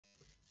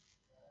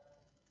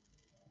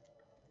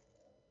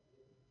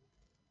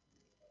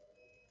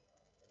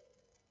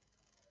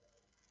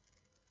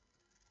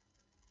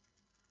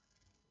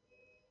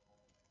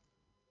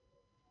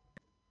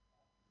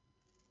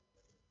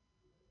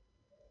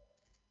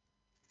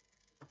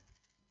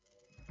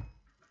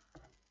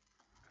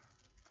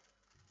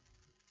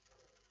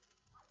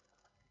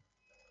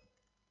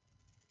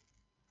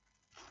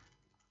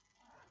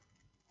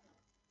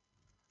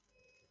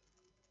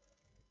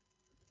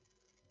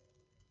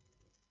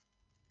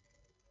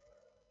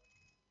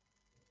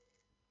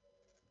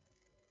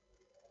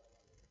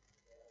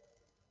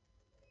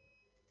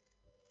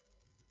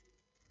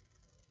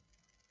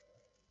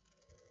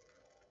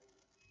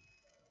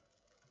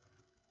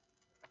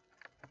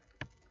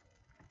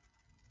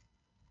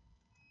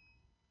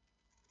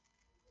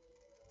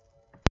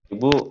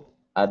Ibu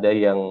ada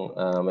yang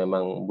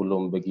memang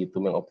belum begitu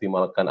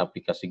mengoptimalkan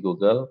aplikasi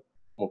Google,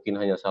 mungkin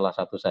hanya salah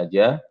satu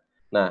saja.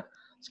 Nah,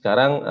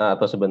 sekarang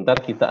atau sebentar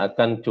kita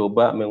akan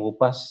coba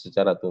mengupas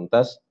secara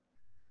tuntas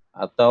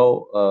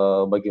atau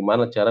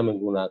bagaimana cara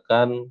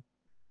menggunakan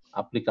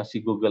aplikasi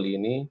Google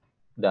ini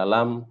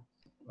dalam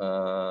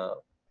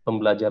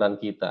pembelajaran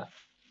kita.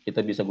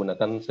 Kita bisa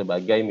gunakan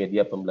sebagai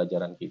media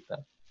pembelajaran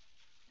kita.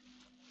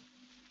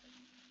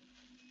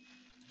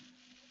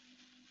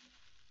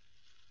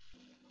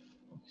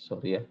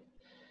 Sorry ya.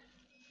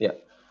 Ya.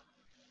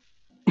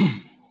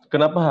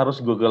 Kenapa harus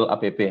Google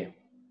App?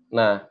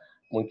 Nah,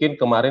 mungkin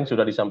kemarin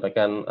sudah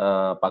disampaikan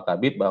Pak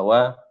Kabid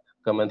bahwa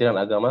Kementerian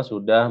Agama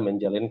sudah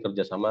menjalin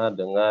kerjasama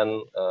dengan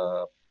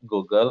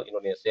Google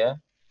Indonesia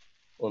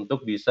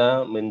untuk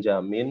bisa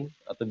menjamin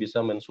atau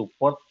bisa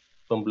mensupport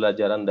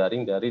pembelajaran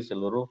daring dari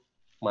seluruh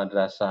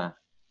madrasah.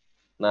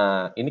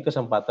 Nah, ini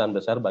kesempatan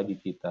besar bagi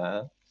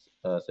kita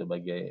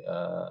sebagai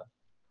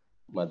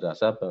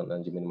madrasah,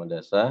 penanjung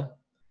madrasah,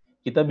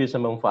 kita bisa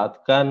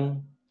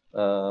memanfaatkan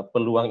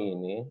peluang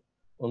ini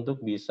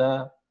untuk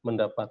bisa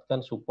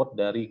mendapatkan support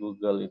dari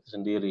Google itu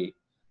sendiri.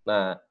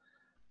 Nah,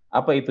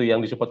 apa itu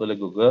yang disupport oleh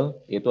Google?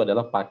 Itu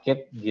adalah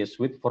paket G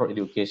Suite for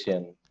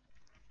Education.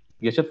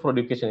 G Suite for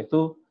Education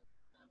itu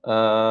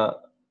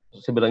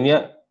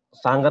sebenarnya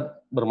sangat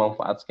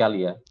bermanfaat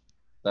sekali ya.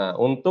 Nah,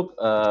 untuk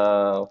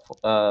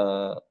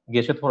G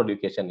Suite for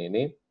Education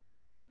ini,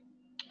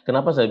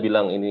 kenapa saya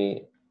bilang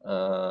ini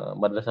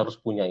madrasah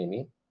harus punya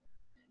ini?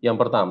 Yang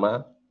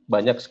pertama,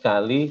 banyak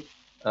sekali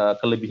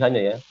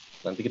kelebihannya ya.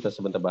 Nanti kita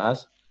sebentar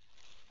bahas.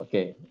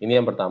 Oke, ini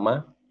yang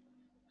pertama,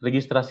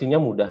 registrasinya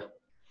mudah.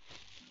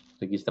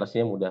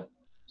 Registrasinya mudah.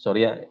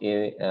 Sorry ya,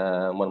 ini,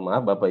 mohon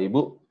maaf Bapak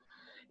Ibu,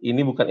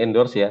 ini bukan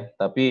endorse ya,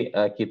 tapi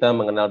kita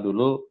mengenal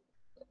dulu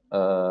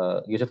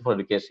G Suite for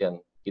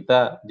Education.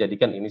 Kita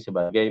jadikan ini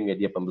sebagai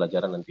media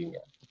pembelajaran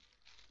nantinya.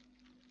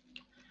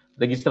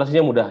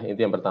 Registrasinya mudah,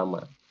 itu yang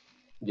pertama.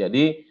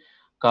 Jadi,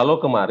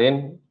 kalau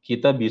kemarin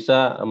kita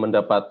bisa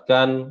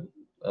mendapatkan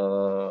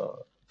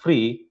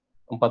free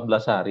 14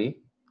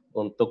 hari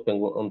untuk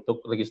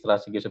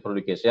registrasi G Suite for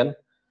Education,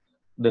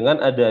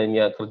 dengan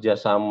adanya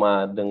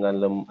kerjasama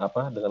dengan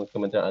dengan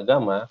Kementerian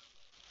Agama,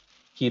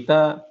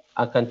 kita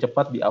akan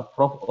cepat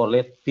di-approve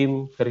oleh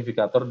tim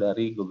verifikator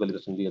dari Google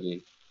itu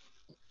sendiri.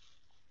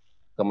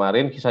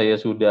 Kemarin saya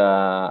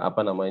sudah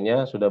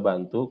sudah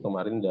bantu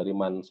kemarin dari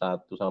Man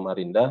 1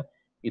 Samarinda,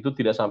 itu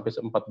tidak sampai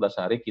 14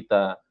 hari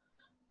kita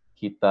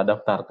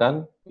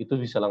daftarkan, itu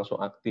bisa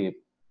langsung aktif.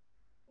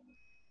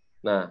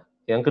 Nah,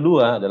 yang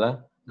kedua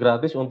adalah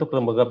gratis untuk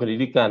lembaga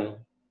pendidikan.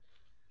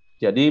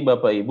 Jadi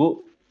Bapak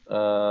Ibu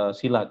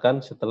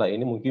silakan setelah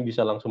ini mungkin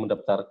bisa langsung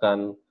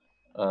mendaftarkan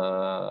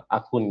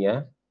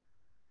akunnya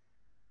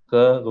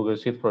ke Google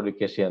Suite for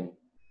Education.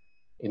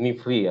 Ini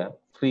free ya,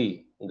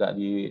 free, nggak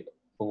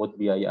dipungut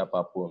biaya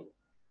apapun.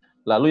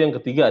 Lalu yang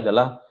ketiga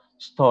adalah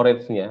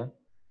storage-nya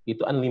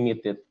itu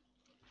unlimited,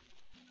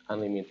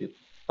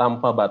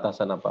 tanpa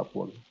batasan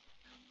apapun.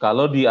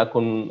 Kalau di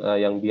akun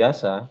yang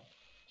biasa,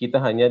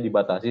 kita hanya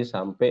dibatasi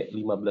sampai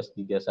 15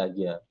 GB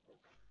saja.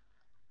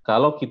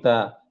 Kalau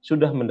kita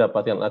sudah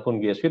mendapatkan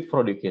akun G Suite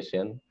for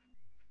Education,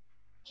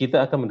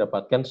 kita akan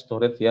mendapatkan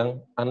storage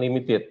yang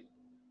unlimited.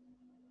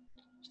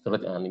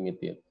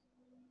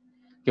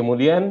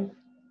 Kemudian,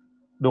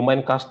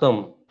 domain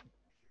custom.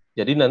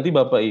 Jadi nanti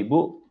Bapak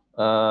Ibu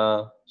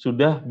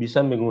sudah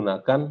bisa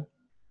menggunakan,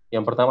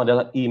 yang pertama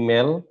adalah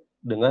email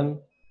dengan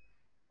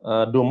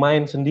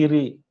domain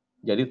sendiri.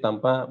 Jadi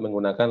tanpa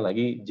menggunakan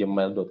lagi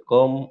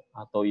gmail.com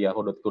atau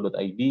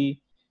yahoo.co.id,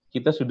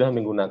 kita sudah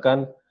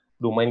menggunakan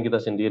domain kita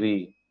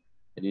sendiri.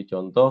 Jadi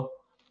contoh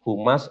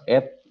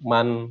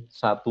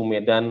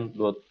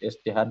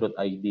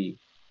humas@man1medan.sch.id.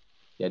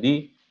 Jadi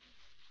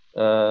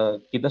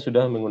kita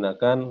sudah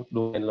menggunakan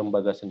domain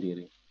lembaga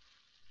sendiri.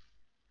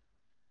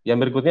 Yang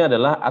berikutnya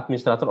adalah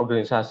administrator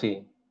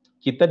organisasi.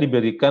 Kita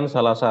diberikan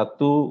salah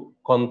satu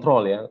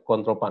kontrol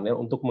panel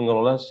untuk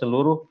mengelola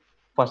seluruh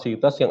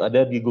fasilitas yang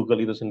ada di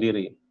Google itu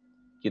sendiri.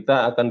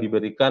 Kita akan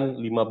diberikan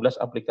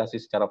 15 aplikasi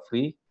secara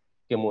free,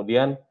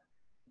 kemudian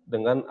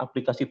dengan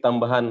aplikasi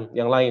tambahan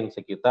yang lain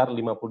sekitar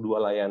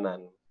 52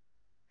 layanan.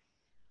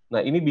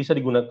 Nah, ini bisa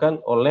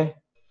digunakan oleh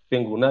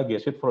pengguna G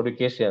Suite for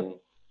Education.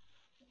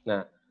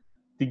 Nah,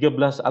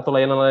 13 atau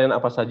layanan-layanan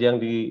apa saja yang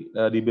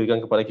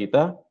diberikan kepada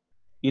kita,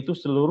 itu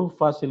seluruh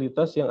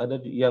fasilitas yang ada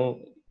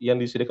yang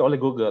disediakan oleh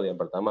Google.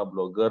 Yang pertama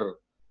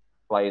Blogger,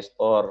 Play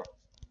Store,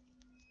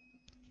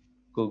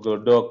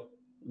 Google Doc,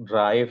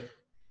 Drive,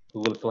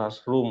 Google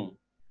Classroom,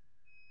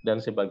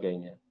 dan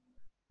sebagainya.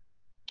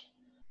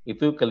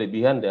 Itu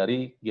kelebihan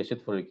dari G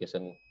Suite for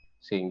Education.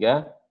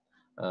 Sehingga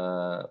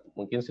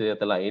mungkin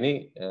setelah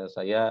ini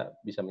saya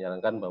bisa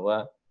menyarankan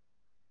bahwa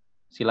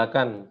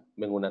silakan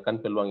menggunakan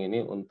peluang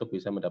ini untuk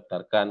bisa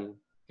mendaftarkan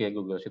ke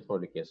Google Suite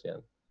for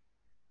Education.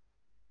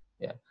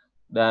 Ya.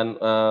 Dan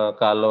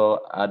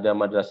kalau ada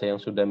madrasah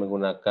yang sudah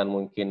menggunakan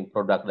mungkin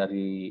produk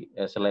dari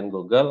selain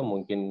Google,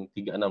 mungkin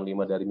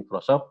 365 dari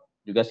Microsoft,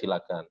 juga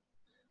silakan.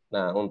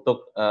 Nah,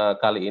 untuk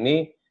kali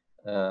ini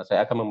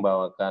saya akan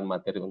membawakan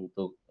materi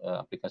untuk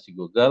aplikasi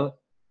Google.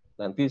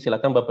 Nanti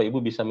silakan Bapak Ibu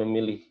bisa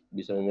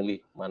memilih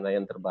mana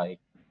yang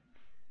terbaik.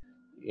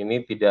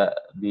 Ini tidak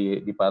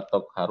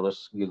dipatok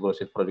harus Google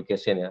Suite for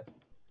Education ya.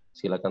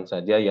 Silakan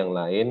saja yang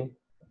lain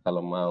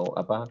kalau mau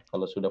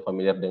kalau sudah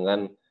familiar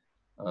dengan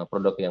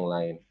produk yang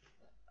lain.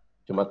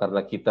 Cuma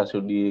karena kita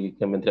di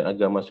Kementerian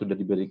Agama sudah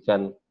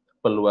diberikan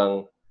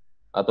peluang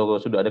atau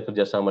sudah ada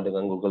kerjasama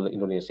dengan Google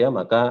Indonesia,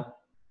 maka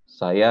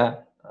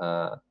saya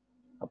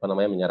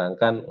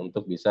menyarankan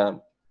untuk bisa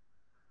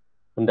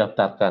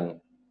mendaftarkan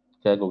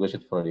ke Google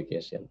Suite for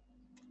Education.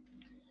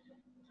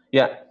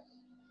 Ya,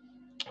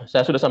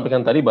 saya sudah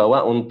sampaikan tadi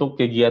bahwa untuk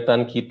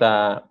kegiatan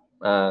kita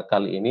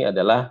kali ini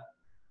adalah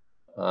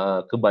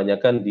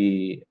kebanyakan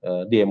di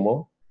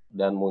demo,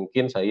 dan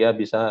mungkin saya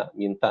bisa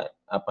minta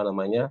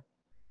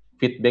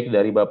feedback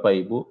dari Bapak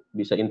Ibu,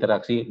 bisa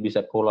interaksi,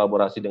 bisa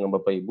kolaborasi dengan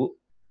Bapak Ibu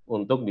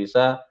untuk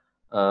bisa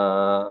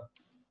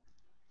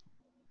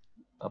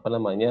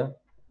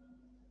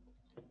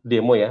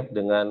demo ya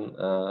dengan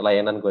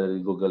layanan dari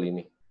Google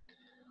ini.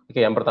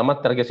 Oke, yang pertama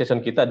target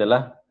session kita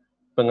adalah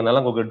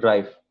pengenalan Google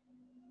Drive.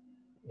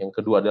 Yang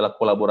kedua adalah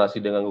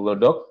kolaborasi dengan Google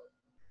Doc.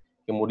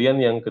 Kemudian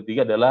yang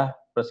ketiga adalah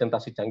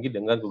presentasi canggih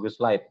dengan Google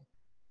Slide.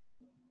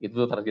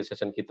 Itu target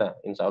session kita.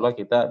 Insya Allah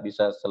kita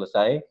bisa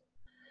selesai.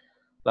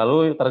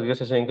 Lalu target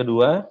session yang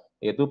kedua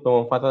yaitu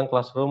pemanfaatan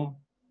classroom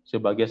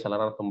sebagai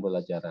sarana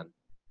pembelajaran.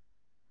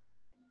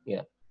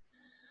 Ya.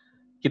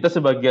 Kita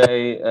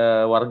sebagai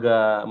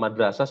warga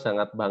madrasah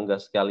sangat bangga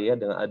sekali ya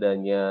dengan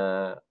adanya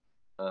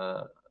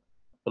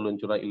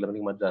peluncuran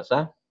e-learning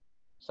madrasah,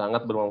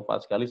 sangat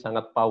bermanfaat sekali,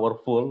 sangat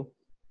powerful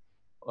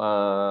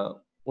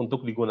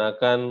untuk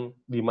digunakan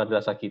di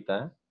madrasah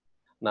kita.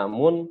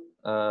 Namun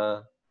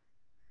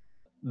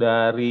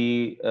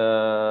dari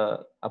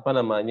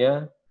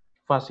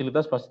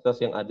fasilitas-fasilitas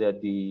yang ada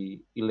di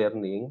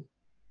e-learning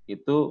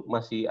itu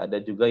masih ada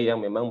juga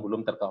yang memang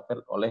belum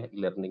tercover oleh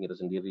e-learning itu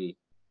sendiri.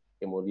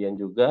 Kemudian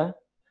juga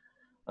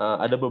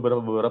ada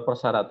beberapa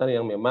persyaratan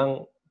yang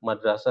memang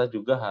madrasah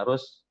juga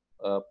harus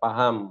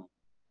paham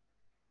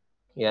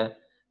ya.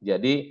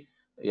 Jadi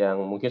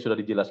yang mungkin sudah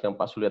dijelaskan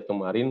Pak Suliat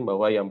kemarin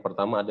bahwa yang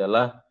pertama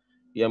adalah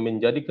yang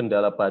menjadi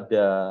kendala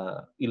pada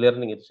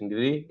e-learning itu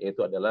sendiri,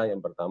 yaitu adalah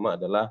yang pertama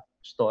adalah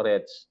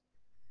storage.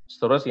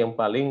 Storage yang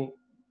paling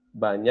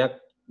banyak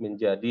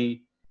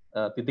menjadi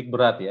titik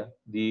berat ya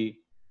di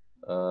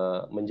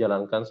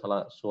menjalankan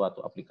salah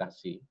suatu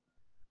aplikasi.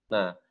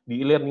 Nah,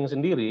 di e-learning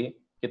sendiri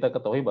kita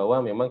ketahui bahwa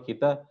memang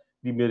kita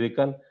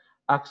diberikan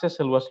akses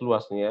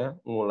seluas-luasnya,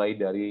 mulai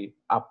dari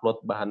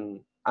upload bahan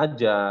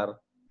ajar,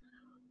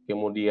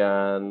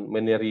 kemudian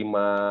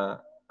menerima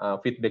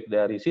feedback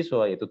dari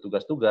siswa, yaitu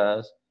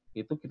tugas-tugas,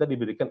 itu kita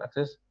diberikan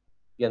akses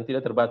yang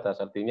tidak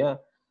terbatas. Artinya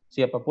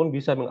siapapun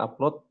bisa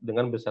mengupload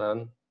dengan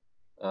besaran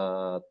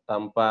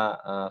tanpa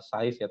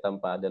size ya,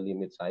 tanpa ada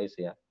limit size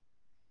ya.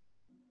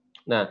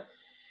 Nah,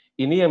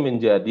 ini yang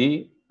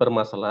menjadi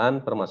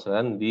permasalahan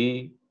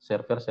di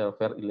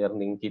server-server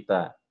e-learning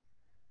kita.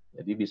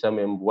 Jadi bisa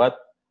membuat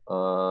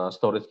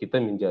storage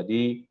kita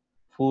menjadi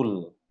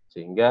full,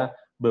 sehingga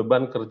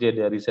beban kerja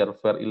dari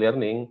server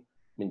e-learning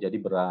menjadi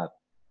berat.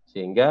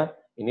 Sehingga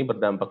ini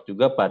berdampak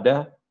juga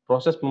pada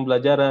proses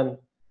pembelajaran.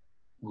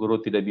 Guru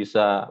tidak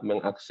bisa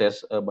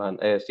mengakses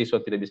siswa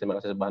tidak bisa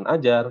mengakses bahan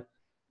ajar,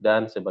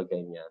 dan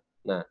sebagainya.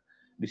 Nah,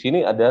 di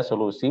sini ada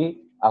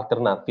solusi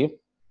alternatif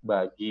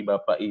bagi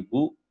Bapak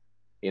Ibu,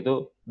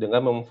 yaitu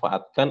dengan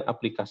memanfaatkan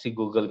aplikasi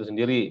Google itu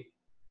sendiri.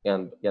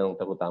 Yang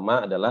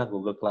terutama adalah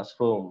Google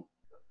Classroom.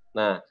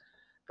 Nah,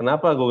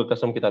 kenapa Google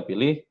Classroom kita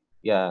pilih?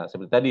 Ya,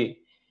 seperti tadi,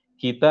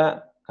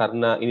 kita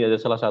karena ini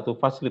adalah salah satu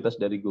fasilitas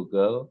dari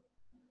Google,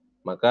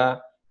 maka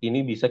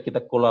ini bisa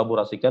kita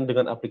kolaborasikan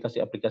dengan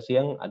aplikasi-aplikasi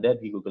yang ada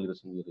di Google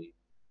itu sendiri.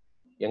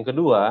 Yang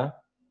kedua,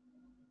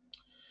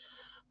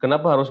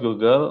 kenapa harus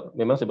Google?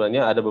 Memang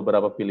sebenarnya ada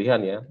beberapa pilihan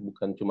ya,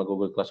 bukan cuma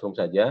Google Classroom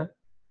saja.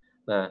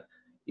 Nah,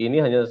 ini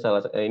hanya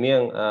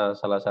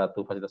salah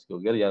satu fasilitas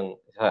Google yang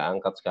saya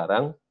angkat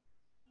sekarang.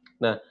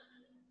 Nah,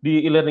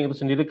 di e-learning itu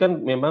sendiri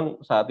kan memang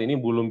saat ini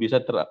belum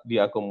bisa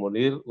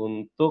diakomodir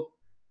untuk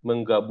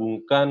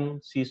menggabungkan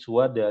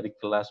siswa dari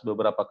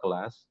beberapa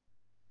kelas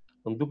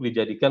untuk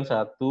dijadikan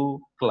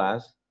satu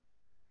kelas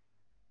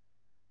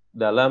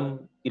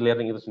dalam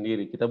e-learning itu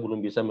sendiri. Kita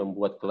belum bisa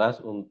membuat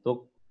kelas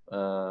untuk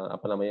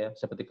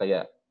seperti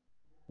kayak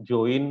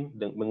join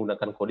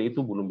menggunakan kode,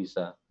 itu belum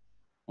bisa.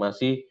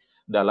 Masih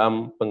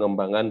dalam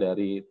pengembangan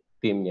dari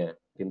tim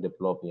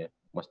developnya,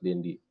 Mas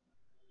Dendi.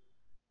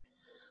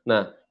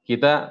 Nah,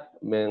 kita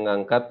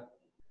mengangkat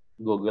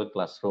Google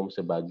Classroom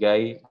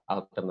sebagai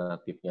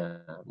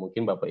alternatifnya.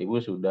 Mungkin Bapak Ibu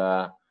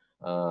sudah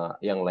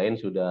yang lain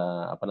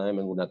sudah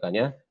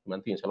menggunakannya.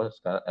 Nanti insya Allah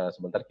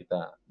sebentar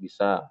kita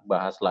bisa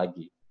bahas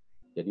lagi.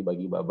 Jadi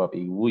bagi Bapak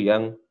Ibu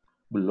yang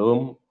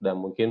belum dan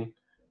mungkin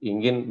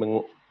ingin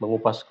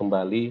mengupas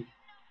kembali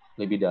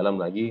lebih dalam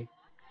lagi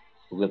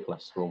Google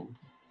Classroom.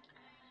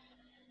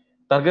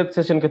 Target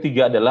session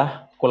ketiga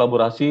adalah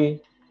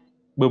kolaborasi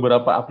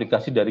beberapa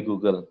aplikasi dari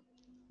Google.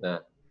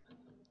 Nah,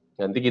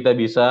 Nanti kita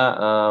bisa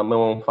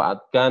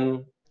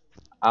memanfaatkan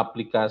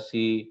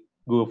aplikasi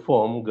Google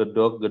Form,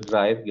 Doc,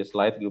 Drive,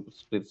 Slide,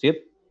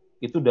 Spreadsheet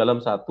itu dalam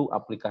satu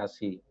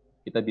aplikasi.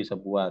 Kita bisa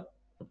buat.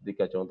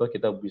 Ketika contoh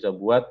kita bisa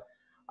buat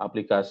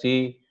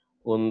aplikasi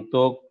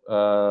untuk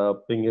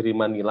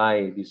pengiriman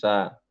nilai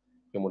bisa.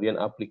 Kemudian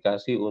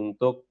aplikasi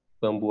untuk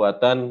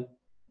pembuatan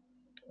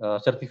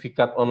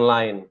sertifikat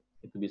online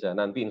itu bisa.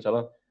 Nanti insya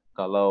Allah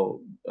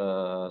kalau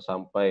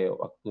sampai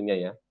waktunya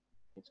ya,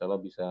 insya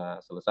Allah bisa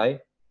selesai.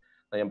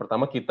 Nah, yang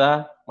pertama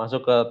kita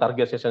masuk ke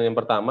target session yang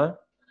pertama.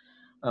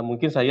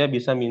 Mungkin saya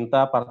bisa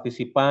minta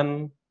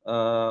partisipan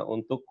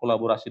untuk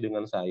kolaborasi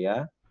dengan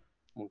saya.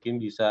 Mungkin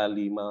bisa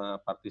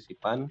 5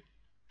 partisipan.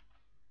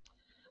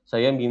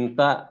 Saya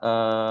minta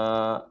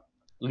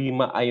 5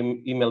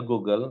 email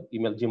Google,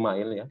 email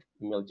Gmail ya,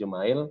 email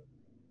Gmail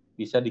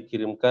bisa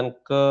dikirimkan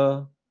ke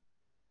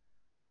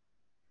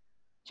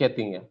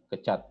chatting ya, ke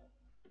chat.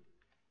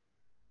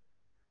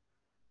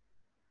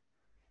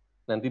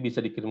 Nanti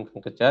bisa dikirimkan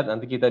ke chat,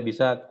 nanti kita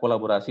bisa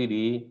kolaborasi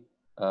di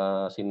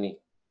sini.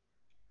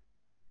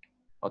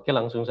 Oke,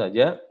 langsung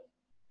saja.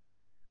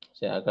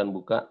 Saya akan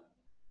buka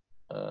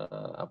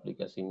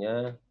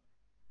aplikasinya.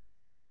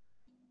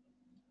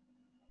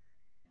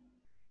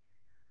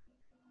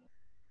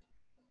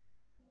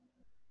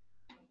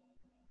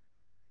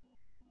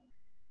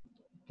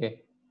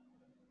 Oke.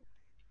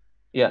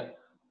 Ya,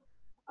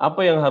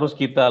 apa yang harus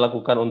kita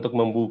lakukan untuk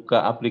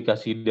membuka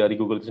aplikasi dari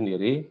Google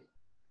sendiri?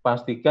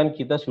 Pastikan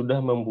kita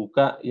sudah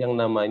membuka yang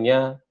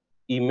namanya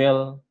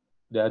email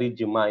dari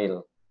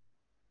Gmail.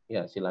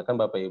 Ya, silakan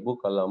Bapak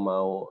Ibu kalau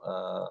mau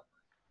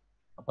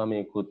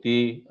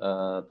mengikuti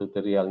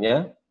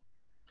tutorialnya.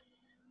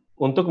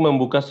 Untuk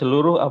membuka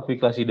seluruh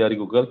aplikasi dari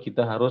Google,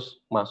 kita harus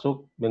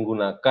masuk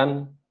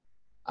menggunakan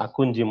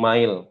akun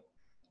Gmail.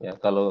 Ya,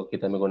 kalau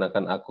kita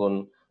menggunakan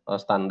akun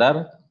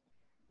standar,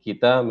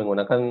 kita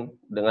menggunakan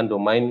dengan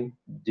domain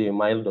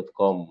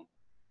gmail.com.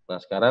 Nah,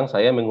 sekarang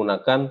saya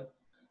menggunakan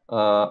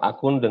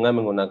akun dengan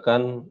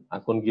menggunakan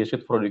akun G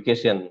Suite for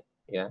Education,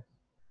 ya.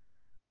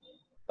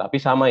 Tapi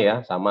sama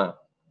ya, sama.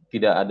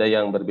 Tidak ada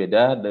yang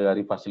berbeda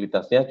dari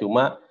fasilitasnya,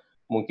 cuma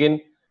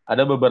mungkin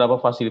ada beberapa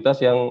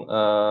fasilitas yang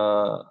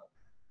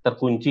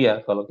terkunci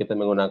ya kalau kita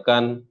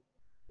menggunakan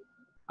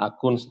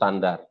akun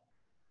standar.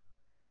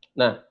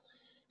 Nah,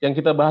 yang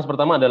kita bahas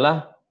pertama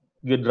adalah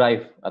G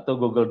Drive atau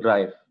Google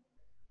Drive.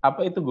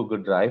 Apa itu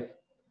Google Drive?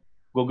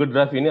 Google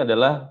Drive ini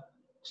adalah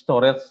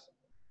storage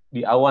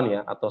di awan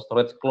ya, atau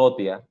storage cloud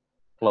ya,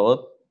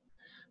 cloud,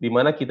 di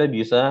mana kita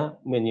bisa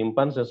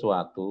menyimpan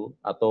sesuatu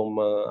atau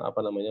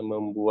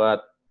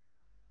membuat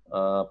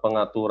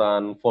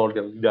pengaturan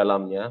folder di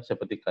dalamnya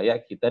seperti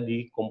kayak kita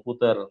di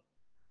komputer.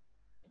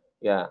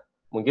 Ya,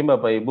 mungkin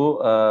Bapak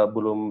Ibu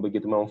belum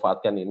begitu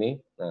memanfaatkan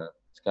ini. Nah,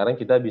 sekarang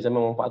kita bisa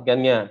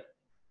memanfaatkannya.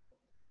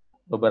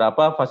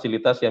 Beberapa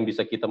fasilitas yang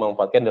bisa kita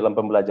manfaatkan dalam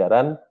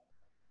pembelajaran,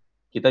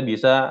 kita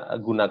bisa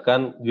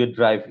gunakan G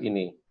Drive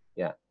ini.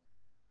 Ya,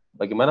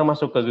 bagaimana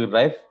masuk ke G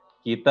Drive?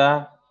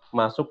 Kita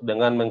masuk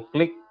dengan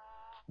mengklik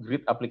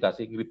grid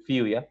aplikasi, grid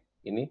view ya,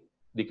 ini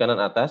di kanan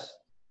atas,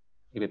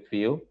 grid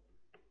view.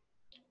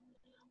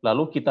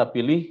 Lalu kita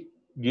pilih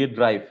G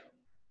Drive.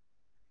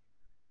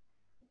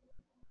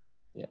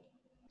 Ya,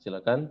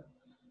 silakan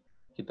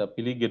kita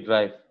pilih G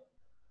Drive.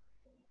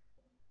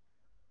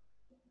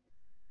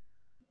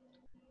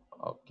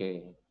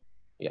 Oke,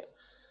 ya.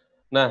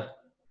 Nah,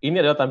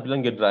 ini adalah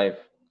tampilan G Drive.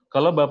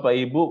 Kalau Bapak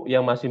Ibu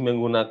yang masih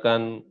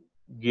menggunakan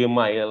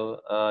Gmail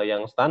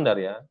yang standar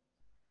ya,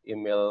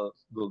 email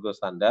Google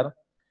standar,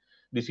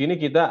 di sini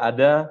kita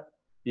ada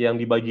yang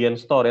di bagian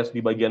storage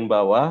di bagian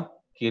bawah,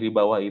 kiri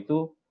bawah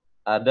itu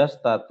ada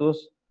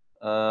status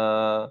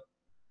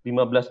 15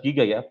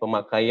 GB ya,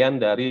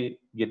 pemakaian dari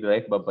G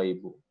Drive Bapak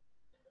Ibu.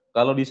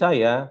 Kalau di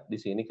saya, di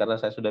sini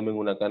karena saya sudah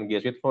menggunakan G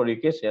Suite for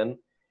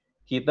Education,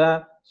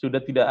 kita sudah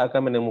tidak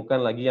akan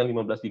menemukan lagi yang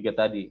 15 GB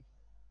tadi.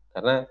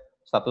 Karena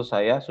status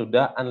saya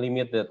sudah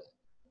unlimited.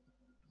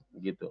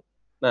 Gitu.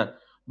 Nah,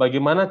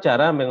 bagaimana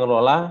cara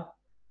mengelola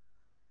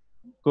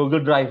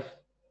Google Drive?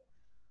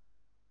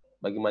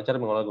 Bagaimana cara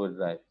mengelola Google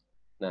Drive?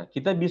 Nah,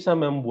 kita bisa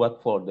membuat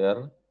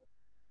folder,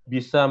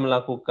 bisa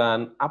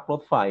melakukan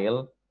upload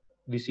file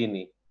di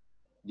sini.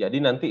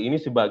 Jadi nanti ini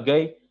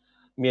sebagai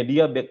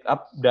media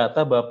backup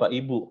data Bapak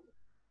Ibu.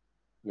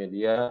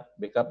 Media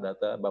backup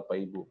data Bapak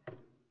Ibu.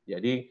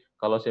 Jadi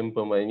kalau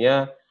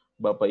seumpamanya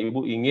Bapak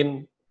Ibu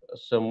ingin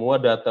semua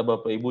data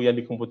Bapak Ibu yang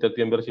di komputer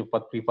yang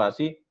bersifat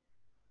privasi,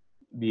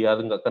 biar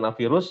nggak kena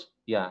virus,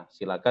 ya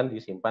silakan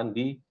disimpan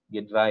di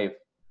G Drive.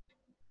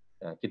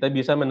 Nah, kita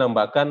bisa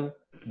menambahkan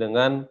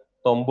dengan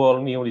tombol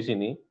new di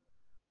sini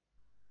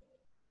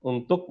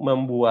untuk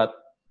membuat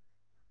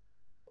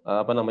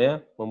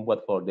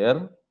membuat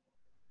folder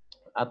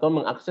atau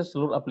mengakses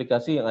seluruh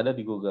aplikasi yang ada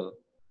di Google.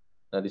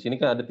 Nah, di sini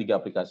kan ada 3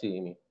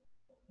 aplikasi ini.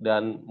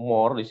 Dan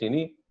more di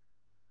sini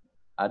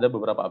ada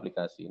beberapa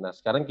aplikasi. Nah,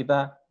 sekarang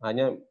kita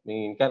hanya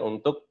menginginkan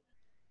untuk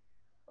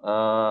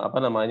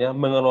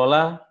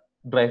mengelola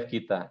drive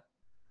kita.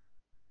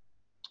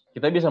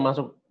 Kita bisa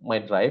masuk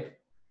My Drive,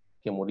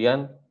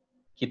 kemudian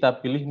kita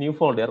pilih new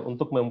folder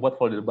untuk membuat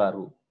folder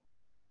baru.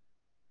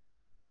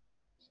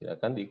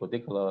 Silakan diikuti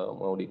kalau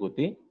mau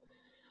diikuti.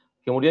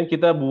 Kemudian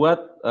kita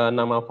buat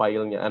nama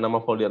filenya, nama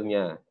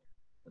foldernya,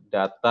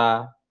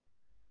 data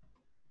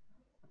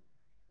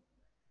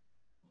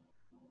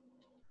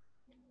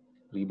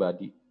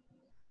pribadi.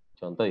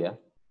 Contoh ya,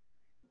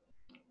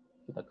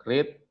 kita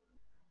create,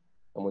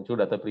 muncul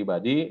data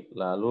pribadi,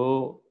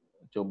 lalu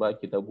coba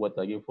kita buat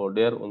lagi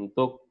folder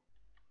untuk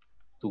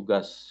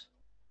tugas.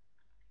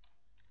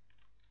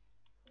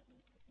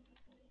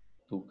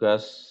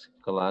 Tugas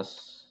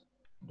kelas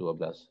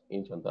 12.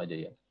 Ini contoh aja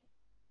ya.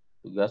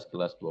 Tugas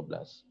kelas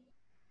 12.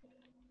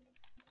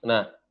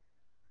 Nah,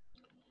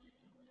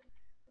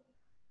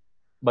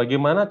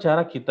 bagaimana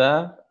cara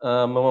kita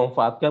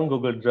memanfaatkan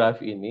Google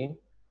Drive ini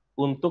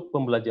untuk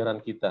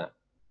pembelajaran kita?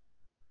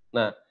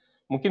 Nah,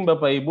 mungkin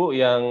Bapak Ibu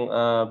yang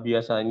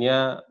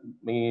biasanya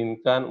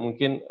menginginkan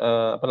mungkin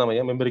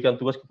memberikan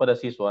tugas kepada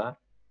siswa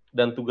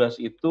dan tugas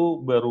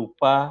itu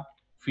berupa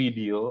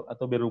video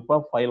atau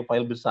berupa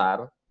file-file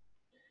besar,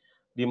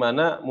 di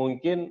mana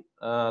mungkin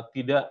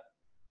tidak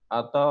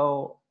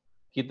atau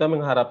kita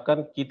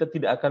mengharapkan kita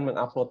tidak akan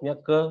menguploadnya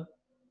ke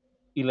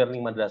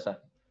e-learning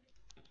madrasah.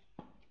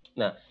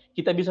 Nah,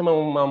 kita bisa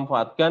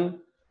memanfaatkan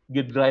G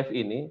Drive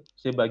ini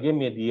sebagai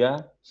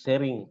media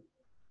sharing.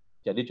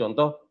 Jadi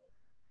contoh,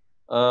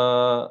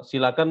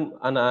 silakan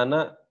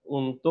anak-anak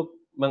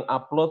untuk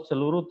mengupload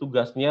seluruh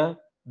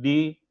tugasnya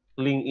di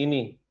link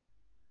ini.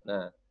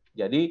 Nah,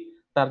 jadi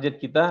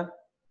target kita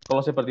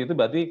kalau seperti itu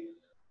berarti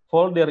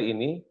folder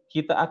ini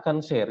kita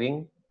akan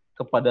sharing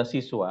kepada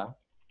siswa,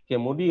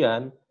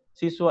 kemudian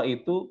siswa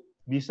itu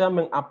bisa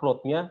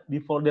menguploadnya di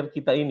folder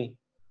kita ini.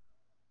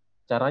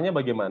 Caranya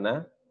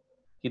bagaimana?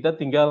 Kita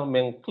tinggal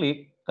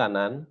mengklik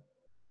kanan,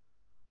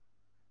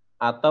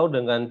 atau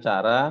dengan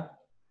cara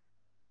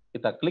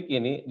kita klik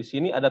ini, di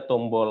sini ada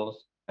tombol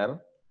share,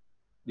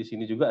 di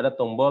sini juga ada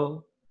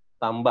tombol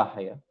tambah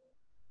ya.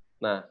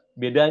 Nah,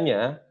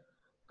 bedanya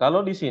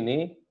kalau di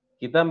sini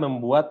kita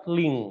membuat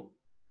link.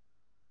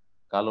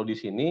 Kalau di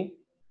sini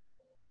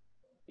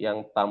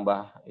yang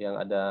tambah yang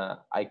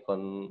ada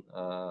icon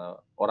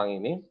orang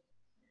ini,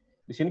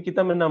 di sini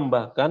kita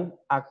menambahkan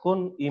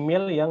akun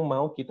email yang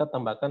mau kita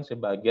tambahkan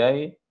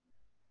sebagai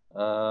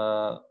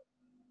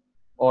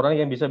orang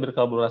yang bisa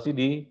berkolaborasi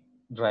di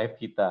drive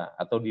kita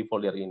atau di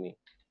folder ini.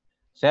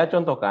 Saya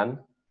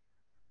contohkan,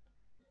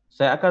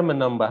 saya akan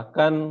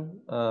menambahkan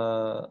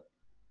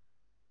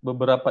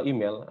beberapa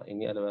email.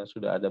 Ini adalah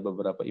sudah ada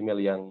beberapa email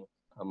yang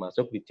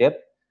masuk di chat.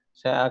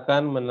 Saya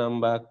akan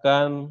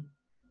menambahkan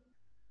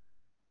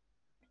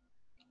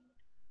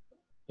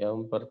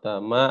yang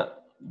pertama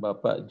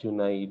Bapak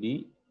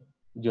Junaid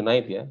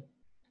ya.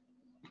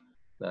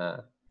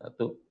 Nah,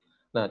 satu.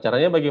 Nah,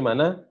 caranya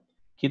bagaimana?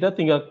 Kita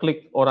tinggal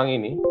klik orang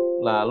ini,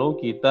 lalu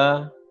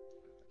kita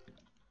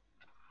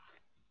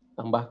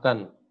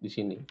tambahkan di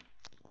sini.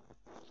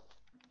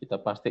 Kita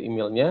paste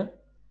emailnya,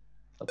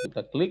 lalu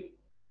kita klik,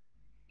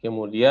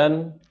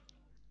 kemudian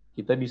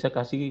kita bisa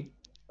kasih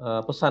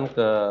pesan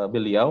ke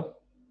beliau.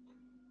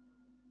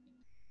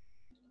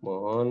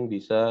 Mohon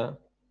bisa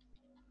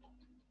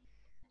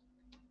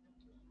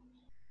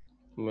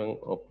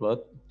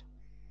mengupload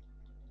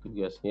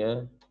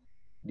tugasnya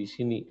di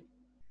sini.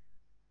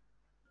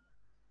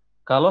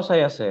 Kalau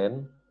saya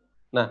send,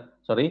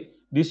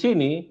 di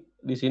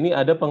sini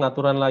ada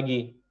pengaturan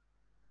lagi,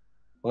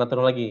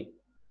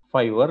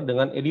 viewer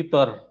dengan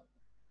editor.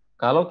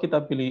 Kalau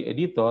kita pilih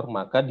editor,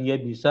 maka dia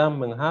bisa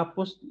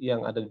menghapus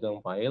yang ada di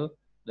dalam file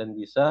dan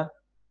bisa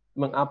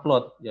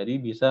mengupload, jadi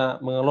bisa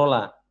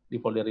mengelola di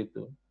folder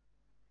itu.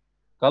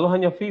 Kalau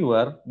hanya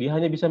viewer, dia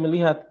hanya bisa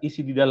melihat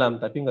isi di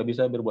dalam, tapi nggak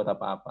bisa berbuat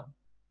apa-apa.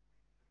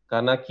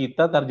 Karena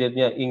kita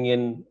targetnya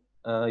ingin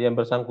yang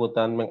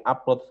bersangkutan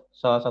mengupload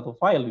salah satu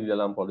file di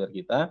dalam folder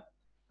kita,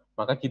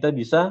 maka kita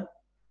bisa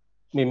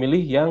memilih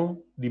yang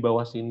di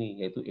bawah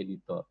sini, yaitu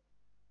editor.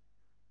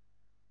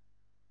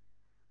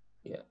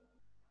 Ya.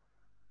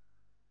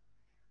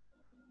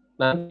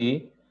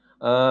 Nanti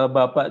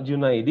Bapak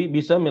Junaidi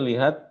bisa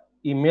melihat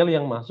email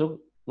yang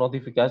masuk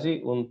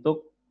notifikasi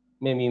untuk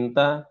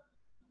meminta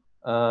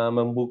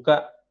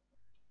membuka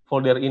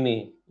folder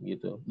ini,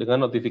 gitu,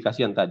 dengan notifikasi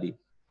yang tadi.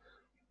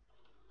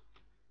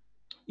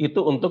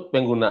 Itu untuk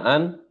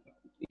penggunaan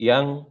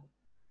yang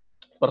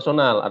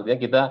personal, artinya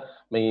kita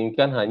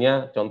menginginkan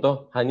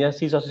hanya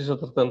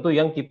siswa-siswa tertentu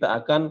yang kita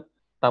akan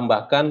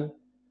tambahkan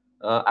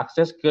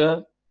akses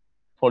ke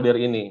folder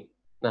ini.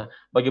 Nah,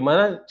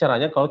 bagaimana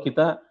caranya kalau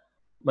kita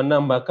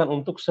menambahkan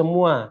untuk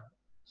semua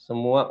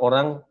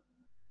orang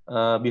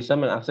bisa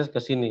mengakses ke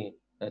sini?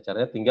 Nah,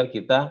 caranya tinggal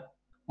kita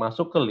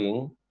masuk ke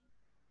link,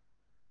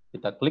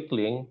 kita klik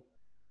link,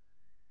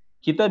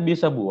 kita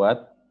bisa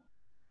buat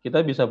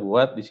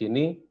di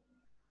sini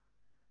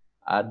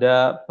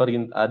ada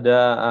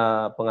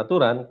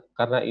pengaturan,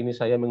 karena ini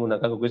saya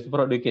menggunakan Google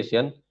for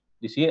Education.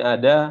 Di sini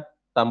ada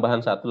tambahan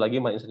satu lagi,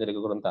 menginstansi dari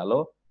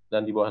Gorontalo,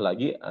 dan di bawah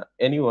lagi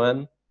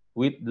anyone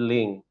with the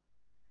link.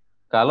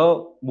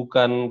 Kalau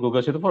bukan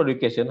Google Suite for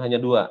Education hanya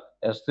dua,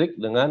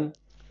 * dengan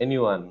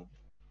anyone.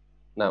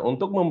 Nah,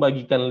 untuk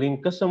membagikan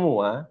link ke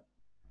semua,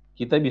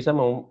 kita bisa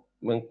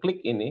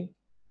mengklik ini,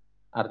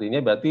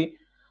 artinya berarti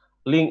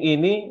link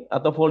ini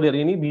atau folder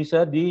ini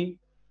bisa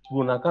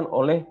digunakan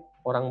oleh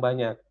orang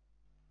banyak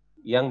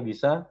yang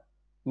bisa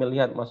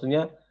melihat,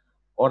 maksudnya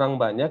orang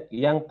banyak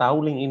yang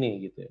tahu link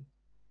ini gitu.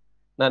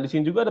 Nah, di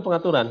sini juga ada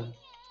pengaturan.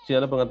 Di sini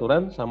ada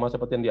pengaturan sama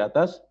seperti yang di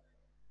atas,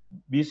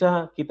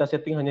 bisa kita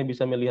setting hanya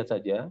bisa melihat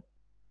saja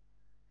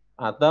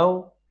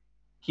atau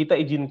kita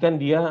izinkan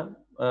dia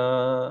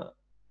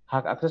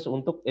hak akses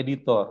untuk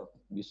editor,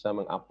 bisa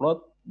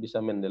mengupload,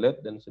 bisa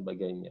mendelete dan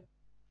sebagainya.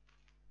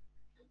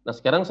 Nah,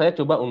 sekarang saya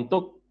coba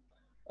untuk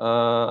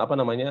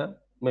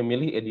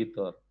memilih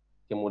editor.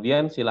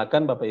 Kemudian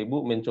silakan Bapak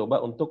Ibu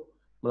mencoba untuk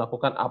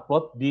melakukan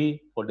upload di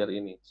folder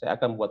ini. Saya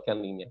akan buatkan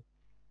linknya.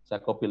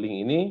 Saya copy link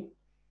ini,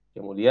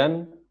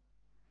 kemudian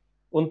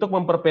untuk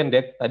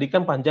memperpendek, tadi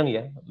kan panjang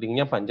ya,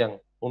 linknya panjang.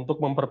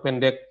 Untuk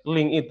memperpendek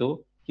link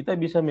itu, kita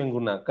bisa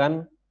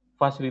menggunakan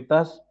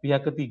fasilitas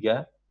pihak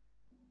ketiga.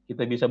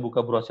 Kita bisa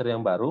buka browser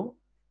yang baru,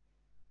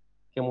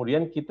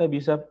 kemudian kita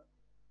bisa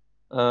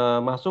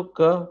masuk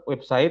ke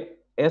website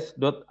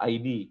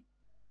S.Id.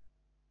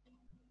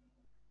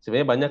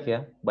 Sebenarnya banyak ya,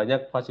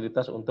 banyak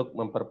fasilitas untuk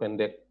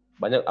memperpendek,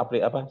 banyak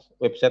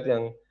website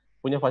yang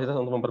punya fasilitas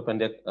untuk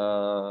memperpendek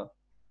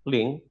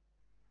link.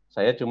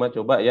 Saya cuma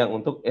coba yang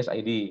untuk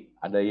SID,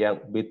 ada yang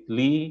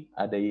bit.ly,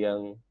 ada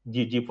yang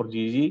GG for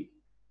GG,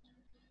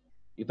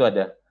 itu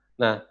ada.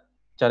 Nah,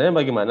 caranya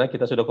bagaimana?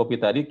 Kita sudah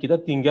copy tadi, kita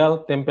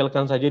tinggal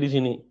tempelkan saja di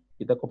sini.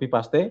 Kita copy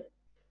paste,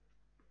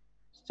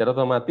 secara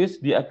otomatis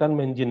dia akan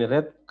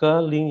mengenerate ke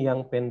link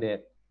yang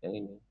pendek, yang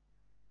ini.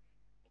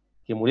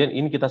 Kemudian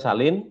ini kita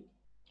salin,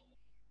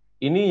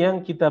 ini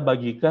yang kita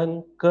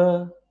bagikan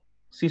ke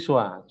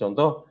siswa.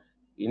 Contoh,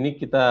 ini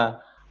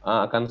kita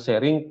akan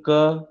sharing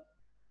ke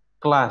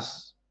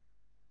kelas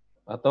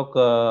atau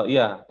ke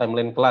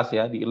timeline kelas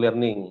ya di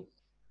e-learning.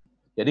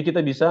 Jadi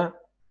kita bisa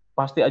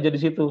pasti aja di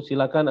situ.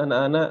 Silakan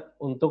anak-anak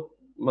untuk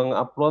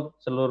mengupload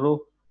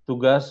seluruh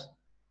tugas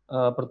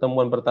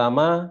pertemuan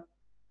pertama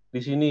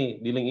di sini,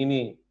 di link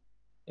ini.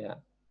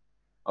 Ya.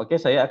 Oke,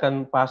 saya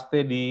akan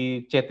paste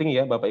di chatting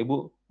ya, Bapak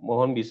Ibu.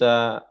 Mohon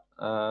bisa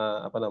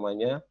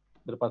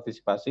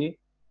berpartisipasi.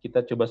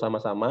 Kita coba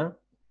sama-sama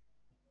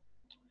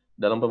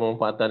dalam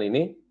pemanfaatan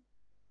ini.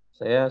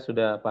 Saya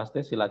sudah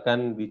paste,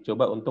 silakan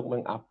dicoba untuk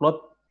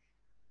mengupload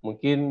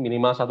mungkin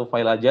minimal satu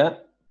file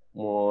aja,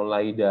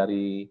 mulai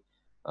dari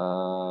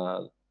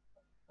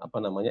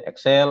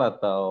Excel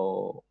atau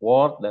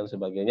Word dan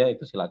sebagainya,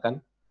 itu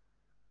silakan.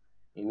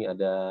 Ini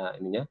ada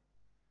ininya.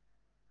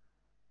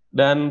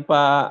 Dan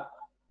Pak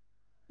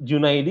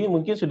Junaidi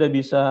mungkin sudah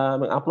bisa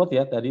mengupload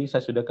ya, tadi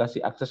saya sudah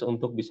kasih akses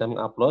untuk bisa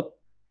mengupload.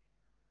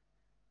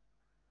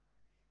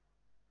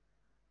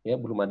 Ya,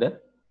 belum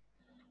ada.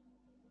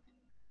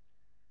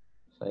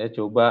 Saya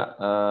coba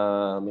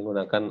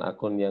menggunakan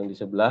akun yang di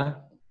sebelah.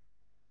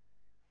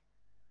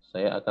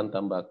 Saya akan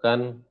tambahkan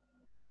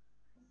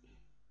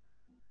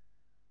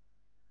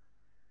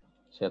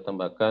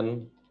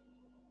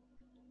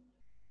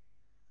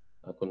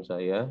akun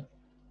saya.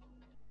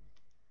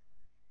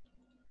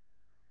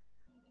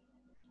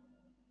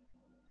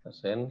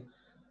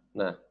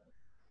 Nah,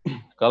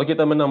 kalau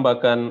kita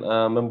menambahkan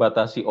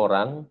membatasi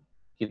orang,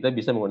 kita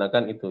bisa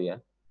menggunakan itu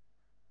ya.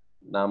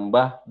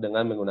 Nambah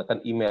dengan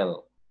menggunakan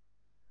email.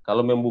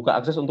 Kalau membuka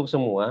akses untuk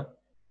semua,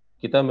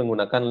 kita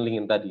menggunakan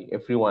link yang tadi,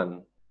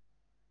 everyone.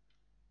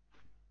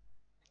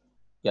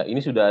 Ya,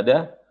 ini sudah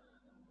ada.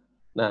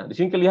 Nah, di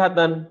sini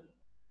kelihatan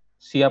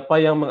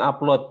siapa yang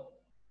mengupload.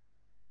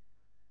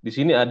 Di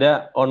sini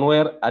ada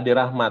Onware Ade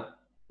Rahmat.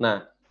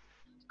 Nah,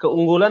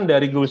 keunggulan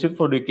dari G Suite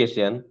for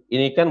Education,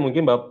 ini kan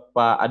mungkin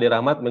Bapak Ade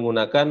Rahmat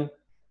menggunakan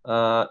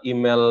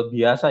email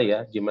biasa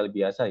ya, Gmail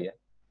biasa ya.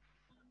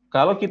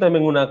 Kalau kita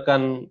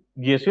menggunakan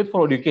G Suite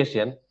for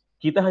Education,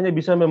 kita hanya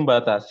bisa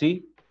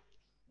membatasi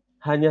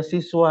hanya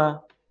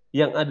siswa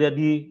yang ada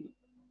di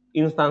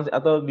instansi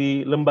atau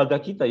di lembaga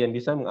kita yang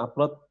bisa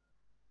mengupload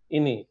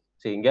ini,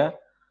 sehingga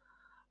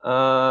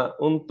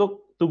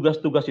untuk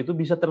tugas-tugas itu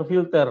bisa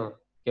terfilter.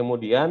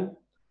 Kemudian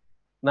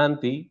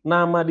nanti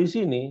nama di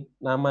sini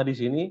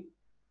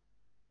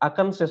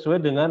akan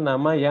sesuai dengan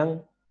nama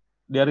yang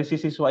dari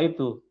si siswa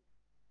itu.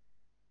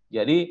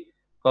 Jadi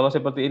kalau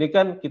seperti ini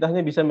kan kita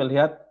hanya bisa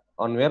melihat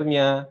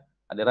onware-nya,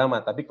 ada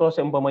Rama. Tapi kalau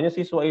seumpamanya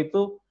siswa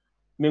itu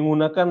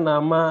menggunakan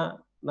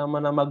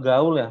nama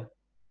gaul ya,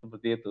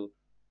 seperti itu.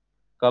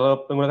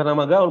 Kalau menggunakan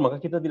nama gaul,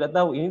 maka kita tidak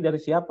tahu ini dari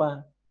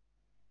siapa.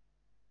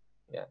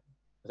 Ya,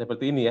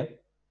 seperti ini ya.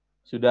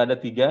 Sudah ada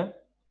 3,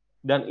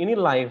 dan ini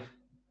live.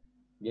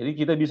 Jadi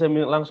kita bisa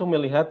langsung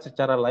melihat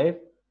secara live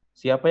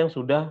siapa yang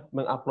sudah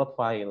mengupload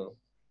file.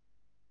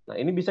 Nah,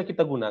 ini bisa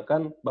kita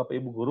gunakan Bapak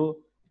Ibu Guru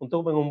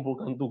untuk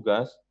mengumpulkan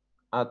tugas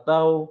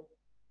atau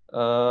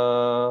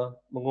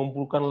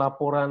mengumpulkan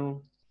laporan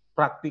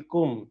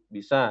praktikum,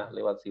 bisa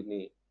lewat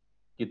sini.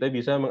 Kita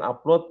bisa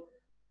mengupload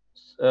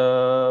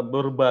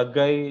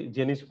berbagai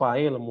jenis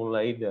file,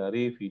 mulai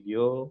dari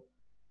video,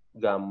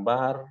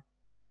 gambar,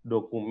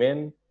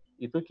 dokumen,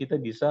 itu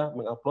kita bisa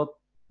mengupload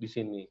di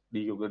sini,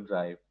 di Google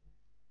Drive.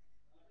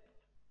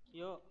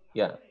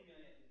 Ya,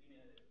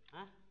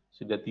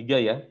 sudah 3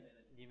 ya.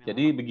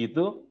 Jadi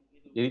begitu.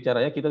 Jadi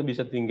caranya kita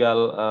bisa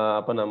tinggal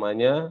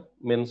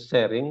main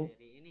sharing,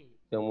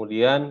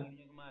 kemudian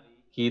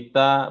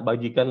kita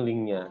bagikan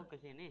linknya.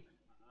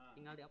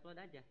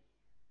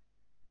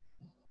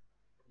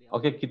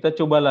 Oke, kita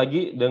coba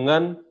lagi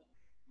dengan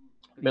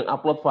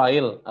mengupload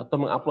file atau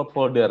mengupload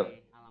folder.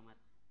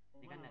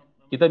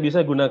 Kita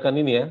bisa gunakan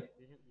ini ya.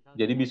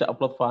 Jadi bisa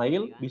upload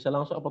file, bisa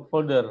langsung upload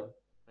folder.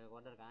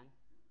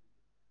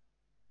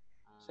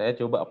 Saya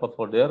coba upload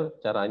folder,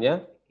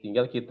 caranya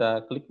tinggal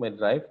kita klik My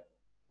Drive,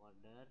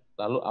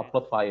 lalu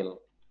upload file.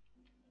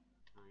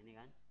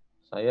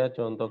 Saya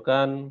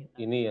contohkan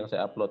ini yang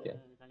saya upload ya.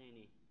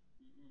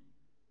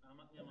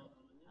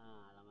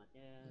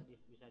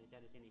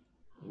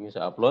 Ini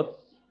saya upload.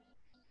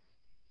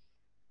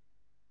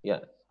 Ya,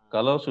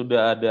 kalau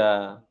sudah ada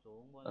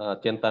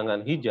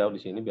centangan hijau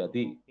di sini,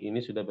 berarti ini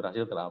sudah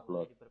berhasil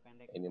terupload.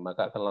 Ini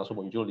maka akan langsung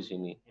muncul di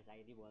sini.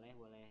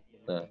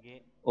 Nah,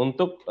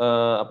 untuk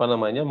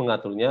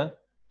mengaturnya,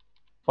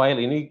 file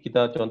ini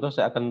kita contoh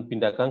saya akan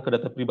pindahkan ke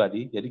data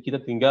pribadi. Jadi kita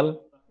tinggal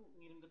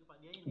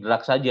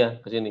drag saja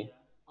ke sini.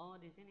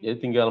 Jadi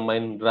tinggal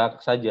main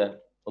drag saja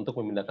untuk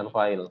memindahkan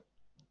file.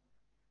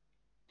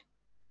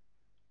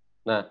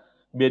 Nah,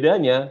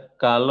 bedanya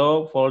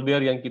kalau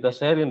folder yang kita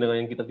sharing dengan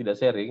yang kita tidak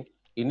sharing,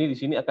 ini di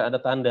sini akan ada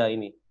tanda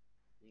ini.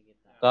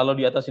 Kalau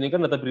di atas ini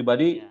kan data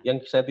pribadi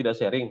yang saya tidak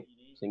sharing,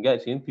 sehingga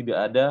di sini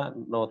tidak ada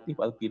notif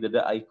atau tidak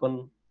ada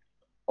icon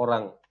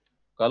orang.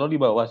 Kalau di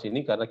bawah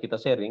sini karena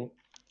kita sharing,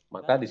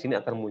 maka di sini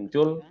akan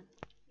muncul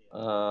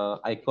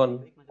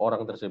icon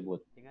orang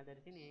tersebut.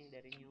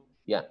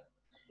 Ya,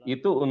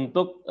 itu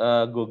untuk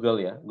Google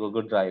ya,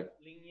 Google Drive.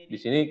 Di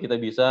sini kita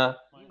bisa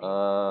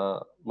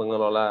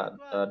mengelola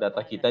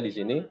data kita di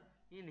sini.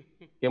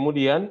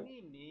 Kemudian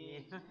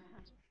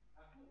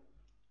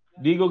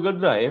di Google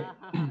Drive,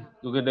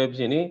 Google Drive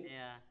sini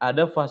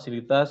ada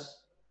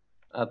fasilitas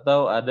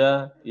atau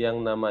ada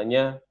yang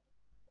namanya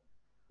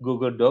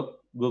Google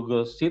Doc,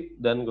 Google Sheet,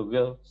 dan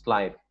Google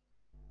Slide.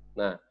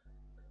 Nah,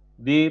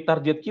 di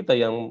target kita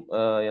yang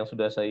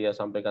sudah saya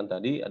sampaikan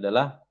tadi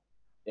adalah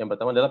yang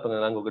pertama adalah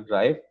pengenalan Google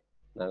Drive.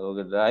 Nah,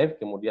 Google Drive,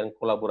 kemudian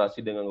kolaborasi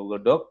dengan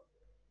Google Doc,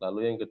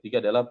 lalu yang ketiga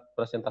adalah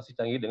presentasi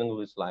canggih dengan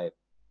Google Slide.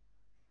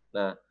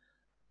 Nah,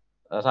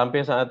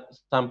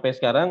 sampai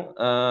sekarang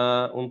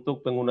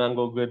untuk penggunaan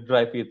Google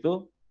Drive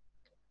itu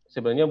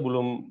sebenarnya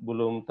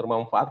belum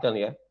termanfaatkan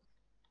ya,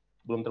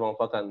 belum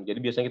termanfaatkan. Jadi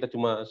biasanya kita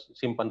cuma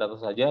simpan data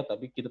saja,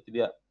 tapi kita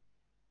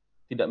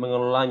tidak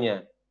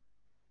mengelolanya.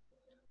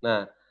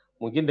 Nah,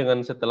 mungkin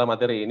dengan setelah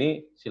materi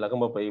ini,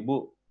 silakan Bapak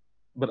Ibu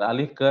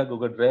beralih ke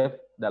Google Drive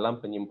dalam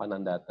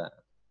penyimpanan data.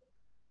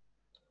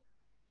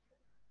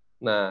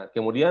 Nah,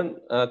 kemudian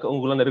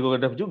keunggulan dari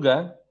Google Drive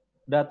juga,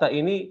 data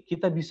ini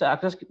kita bisa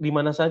akses di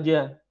mana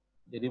saja.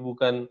 Jadi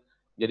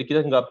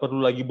kita nggak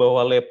perlu lagi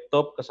bawa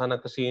laptop ke sana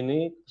ke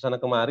sini, ke sana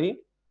kemari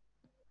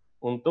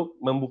untuk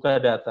membuka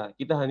data.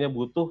 Kita hanya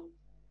butuh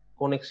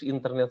koneksi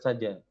internet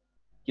saja.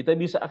 Kita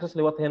bisa akses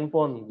lewat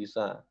handphone,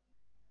 bisa.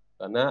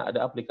 Karena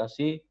ada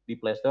aplikasi di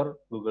Play Store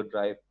Google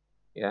Drive,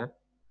 ya.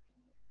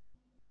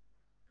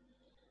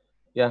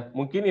 Ya,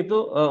 mungkin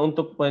itu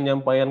untuk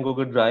penyampaian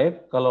Google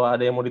Drive. Kalau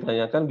ada yang mau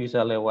ditanyakan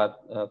bisa lewat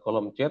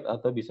kolom chat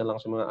atau bisa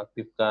langsung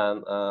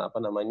mengaktifkan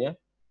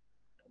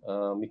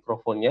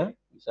mikrofonnya,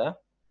 bisa.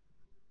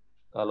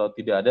 Kalau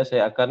tidak ada,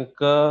 saya akan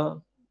ke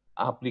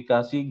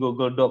aplikasi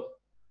Google Doc.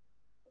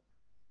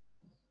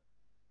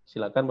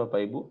 Silakan Bapak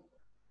Ibu.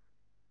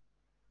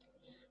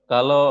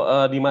 Kalau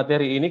di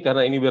materi ini,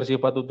 karena ini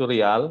bersifat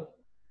tutorial,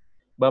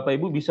 Bapak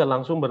Ibu bisa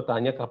langsung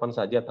bertanya kapan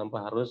saja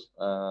tanpa harus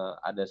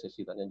ada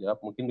sesi tanya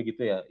jawab. Mungkin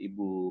begitu ya,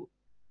 Ibu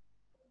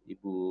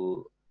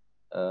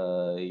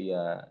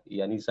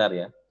Nisar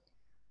ya.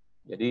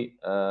 Jadi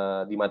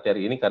di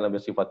materi ini karena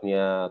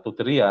bersifatnya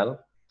tutorial,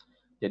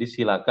 jadi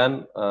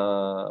silakan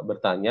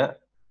bertanya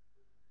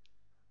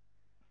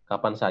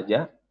kapan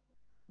saja,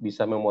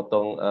 bisa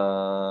memotong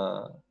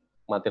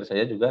materi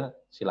saya juga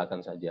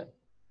silakan saja.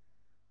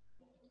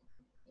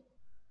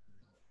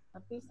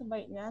 Tapi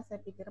sebaiknya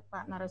saya pikir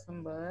Pak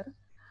Narasumber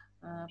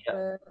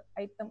per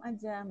item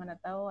aja, mana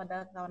tahu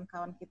ada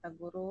kawan-kawan kita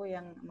guru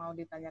yang mau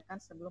ditanyakan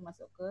sebelum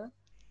masuk ke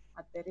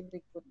materi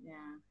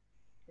berikutnya.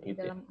 Jadi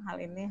gitu. Dalam hal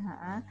ini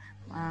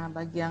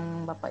bagi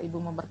yang Bapak Ibu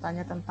mau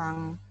bertanya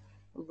tentang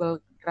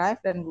Google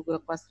Drive dan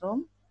Google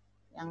Classroom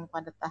yang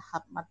pada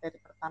tahap materi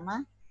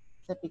pertama,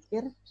 saya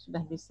pikir sudah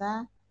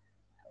bisa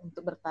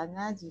untuk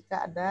bertanya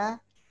jika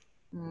ada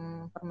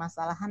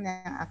permasalahan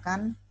yang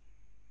akan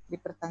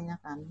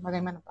dipertanyakan.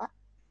 Bagaimana Pak?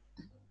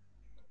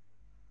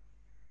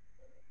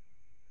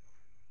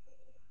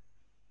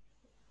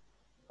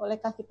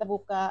 Bolehkah kita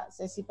buka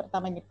sesi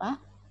pertama ini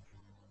Pak?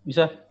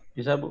 Bisa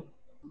Bu.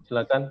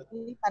 Silakan.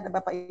 Jadi pada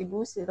Bapak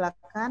Ibu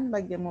silakan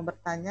bagi yang mau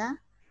bertanya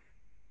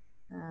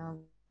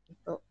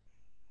untuk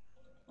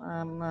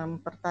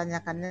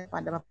mempertanyakannya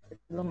pada Bapak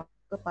Ibu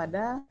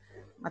kepada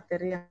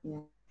materi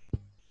yang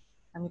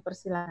kami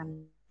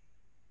persilakan.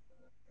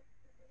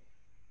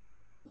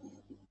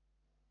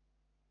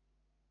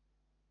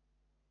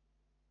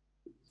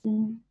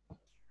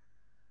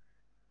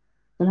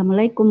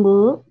 Assalamualaikum,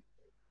 Bu.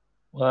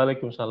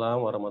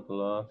 Waalaikumsalam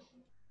warahmatullahi.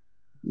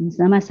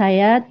 Nama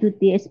saya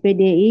Tuti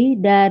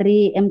S.Pdi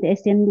dari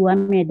MTSN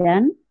 2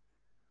 Medan.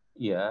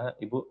 Iya,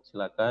 Ibu,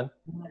 silakan.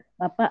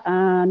 Bapak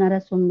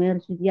narasumber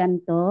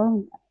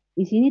Sugianto.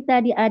 Di sini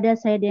tadi ada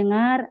saya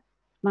dengar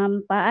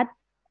manfaat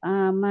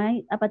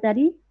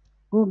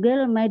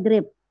Google My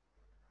Drive.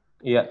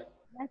 Iya.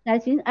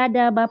 Di sini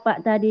ada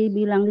Bapak tadi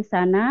bilang di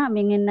sana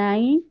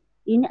mengenai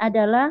ini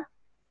adalah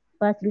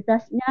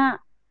fasilitasnya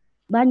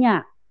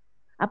banyak.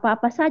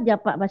 Apa-apa saja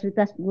Pak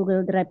fasilitas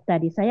Google Drive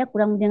tadi? Saya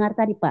kurang mendengar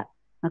tadi Pak.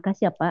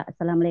 Makasih ya Pak.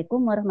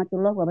 Assalamualaikum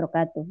warahmatullahi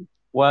wabarakatuh.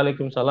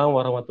 Waalaikumsalam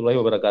warahmatullahi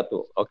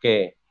wabarakatuh.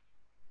 Oke.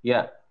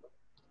 Ya,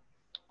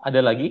 ada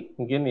lagi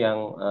mungkin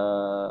yang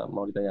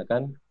mau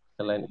ditanyakan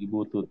selain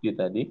Ibu Tuti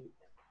tadi?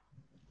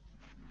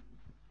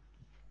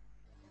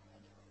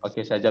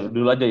 Oke, saya jawab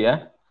dulu aja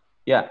ya.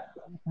 Ya,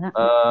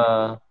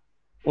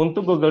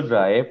 untuk Google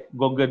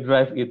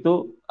Drive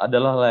itu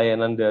adalah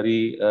layanan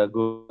dari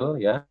Google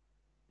ya.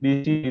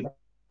 Di sini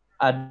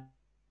ada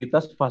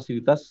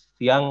fasilitas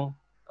yang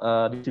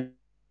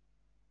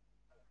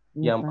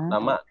yang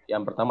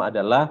pertama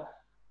adalah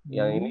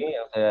yang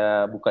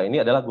saya buka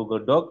ini adalah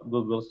Google Doc,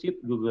 Google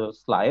Sheet, Google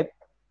Slide,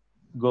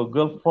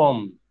 Google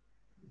Form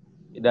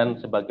dan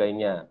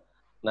sebagainya.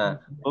 Nah,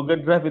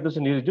 Google Drive itu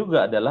sendiri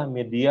juga adalah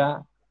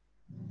media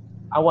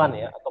awan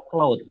ya atau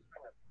cloud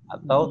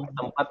atau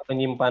tempat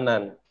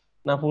penyimpanan.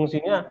 Nah,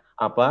 fungsinya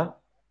apa?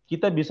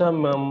 Kita bisa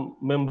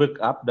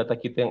membackup data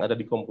kita yang ada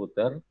di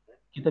komputer,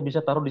 kita bisa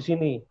taruh di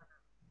sini.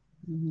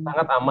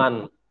 Sangat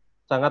aman,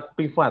 sangat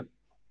privat.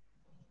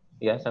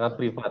 Ya,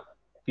 sangat privat.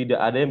 Tidak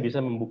ada yang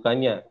bisa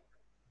membukanya.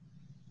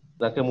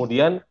 Nah,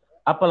 kemudian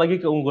apalagi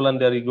keunggulan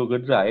dari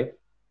Google Drive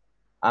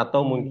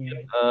atau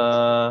mungkin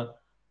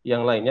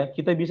yang lainnya,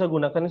 kita bisa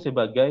gunakan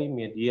sebagai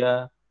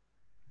media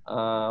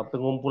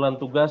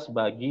pengumpulan tugas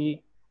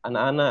bagi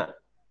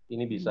anak-anak.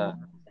 Ini bisa.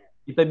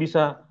 Kita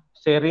bisa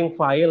sharing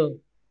file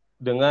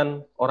dengan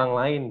orang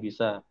lain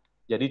bisa.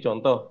 Jadi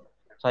contoh,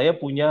 saya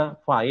punya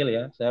file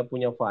ya,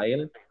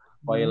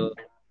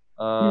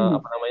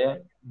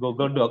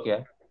 Google Doc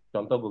ya.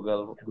 Contoh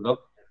Google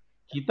Doc.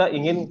 Kita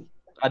ingin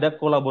ada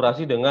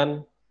kolaborasi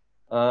dengan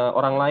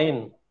orang lain.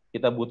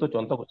 Kita butuh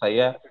contoh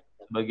saya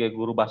sebagai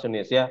guru bahasa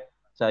Indonesia,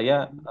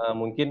 saya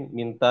mungkin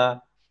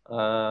minta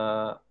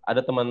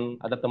ada teman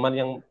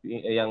yang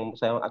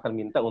saya akan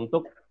minta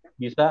untuk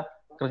bisa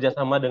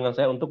kerjasama dengan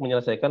saya untuk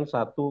menyelesaikan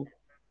satu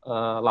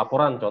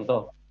laporan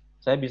contoh.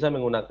 Saya bisa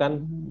menggunakan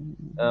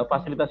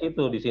fasilitas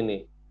itu di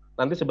sini.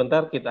 Nanti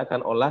sebentar kita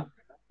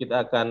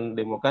akan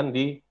demokan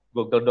di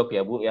Google Doc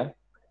ya Bu ya.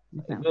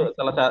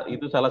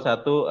 Itu salah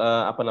satu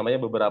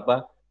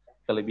beberapa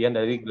kelebihan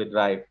dari Google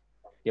Drive.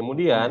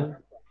 Kemudian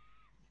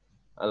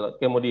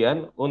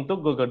untuk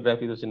Google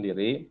Drive itu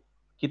sendiri,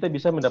 kita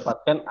bisa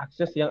mendapatkan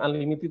akses yang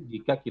unlimited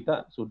jika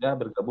kita sudah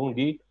bergabung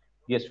di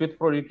G Suite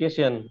for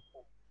Education.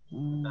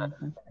 Nah,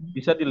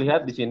 bisa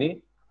dilihat di sini,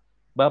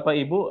 Bapak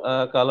Ibu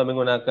kalau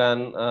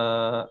menggunakan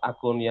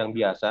akun yang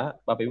biasa,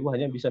 Bapak Ibu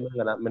hanya bisa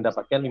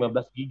mendapatkan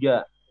 15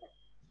 GB.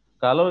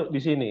 Kalau di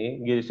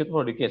sini G Suite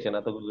for Education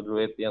atau Google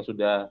Drive yang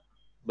sudah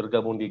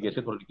bergabung di G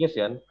Suite for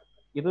Education,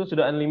 itu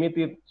sudah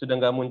unlimited, sudah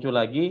nggak muncul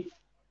lagi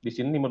di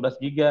sini 15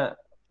 GB.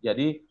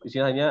 Jadi di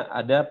sini hanya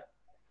ada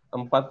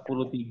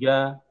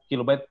 43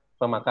 kilobyte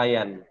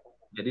pemakaian.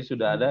 Jadi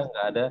sudah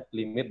nggak ada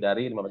limit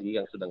dari 15 GB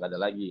yang sudah nggak ada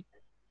lagi.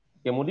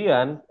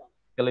 Kemudian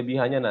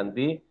kelebihannya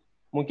nanti,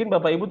 mungkin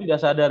Bapak Ibu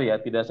tidak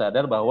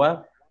sadar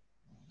bahwa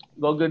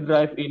Google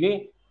Drive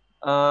ini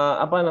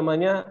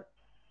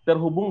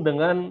terhubung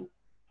dengan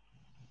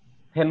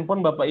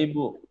handphone Bapak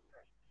Ibu.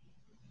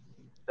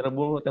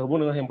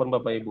 Terhubung dengan handphone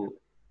Bapak Ibu.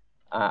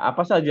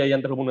 Apa saja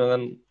yang terhubung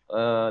dengan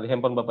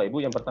handphone Bapak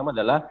Ibu? Yang pertama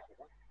adalah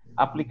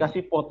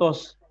aplikasi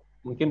fotos.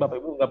 Mungkin Bapak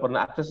Ibu nggak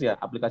pernah akses ya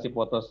aplikasi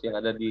fotos yang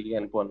ada di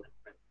handphone.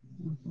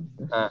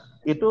 Nah,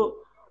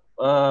 itu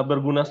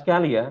berguna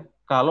sekali ya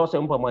kalau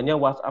seumpamanya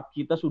WhatsApp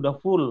kita sudah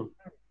full.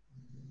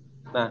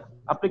 Nah,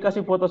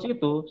 aplikasi fotos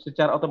itu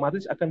secara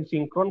otomatis akan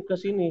sinkron ke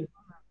sini,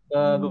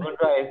 ke Google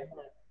Drive,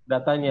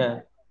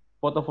 datanya,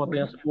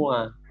 foto-fotonya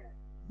semua.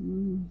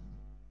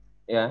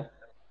 Ya,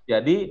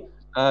 jadi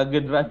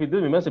Google Drive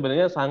itu memang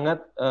sebenarnya sangat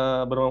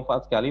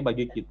bermanfaat sekali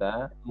bagi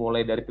kita,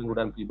 mulai dari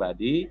penggunaan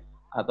pribadi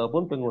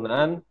ataupun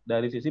penggunaan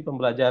dari sisi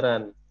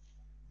pembelajaran.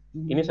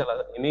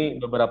 Ini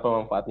beberapa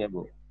manfaatnya,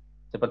 Bu.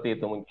 Seperti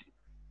itu mungkin.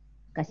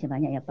 Terima kasih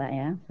banyak ya Pak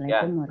ya.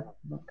 Assalamualaikum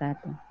warahmatullahi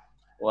wabarakatuh.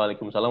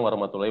 Waalaikumsalam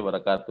warahmatullahi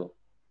wabarakatuh.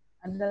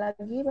 Ada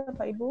lagi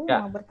Bapak Ibu Ya.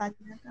 mau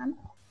bertanya kan?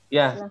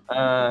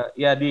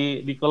 Ya,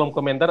 di kolom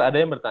komentar ada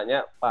yang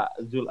bertanya, Pak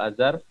Zul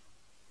Azhar,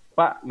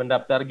 Pak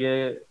mendaftar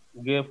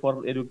G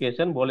for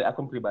Education boleh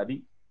akun pribadi?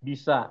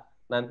 Bisa.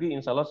 Nanti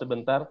insya Allah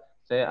sebentar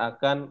saya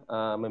akan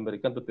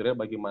memberikan tutorial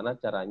bagaimana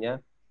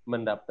caranya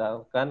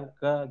mendaftarkan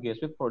ke G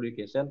Suite for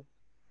Education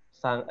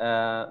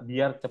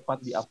biar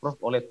cepat di-approve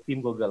oleh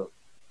tim Google.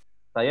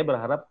 Saya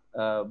berharap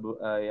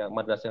yang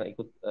madrasah yang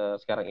ikut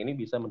sekarang ini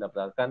bisa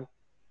mendaftarkan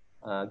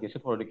G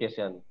Suite for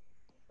Education.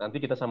 nanti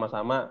kita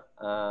sama-sama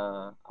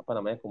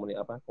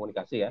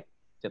komunikasi ya.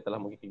 Setelah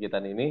mungkin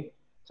kegiatan ini,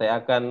 saya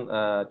akan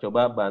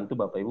coba bantu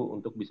Bapak Ibu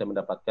untuk bisa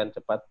mendapatkan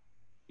cepat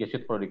G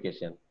Suite for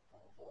Education.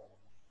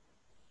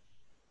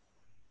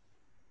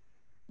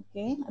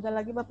 Oke, ada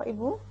lagi Bapak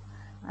Ibu?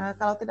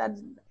 Kalau tidak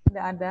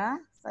ada,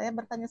 saya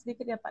bertanya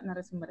sedikit ya Pak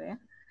Narasumber ya.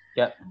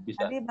 Ya,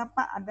 bisa. Tadi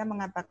Bapak ada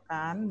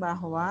mengatakan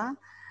bahwa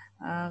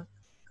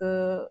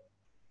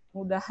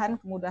kemudahan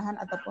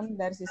ataupun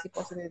dari sisi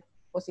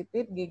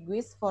positif G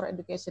Suite for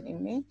Education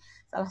ini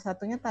salah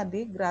satunya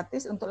tadi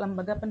gratis untuk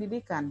lembaga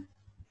pendidikan.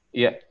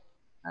 Iya.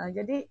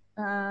 Jadi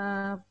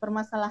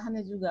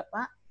permasalahannya juga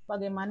Pak,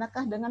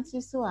 bagaimanakah dengan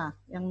siswa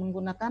yang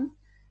menggunakan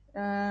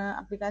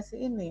aplikasi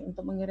ini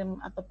untuk mengirim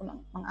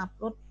ataupun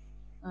mengupload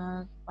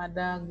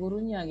kepada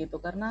gurunya gitu,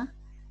 karena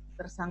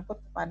tersangkut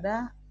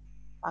kepada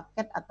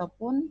paket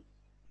ataupun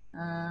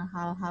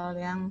hal-hal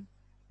yang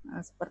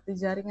seperti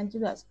jaringan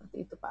juga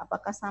seperti itu Pak.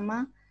 Apakah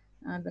sama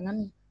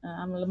dengan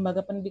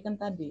lembaga pendidikan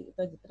tadi?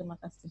 Itu aja, terima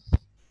kasih.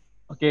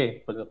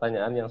 Oke,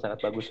 pertanyaan yang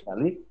sangat bagus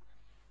sekali.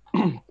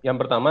 Yang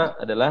pertama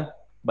adalah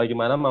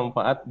bagaimana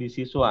manfaat di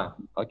siswa,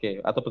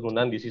 atau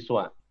penggunaan di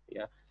siswa.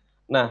 Ya.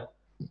 Nah,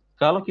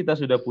 kalau kita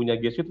sudah punya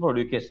G Suite for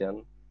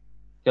Education,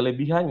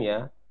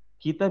 kelebihannya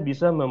kita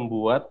bisa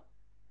membuat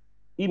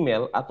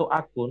email atau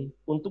akun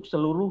untuk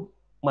seluruh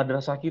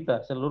madrasah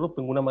kita, seluruh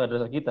pengguna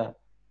madrasah kita.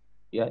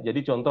 Ya,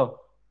 jadi contoh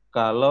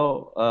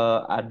kalau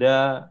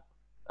ada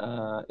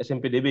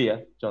SMPDB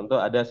ya, contoh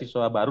ada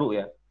siswa baru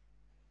ya.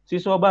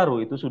 Siswa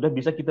baru itu sudah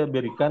bisa kita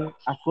berikan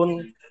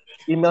akun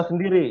email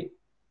sendiri,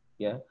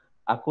 ya,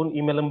 akun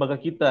email lembaga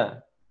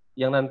kita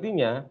yang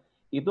nantinya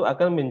itu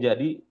akan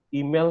menjadi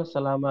email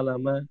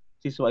selama-lama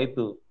siswa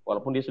itu,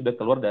 walaupun dia sudah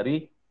keluar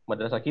dari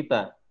madrasah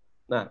kita.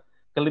 Nah,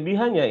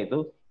 kelebihannya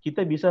itu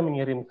kita bisa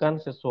mengirimkan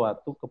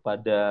sesuatu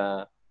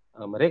kepada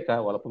mereka,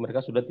 walaupun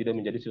mereka sudah tidak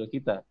menjadi siswa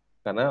kita,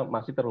 karena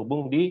masih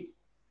terhubung di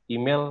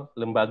email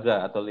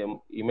lembaga atau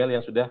email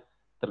yang sudah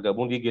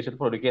tergabung di G Suite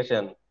for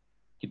Education.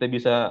 Kita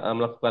bisa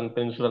melakukan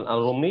penyusulan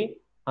alumni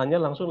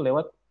hanya langsung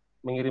lewat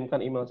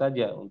mengirimkan email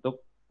saja untuk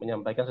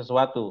menyampaikan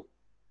sesuatu.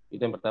 Itu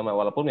yang pertama.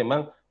 Walaupun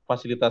memang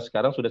fasilitas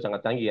sekarang sudah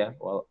sangat canggih ya.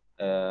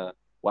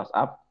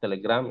 WhatsApp,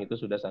 Telegram itu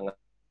sudah sangat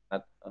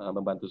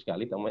membantu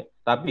sekali.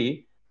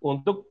 Tapi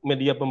untuk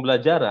media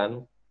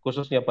pembelajaran,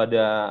 khususnya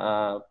pada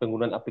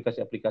penggunaan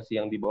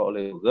aplikasi-aplikasi yang dibawa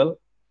oleh Google,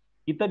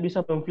 kita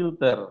bisa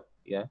memfilter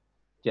ya.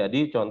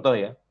 Jadi contoh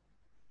ya,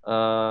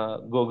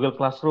 Google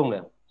Classroom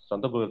ya.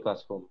 Contoh Google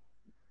Classroom.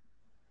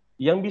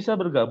 Yang bisa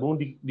bergabung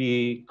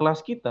di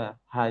kelas kita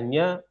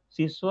hanya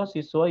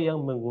siswa-siswa yang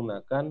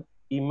menggunakan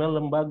email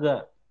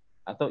lembaga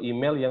atau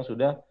email yang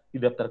sudah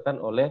didaftarkan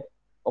oleh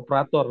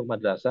operator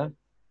madrasah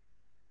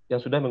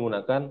yang sudah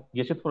menggunakan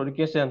G Suite for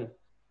Education.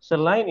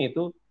 Selain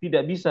itu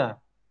tidak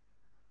bisa.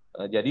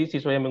 Jadi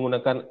siswa yang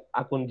menggunakan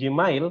akun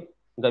Gmail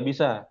nggak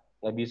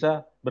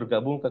bisa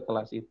bergabung ke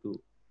kelas itu.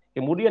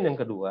 Kemudian yang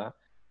kedua,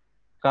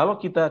 kalau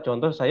kita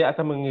contoh saya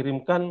akan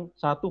mengirimkan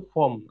satu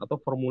form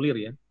atau formulir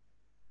ya,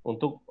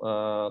 untuk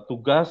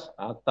tugas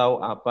atau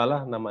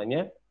apalah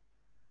namanya,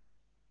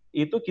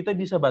 itu kita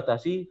bisa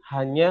batasi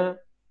hanya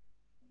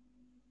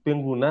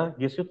pengguna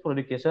G Suite for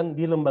Education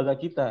di lembaga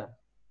kita.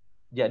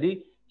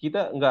 Jadi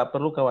kita nggak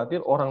perlu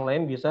khawatir orang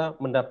lain bisa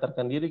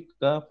mendaftarkan diri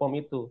ke form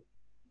itu.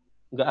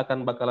 Nggak akan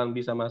bakalan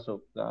bisa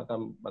masuk, nggak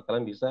akan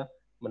bakalan bisa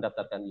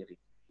mendaftarkan diri.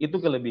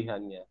 Itu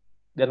kelebihannya.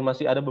 Dan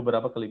masih ada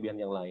beberapa kelebihan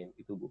yang lain,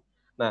 itu Bu.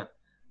 Nah,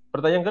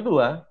 pertanyaan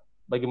kedua,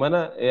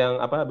 bagaimana yang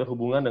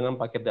berhubungan dengan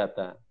paket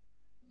data?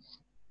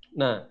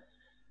 Nah,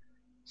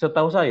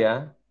 setahu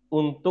saya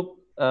untuk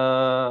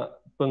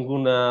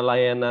pengguna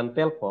layanan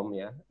Telkom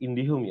ya,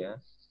 IndiHome ya,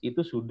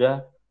 itu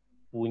sudah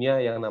punya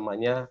yang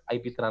namanya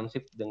IP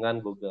transit dengan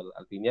Google.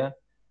 Artinya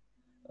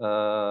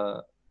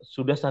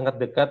sudah sangat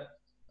dekat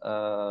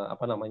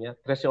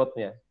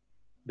threshold-nya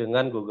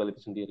dengan Google itu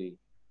sendiri.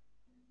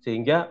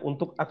 Sehingga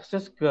untuk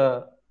akses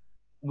ke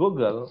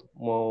Google,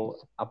 mau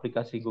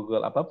aplikasi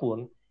Google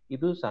apapun,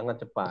 itu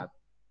sangat cepat.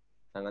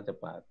 Sangat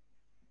cepat.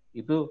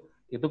 Itu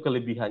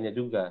kelebihannya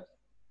juga.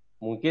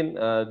 Mungkin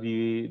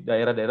di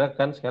daerah-daerah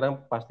kan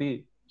sekarang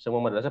pasti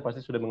semua madrasah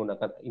pasti sudah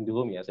menggunakan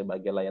IndiHome ya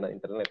sebagai layanan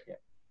internet ya.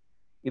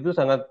 Itu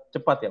sangat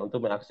cepat ya untuk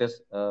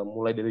mengakses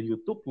mulai dari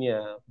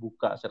YouTube-nya,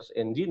 buka search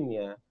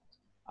engine-nya,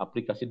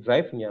 aplikasi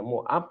Drive-nya,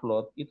 mau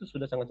upload itu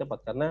sudah sangat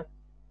cepat karena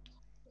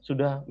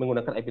sudah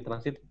menggunakan IP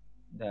transit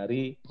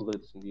dari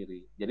Google itu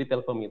sendiri. Jadi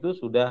Telkom itu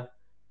sudah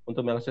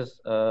untuk mengakses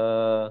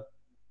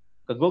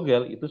ke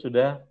Google itu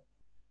sudah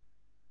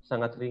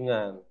sangat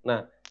ringan.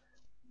 Nah,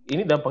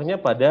 ini dampaknya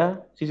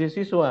pada sisi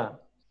siswa.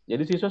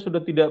 Jadi siswa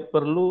sudah tidak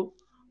perlu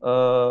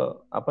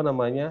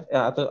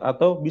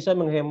atau bisa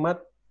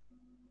menghemat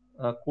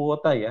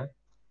kuota ya.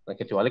 Nah,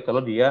 kecuali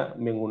kalau dia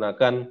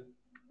menggunakan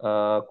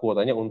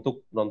kuotanya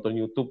untuk nonton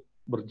YouTube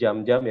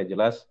berjam-jam ya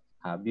jelas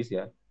habis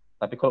ya.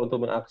 Tapi kalau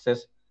untuk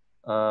mengakses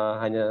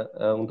hanya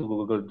untuk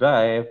Google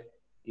Drive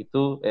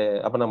itu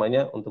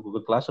untuk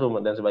Google Classroom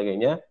dan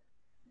sebagainya,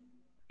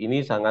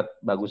 ini sangat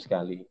bagus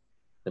sekali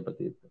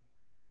seperti itu.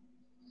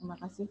 Terima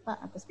kasih Pak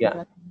atas Ya.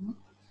 penjelasannya.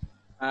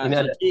 Ini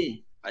ada.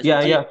 Pak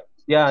Ya, Suci.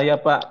 ya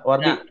Pak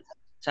Wardi. Ya,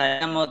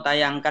 saya mau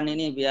tayangkan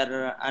ini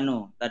biar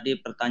tadi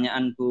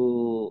pertanyaan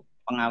Bu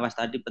pengawas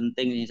tadi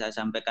penting ini saya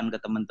sampaikan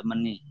ke teman-teman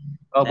nih.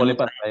 Oh, Saya boleh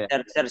mau Pak.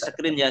 share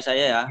screen ya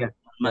saya ya. Ya,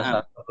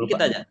 Maaf, dulu, dikit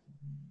Pak. aja.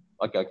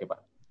 Oke Pak.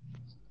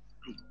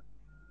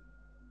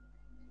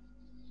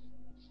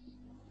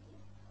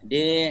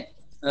 Jadi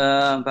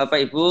Bapak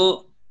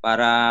Ibu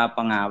para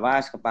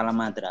pengawas, kepala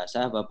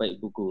madrasah, Bapak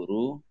Ibu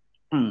guru,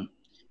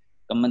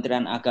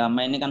 Kementerian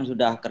Agama ini kan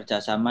sudah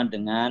kerjasama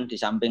dengan di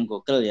samping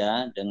Google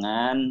ya,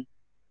 dengan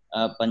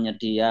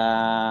penyedia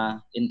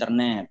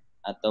internet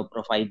atau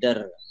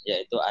provider,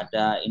 yaitu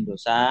ada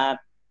Indosat,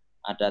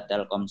 ada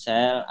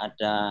Telkomsel,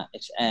 ada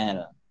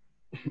XL.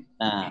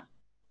 Nah,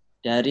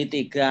 dari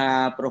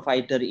 3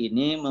 provider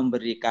ini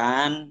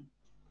memberikan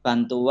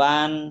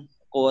bantuan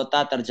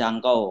kuota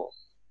terjangkau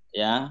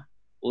ya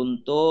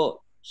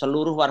untuk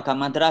seluruh warga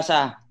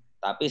madrasah,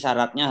 tapi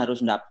syaratnya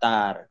harus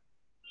daftar.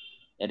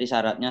 Jadi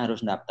syaratnya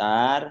harus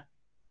daftar.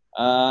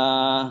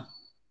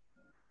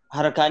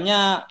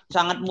 Harganya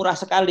sangat murah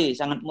sekali,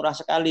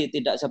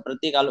 tidak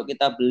seperti kalau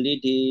kita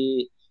beli di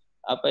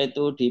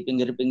di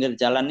pinggir-pinggir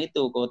jalan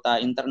itu kuota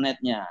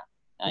internetnya.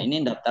 Nah,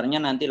 ini daftarnya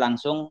nanti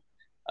langsung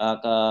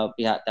ke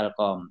pihak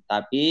Telkom.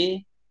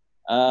 Tapi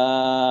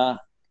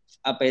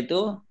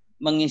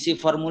mengisi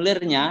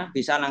formulirnya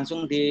bisa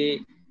langsung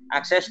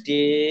diakses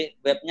di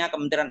webnya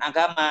Kementerian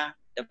Agama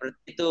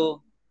seperti itu.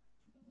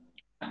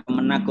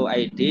 Kemenag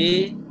ID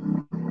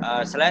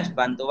 /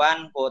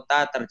 bantuan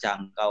kuota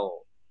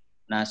terjangkau.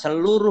 Nah,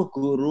 seluruh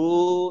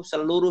guru,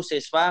 seluruh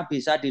siswa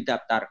bisa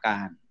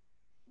didaftarkan.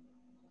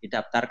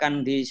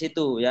 Didaftarkan di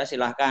situ ya,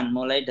 silahkan.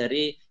 Mulai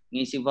dari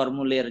ngisi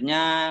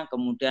formulirnya,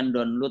 kemudian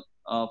download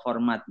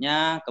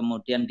formatnya,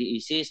 kemudian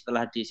diisi,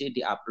 setelah diisi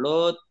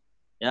diupload,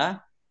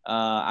 ya,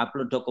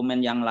 upload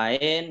dokumen yang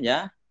lain,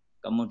 ya,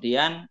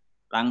 kemudian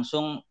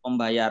langsung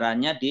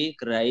pembayarannya di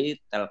gerai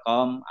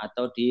Telkom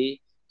atau di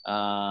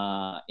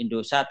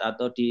Indosat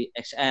atau di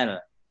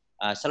XL.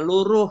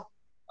 Seluruh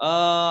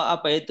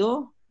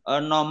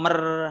nomor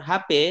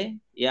HP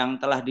yang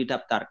telah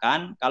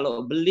didaftarkan,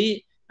 kalau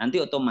beli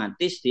nanti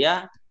otomatis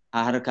dia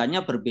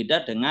harganya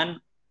berbeda dengan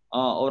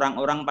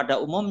orang-orang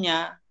pada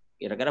umumnya,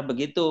 kira-kira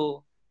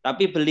begitu.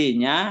 Tapi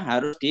belinya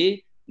harus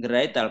di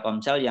gerai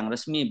Telkomsel yang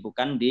resmi,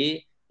 bukan di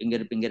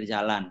pinggir-pinggir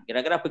jalan.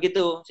 Kira-kira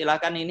begitu.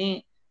 Silakan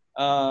ini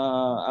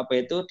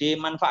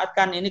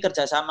dimanfaatkan. Ini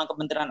kerjasama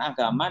Kementerian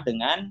Agama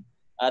dengan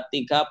 3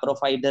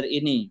 provider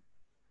ini.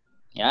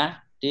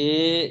 Ya. Di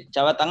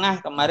Jawa Tengah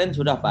kemarin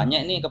sudah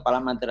banyak nih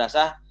kepala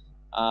madrasah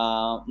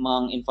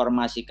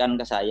menginformasikan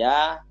ke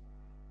saya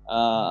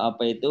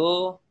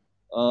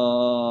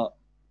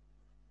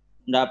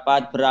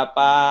dapat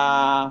berapa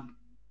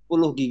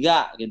puluh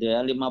giga gitu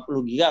ya,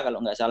 50 giga kalau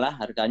nggak salah,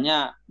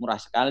 harganya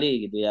murah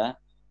sekali gitu ya,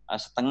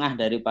 setengah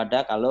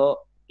daripada kalau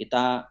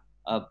kita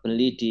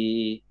beli di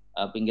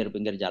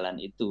pinggir-pinggir jalan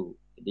itu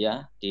gitu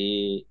ya,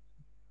 di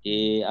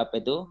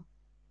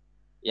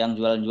yang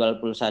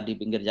jual-jual pulsa di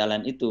pinggir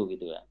jalan itu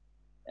gitu ya.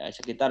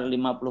 Sekitar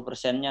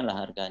 50%-nya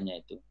lah harganya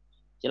itu.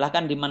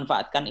 Silahkan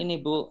dimanfaatkan ini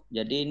Bu.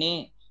 Jadi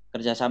ini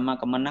kerjasama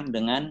Kemenag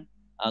dengan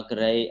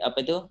gerai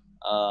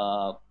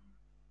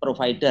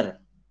provider.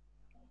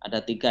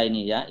 Ada 3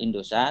 ini ya,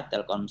 Indosat,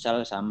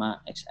 Telkomsel sama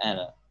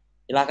XL.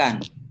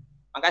 Silahkan.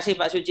 Makasih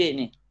Pak Suci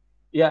ini.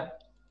 Ya,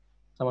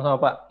 sama-sama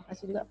Pak. Terima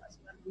kasih juga Pak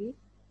Suwardi.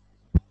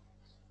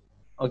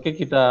 Oke,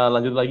 kita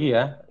lanjut lagi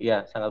ya.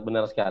 Ya, sangat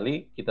benar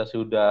sekali. Kita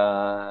sudah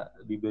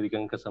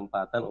diberikan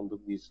kesempatan untuk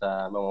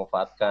bisa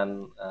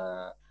memanfaatkan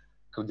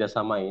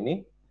kerjasama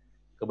ini.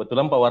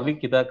 Kebetulan Pak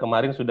Wardi, kita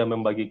kemarin sudah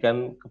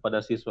membagikan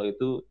kepada siswa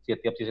itu,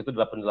 setiap siswa itu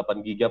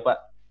 88 giga Pak.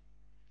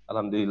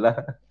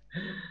 Alhamdulillah.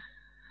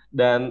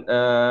 Dan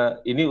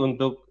ini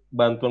untuk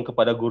bantuan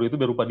kepada guru itu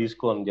berupa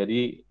diskon.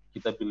 Jadi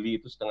kita beli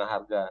itu setengah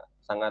harga.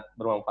 Sangat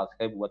bermanfaat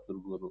sekali buat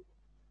guru-guru.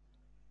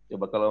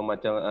 Coba kalau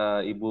macam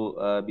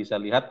Ibu bisa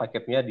lihat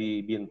paketnya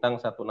di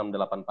bintang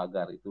 168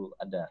 pagar itu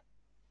ada.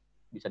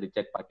 Bisa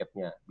dicek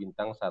paketnya,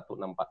 bintang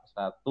 168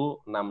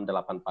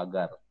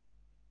 pagar.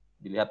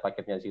 Dilihat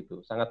paketnya di situ,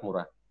 sangat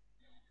murah.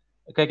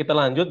 Oke, kita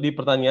lanjut di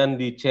pertanyaan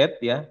di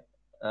chat ya.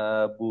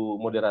 Bu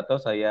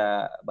Moderator,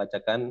 saya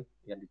bacakan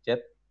yang di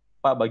chat.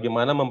 Pak,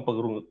 bagaimana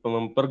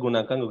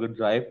mempergunakan Google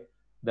Drive,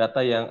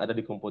 data yang ada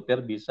di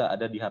komputer bisa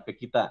ada di HP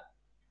kita?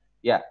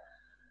 Ya,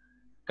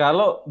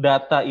 kalau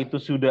data itu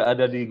sudah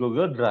ada di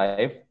Google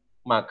Drive,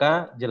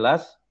 maka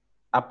jelas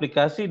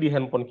aplikasi di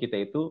handphone kita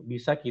itu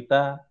bisa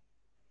kita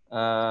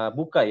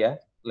buka ya,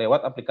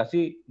 lewat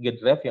aplikasi G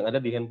Drive yang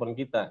ada di handphone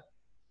kita.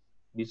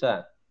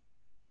 Bisa.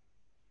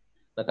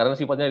 Nah, karena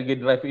sifatnya G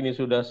Drive ini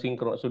sudah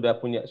sinkron, sudah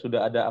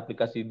ada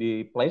aplikasi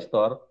di Play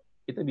Store,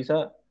 kita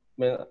bisa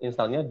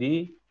menginstalnya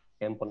di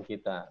handphone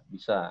kita.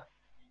 Bisa.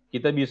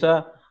 Kita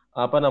bisa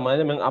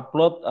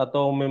mengupload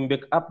atau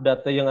membackup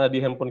data yang ada di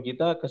handphone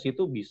kita ke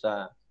situ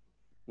bisa.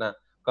 Nah,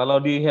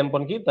 kalau di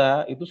handphone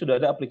kita itu sudah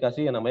ada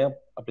aplikasi yang namanya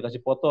aplikasi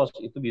Photos,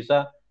 itu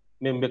bisa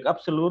membackup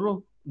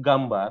seluruh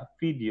gambar,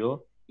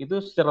 video,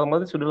 itu secara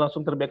otomatis sudah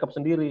langsung terbackup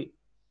sendiri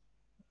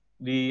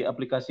di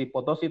aplikasi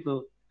Photos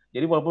itu.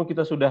 Jadi walaupun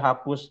kita sudah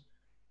hapus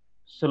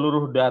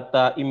seluruh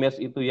data image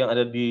itu yang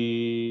ada di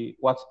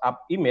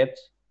WhatsApp image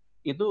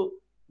itu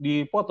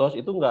dipoto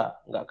itu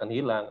nggak akan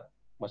hilang,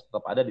 masih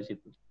tetap ada di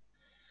situ.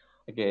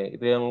 Oke,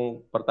 itu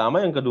yang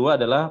pertama. Yang kedua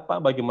adalah, Pak,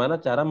 bagaimana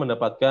cara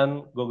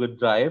mendapatkan Google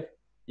Drive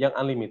yang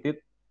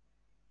unlimited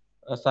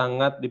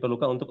sangat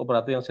diperlukan untuk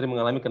operator yang sering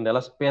mengalami kendala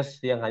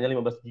space yang hanya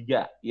 15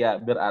 GB. Ya,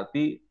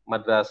 berarti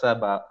madrasah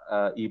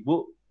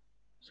Ibu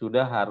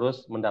sudah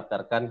harus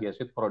mendaftarkan G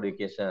Suite for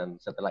Education.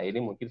 Setelah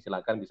ini mungkin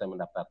silakan bisa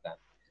mendaftarkan.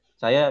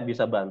 Saya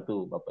bisa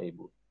bantu Bapak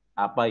Ibu.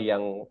 Apa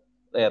yang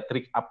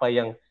trik apa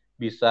yang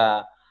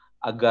bisa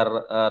agar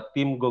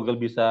tim Google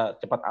bisa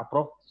cepat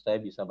approve, saya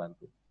bisa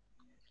bantu.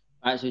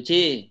 Pak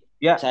Suci,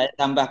 Ya. saya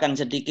tambahkan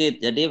sedikit.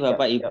 Jadi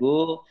Bapak Ya.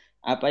 Ibu,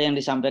 apa yang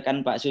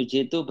disampaikan Pak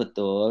Suci itu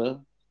betul.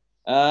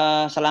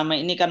 Selama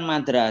ini kan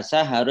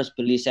madrasah harus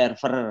beli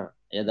server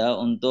ya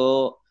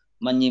untuk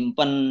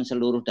menyimpan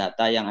seluruh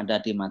data yang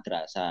ada di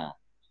madrasah.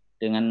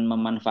 Dengan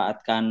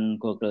memanfaatkan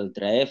Google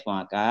Drive,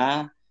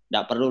 maka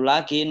tidak perlu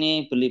lagi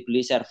nih beli-beli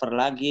server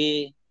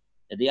lagi.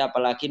 Jadi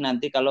apalagi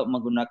nanti kalau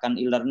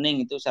menggunakan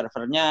e-learning itu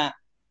servernya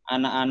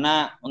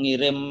anak-anak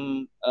mengirim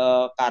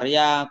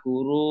karya,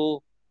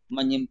 guru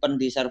menyimpan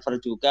di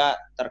server juga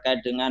terkait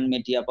dengan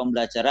media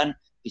pembelajaran,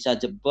 bisa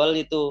jebol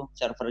itu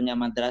servernya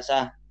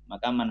madrasah,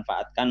 maka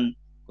manfaatkan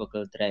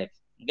Google Drive.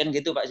 Mungkin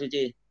gitu Pak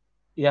Suci.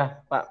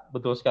 Ya Pak,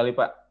 betul sekali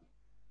Pak.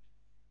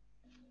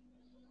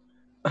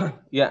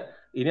 Ya,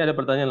 ini ada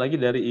pertanyaan lagi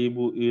dari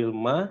Ibu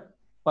Ilma.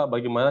 Pak,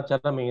 bagaimana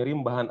cara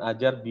mengirim bahan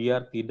ajar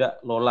biar tidak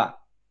lola?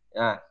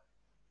 Nah,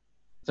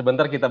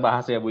 sebentar kita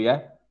bahas ya Bu ya.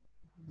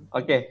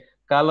 Oke,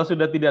 kalau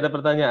sudah tidak ada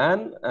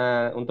pertanyaan,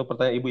 untuk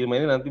pertanyaan Ibu Ilma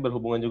ini nanti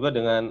berhubungan juga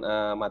dengan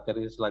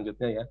materi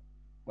selanjutnya ya.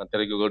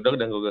 Materi Google Doc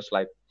dan Google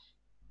Slide.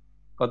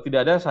 Kalau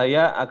tidak ada,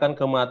 saya akan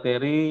ke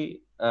materi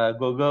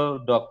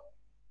Google Doc.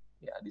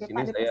 Ya, di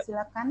sini Pak, saya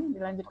silakan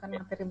dilanjutkan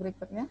materi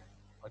berikutnya.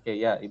 Oke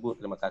ya, Ibu,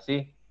 terima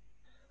kasih.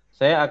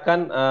 Saya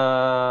akan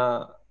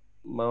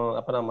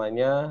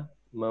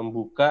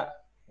membuka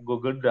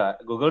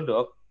Google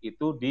Doc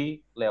itu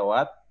di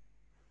lewat,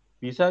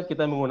 bisa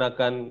kita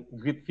menggunakan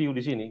grid view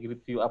di sini,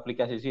 grid view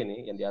aplikasi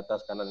sini yang di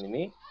atas kanan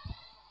ini.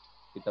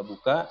 Kita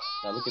buka,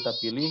 lalu kita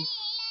pilih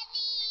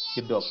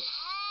Grid Doc.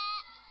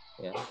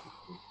 Ya.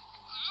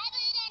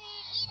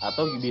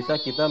 Atau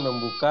bisa kita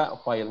membuka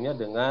filenya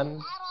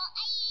dengan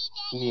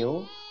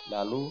New,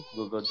 lalu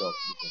Google Doc.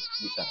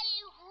 Bisa.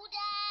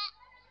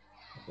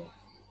 Oke.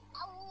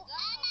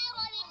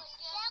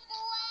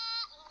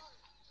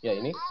 Ya,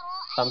 ini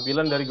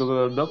tampilan dari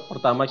Google Doc.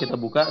 Pertama kita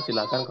buka,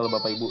 silakan kalau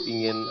Bapak Ibu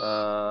ingin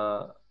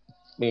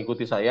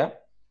mengikuti saya.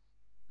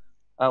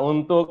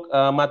 Untuk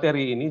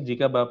materi ini,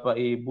 jika Bapak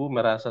Ibu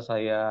merasa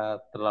saya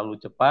terlalu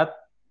cepat,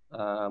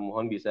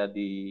 mohon bisa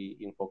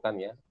diinfokan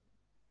ya.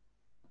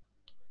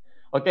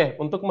 Oke,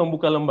 untuk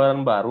membuka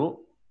lembaran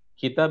baru,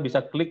 kita bisa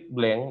klik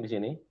blank di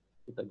sini.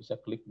 Kita bisa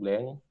klik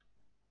blank.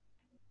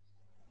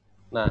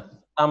 Nah,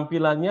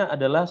 tampilannya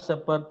adalah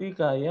seperti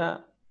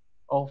kayak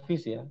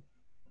Office ya,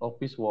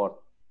 Office Word,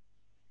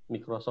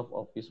 Microsoft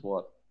Office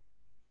Word.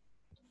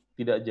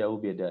 Tidak jauh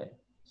beda ya.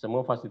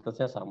 Semua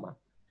fasilitasnya sama.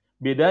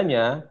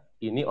 Bedanya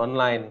ini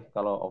online,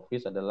 kalau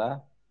Office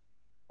adalah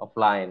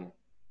offline.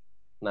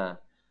 Nah,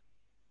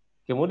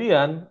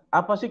 kemudian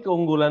apa sih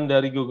keunggulan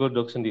dari Google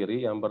Docs sendiri?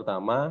 Yang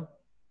pertama,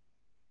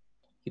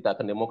 kita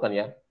akan demokan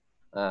ya.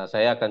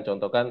 Saya akan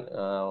contohkan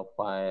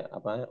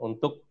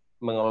untuk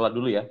mengelola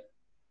dulu ya.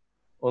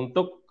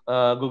 Untuk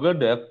Google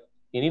Docs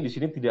ini di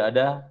sini tidak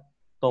ada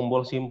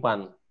tombol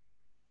simpan.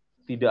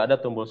 Tidak ada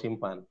tombol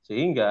simpan.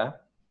 Sehingga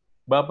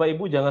Bapak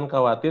Ibu jangan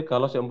khawatir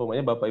kalau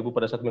seumpamanya Bapak Ibu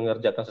pada saat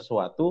mengerjakan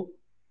sesuatu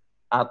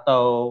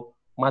atau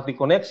mati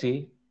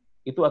koneksi,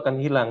 itu akan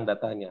hilang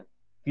datanya.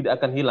 Tidak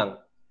akan hilang.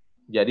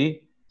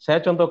 Jadi, saya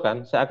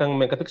contohkan, saya akan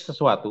mengetik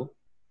sesuatu,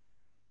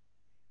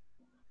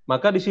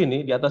 maka di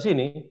sini, di atas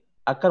ini,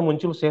 akan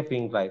muncul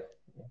saving drive.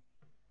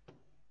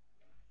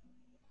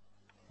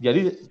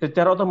 Jadi,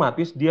 secara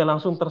otomatis, dia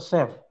langsung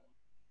tersave.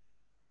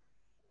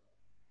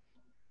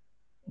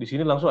 Di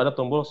sini langsung ada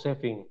tombol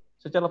saving.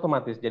 Secara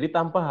otomatis. Jadi,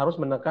 tanpa harus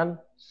menekan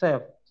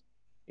save.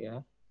 Ya,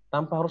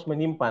 tanpa harus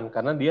menyimpan,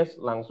 karena dia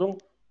langsung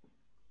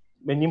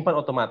menyimpan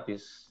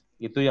otomatis.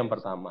 Itu yang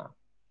pertama.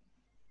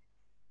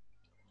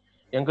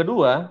 Yang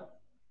kedua,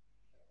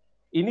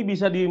 ini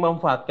bisa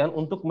dimanfaatkan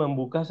untuk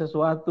membuka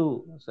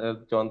sesuatu.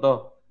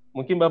 Contoh,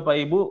 mungkin Bapak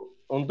Ibu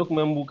untuk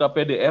membuka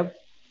PDF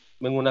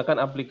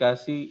menggunakan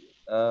aplikasi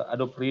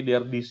Adobe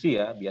Reader DC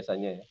ya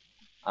biasanya ya,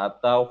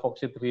 atau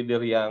Foxit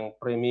Reader yang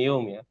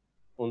premium ya,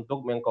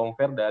 untuk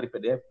mengkonvert dari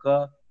PDF ke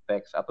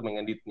teks atau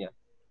mengeditnya.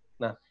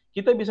 Nah,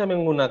 kita bisa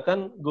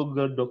menggunakan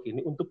Google Doc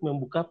ini untuk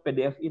membuka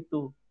PDF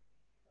itu.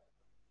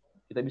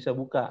 Kita bisa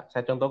buka.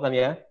 Saya contohkan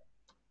ya.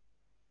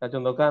 Saya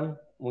contohkan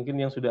mungkin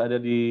yang sudah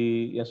ada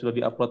yang sudah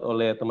diupload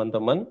oleh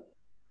teman-teman.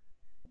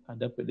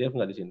 Ada PDF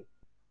nggak di sini?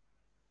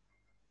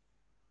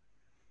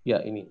 Ya,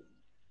 ini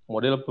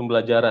model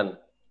pembelajaran.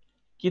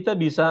 Kita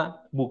bisa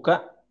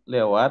buka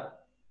lewat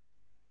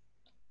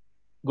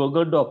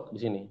Google Doc di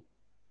sini.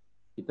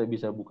 Kita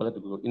bisa buka lewat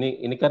Google.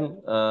 Ini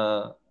kan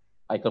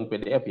icon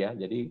PDF ya,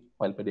 jadi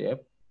file PDF.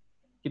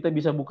 Kita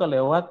bisa buka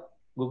lewat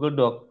Google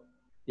Doc.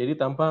 Jadi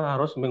tanpa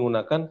harus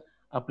menggunakan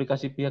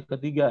aplikasi pihak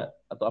ketiga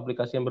atau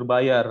aplikasi yang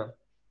berbayar.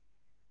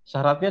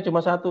 Syaratnya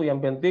cuma satu, yang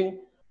penting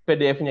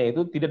PDF-nya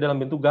itu tidak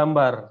dalam bentuk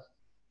gambar.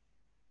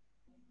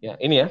 Ya,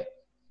 ini ya.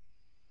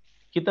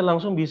 Kita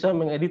langsung bisa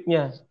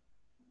mengeditnya.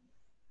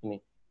 Ini.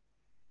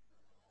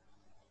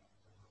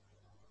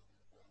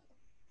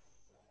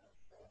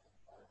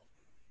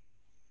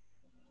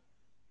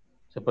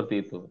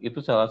 Seperti itu.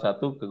 Itu salah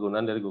satu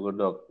kegunaan dari Google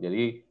Doc.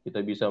 Jadi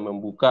kita bisa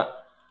membuka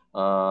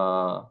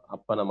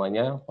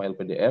file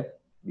PDF,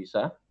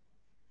 bisa.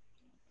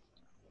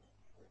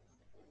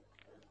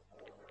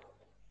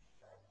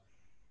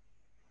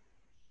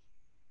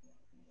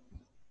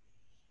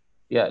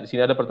 Ya, di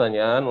sini ada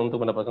pertanyaan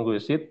untuk mendapatkan G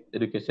Suite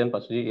Education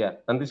Pak Suji. Ya,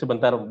 nanti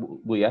sebentar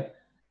Bu ya.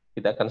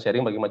 Kita akan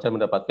sharing bagaimana cara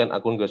mendapatkan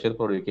akun G Suite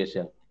for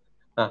Education.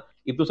 Nah,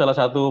 itu salah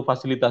satu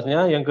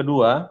fasilitasnya. Yang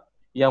kedua,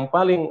 yang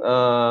paling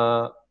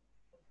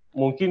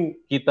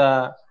mungkin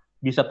kita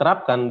bisa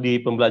terapkan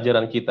di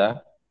pembelajaran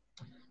kita.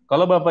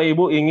 Kalau Bapak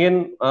Ibu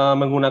ingin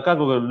menggunakan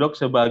Google Doc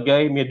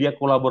sebagai media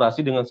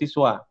kolaborasi dengan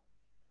siswa,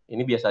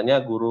 ini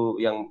biasanya guru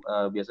yang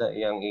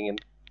yang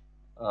ingin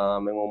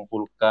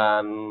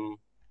mengumpulkan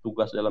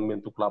tugas dalam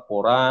bentuk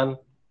laporan,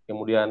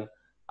 kemudian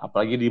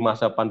apalagi di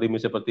masa pandemi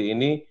seperti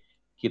ini,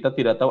 kita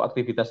tidak tahu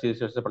aktivitas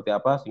siswa seperti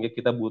apa, sehingga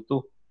kita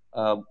butuh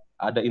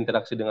ada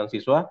interaksi dengan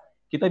siswa,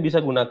 kita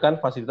bisa gunakan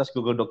fasilitas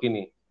Google Doc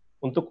ini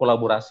untuk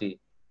kolaborasi.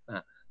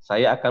 Nah,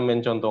 saya akan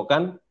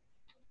mencontohkan,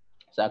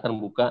 saya akan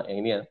buka, yang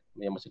ini ya,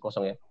 yang masih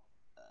kosong ya.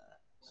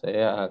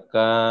 Saya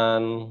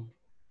akan,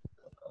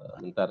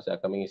 bentar, saya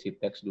akan mengisi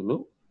teks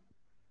dulu.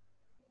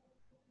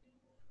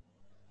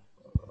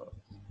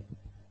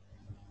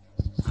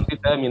 Nanti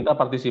saya minta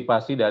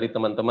partisipasi dari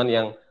teman-teman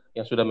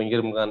yang sudah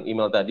mengirimkan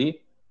email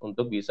tadi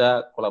untuk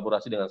bisa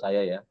kolaborasi dengan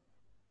saya ya.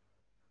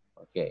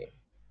 Oke.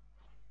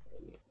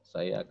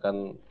 Saya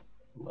akan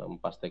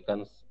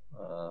mempastikan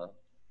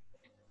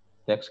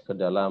teks ke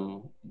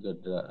dalam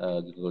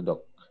Google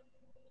Doc.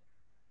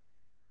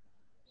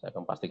 Saya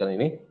akan pastikan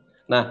ini.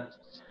 Nah,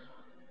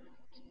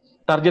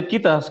 target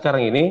kita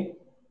sekarang ini,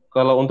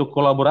 kalau untuk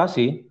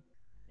kolaborasi,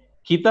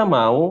 kita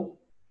mau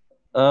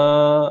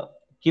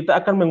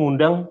kita akan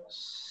mengundang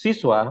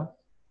siswa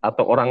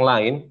atau orang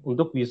lain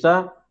untuk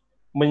bisa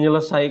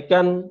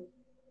menyelesaikan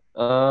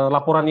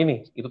laporan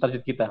ini. Itu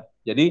target kita.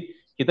 Jadi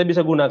kita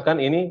bisa gunakan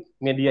ini,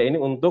 media ini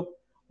untuk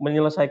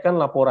menyelesaikan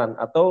laporan,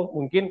 atau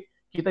mungkin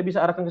kita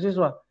bisa arahkan ke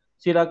siswa.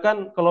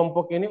 Silakan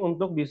kelompok ini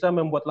untuk bisa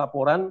membuat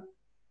laporan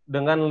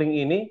dengan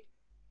link ini,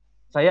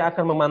 saya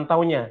akan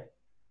memantaunya.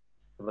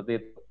 Seperti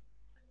itu.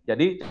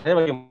 Jadi saya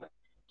bagaimana?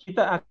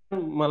 Kita akan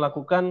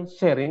melakukan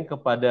sharing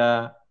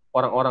kepada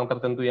orang-orang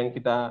tertentu yang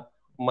kita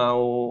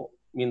mau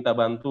minta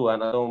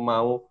bantuan atau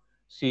mau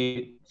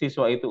si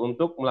siswa itu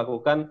untuk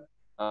melakukan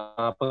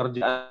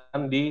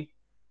pengerjaan di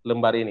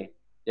lembar ini.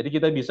 Jadi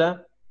kita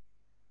bisa,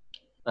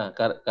 nah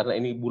karena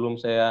ini belum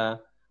saya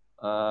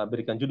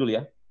berikan judul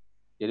ya.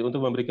 Jadi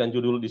untuk memberikan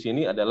judul di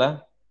sini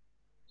adalah,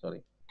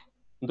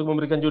 untuk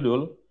memberikan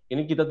judul,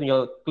 ini kita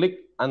tinggal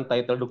klik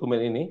untitled dokumen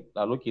ini,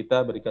 lalu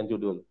kita berikan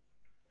judul.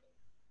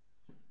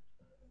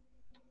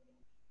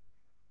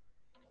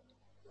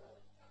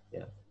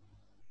 Ya.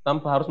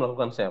 Tanpa harus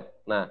melakukan save.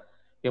 Nah,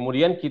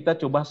 kemudian kita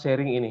coba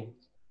sharing ini.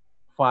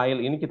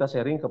 File ini kita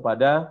sharing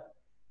kepada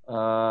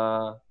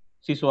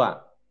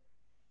siswa.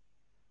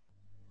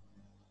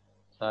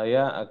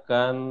 Saya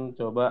akan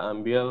coba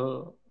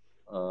ambil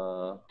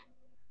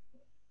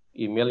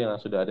email yang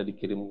sudah ada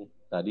dikirim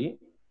tadi.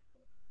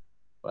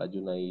 Pak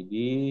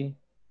Junaidi,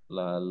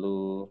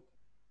 lalu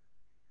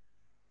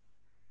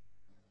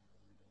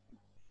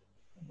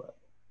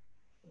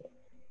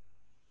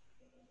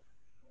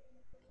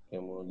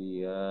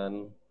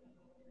kemudian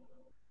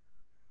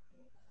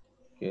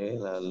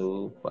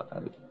lalu Pak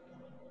Arif.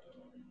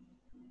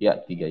 Ya,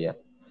 3 ya.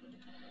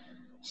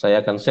 Saya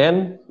akan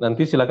send,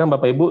 nanti silakan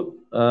Bapak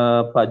Ibu,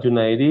 Pak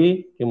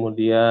Junaidi,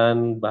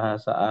 kemudian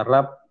Bahasa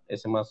Arab,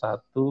 SMA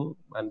 1,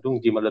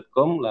 Bandung,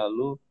 gmail.com,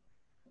 lalu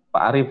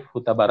Pak Arif,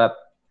 Huta Barat.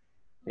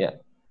 Ya,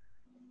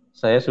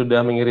 saya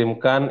sudah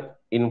mengirimkan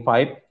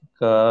invite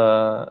ke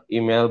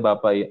email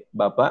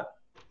Bapak.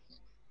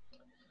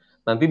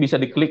 Nanti bisa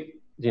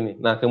diklik sini.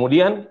 Nah,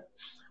 kemudian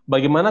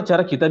bagaimana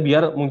cara kita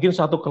biar mungkin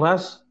satu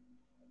kelas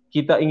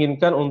kita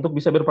inginkan untuk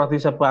bisa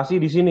berpartisipasi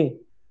di sini,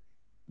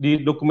 di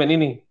dokumen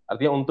ini.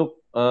 Artinya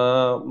untuk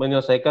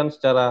menyelesaikan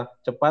secara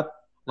cepat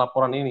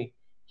laporan ini.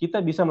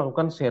 Kita bisa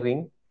melakukan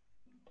sharing,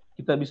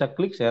 kita bisa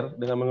klik share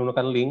dengan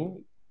menggunakan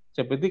link,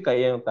 seperti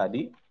kayak yang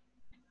tadi.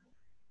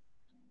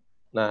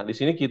 Nah, di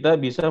sini kita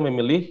bisa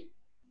memilih,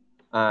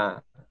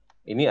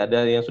 ini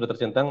ada yang sudah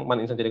tercentang man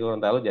insan jadi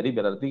Gorontalo, jadi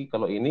berarti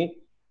kalau ini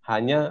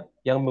hanya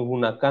yang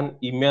menggunakan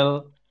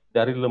email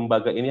dari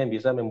lembaga ini yang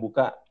bisa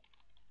membuka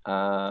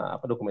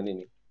dokumen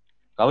ini.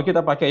 Kalau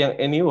kita pakai yang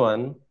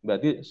anyone,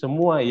 berarti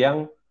semua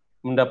yang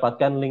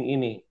mendapatkan link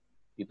ini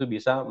itu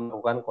bisa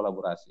melakukan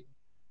kolaborasi.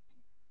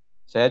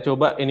 Saya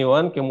coba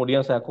anyone,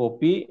 kemudian saya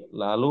copy,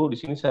 lalu di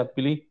sini saya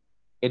pilih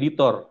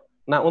editor.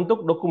 Nah,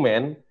 untuk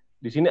dokumen,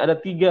 di sini ada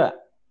 3.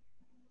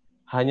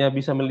 Hanya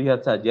bisa melihat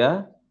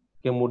saja,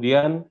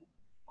 kemudian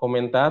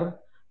komentar,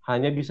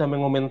 hanya bisa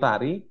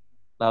mengomentari,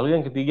 lalu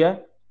yang ketiga,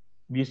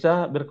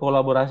 bisa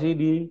berkolaborasi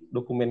di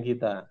dokumen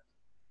kita.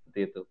 Seperti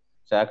itu.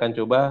 Saya akan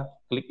coba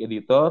klik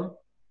editor,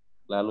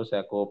 lalu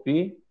saya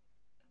copy,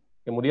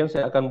 kemudian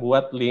saya akan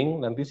buat link,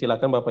 nanti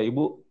silakan Bapak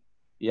Ibu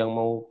yang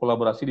mau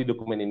kolaborasi di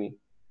dokumen ini.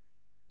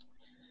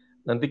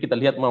 Nanti kita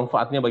lihat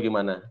manfaatnya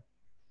bagaimana.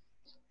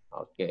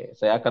 Oke,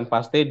 saya akan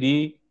paste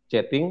di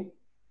chatting.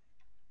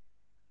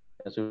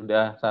 Yang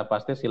sudah saya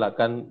paste,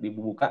 silakan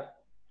dibuka,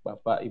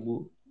 Bapak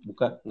Ibu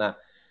buka. Nah,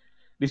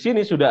 di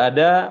sini sudah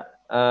ada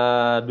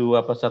 2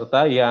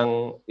 peserta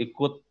yang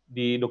ikut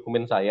di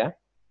dokumen saya.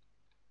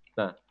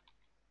 Nah,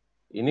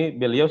 ini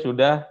beliau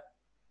sudah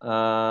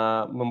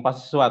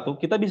mempas sesuatu.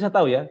 Kita bisa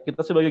tahu ya,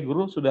 kita sebagai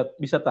guru sudah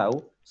bisa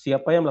tahu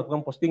siapa yang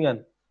melakukan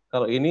postingan.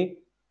 Kalau ini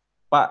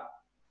Pak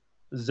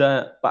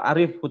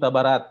Arif Huta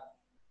Barat.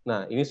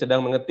 Nah, ini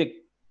sedang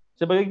mengetik.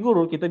 Sebagai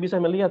guru, kita bisa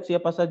melihat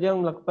siapa saja yang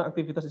melakukan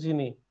aktivitas di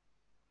sini.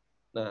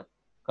 Nah,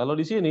 kalau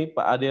di sini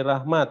Pak Ade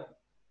Rahmat.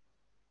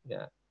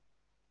 Ya.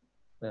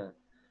 Nah,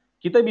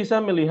 kita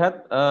bisa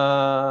melihat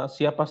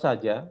siapa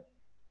saja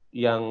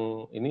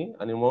yang ini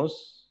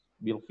Animals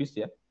Bilfis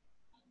ya.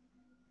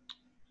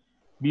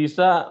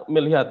 Bisa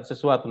melihat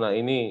sesuatu. Nah,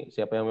 ini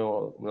siapa yang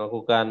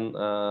melakukan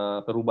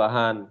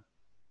perubahan.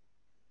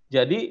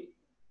 Jadi,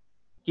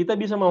 kita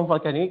bisa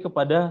memanfaatkan ini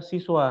kepada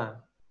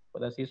siswa.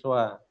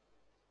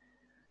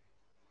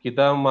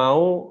 Kita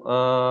mau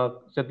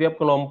setiap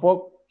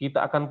kelompok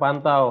kita akan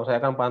pantau,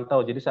 saya akan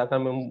pantau. Jadi saya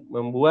akan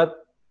membuat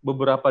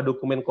beberapa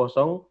dokumen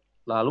kosong,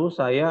 lalu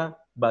saya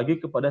bagi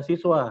kepada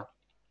siswa.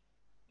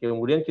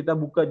 Kemudian kita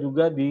buka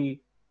juga di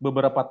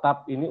beberapa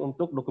tab ini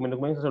untuk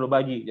dokumen-dokumen yang saya sudah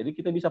bagi. Jadi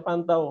kita bisa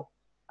pantau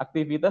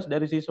aktivitas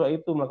dari siswa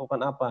itu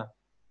melakukan apa.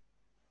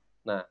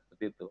 Nah,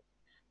 seperti itu.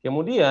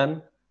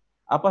 Kemudian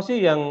apa sih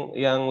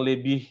yang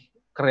lebih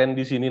keren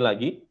di sini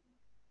lagi?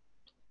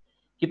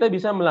 Kita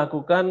bisa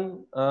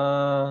melakukan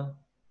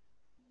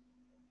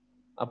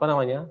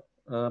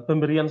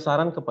pemberian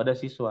saran kepada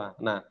siswa.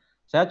 Nah,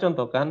 saya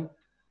contohkan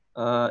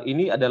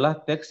ini adalah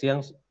teks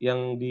yang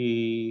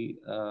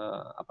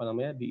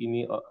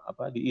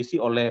diisi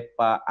oleh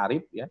Pak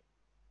Arif ya,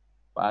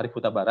 Pak Arif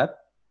Huta Barat.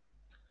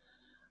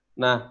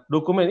 Nah,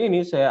 dokumen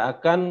ini saya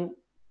akan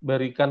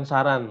berikan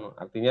saran,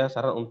 artinya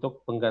saran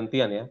untuk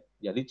penggantian ya.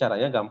 Jadi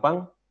caranya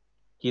gampang,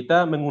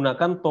 kita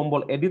menggunakan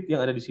tombol edit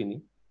yang ada di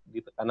sini, di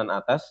kanan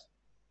atas,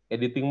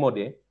 editing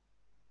mode,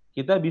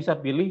 kita bisa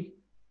pilih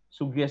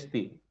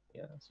sugesti,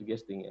 ya,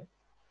 suggesting ya.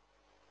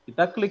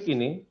 Kita klik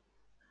ini,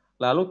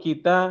 lalu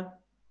kita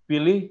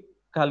pilih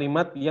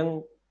kalimat yang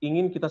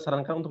ingin kita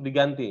sarankan untuk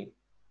diganti.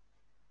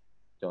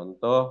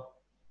 Contoh,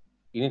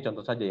 ini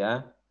contoh saja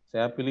ya,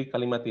 saya pilih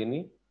kalimat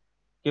ini,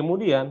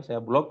 kemudian saya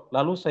blok,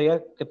 lalu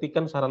saya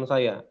ketikkan saran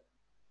saya.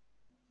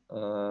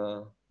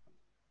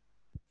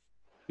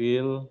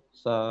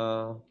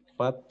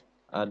 Filsafat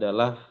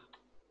adalah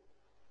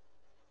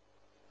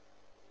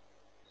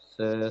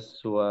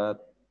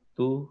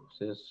sesuatu.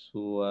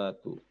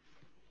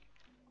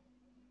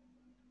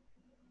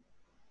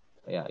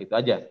 Ya, itu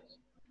aja.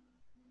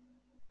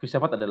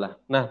 Filsafat adalah.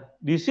 Nah,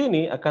 di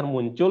sini akan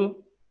muncul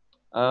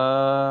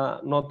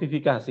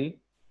notifikasi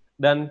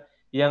dan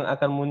yang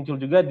akan muncul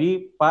juga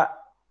di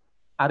Pak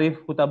Arif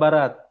Huta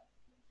Barat.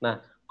 Nah,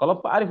 kalau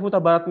Pak Arif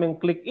Huta Barat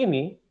mengklik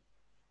ini,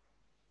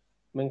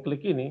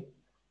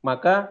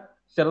 maka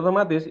secara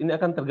otomatis ini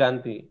akan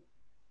terganti.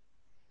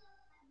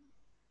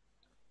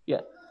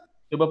 Ya,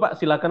 coba Pak,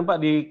 silakan Pak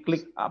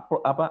diklik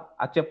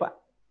accept Pak.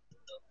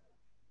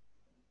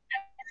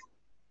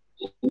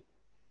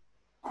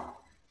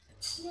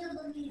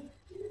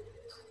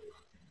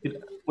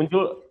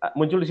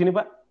 Muncul di sini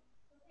Pak.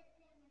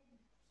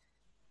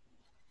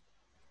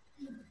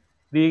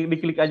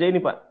 Diklik aja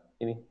ini Pak,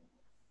 ini.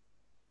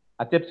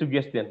 Accept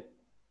suggestion.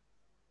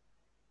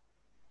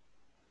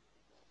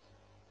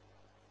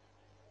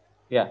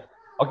 Ya,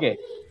 oke.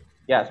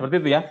 Ya,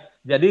 seperti itu ya.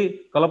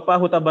 Jadi kalau Pak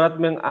Huta Barat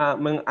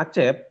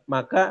mengaccept,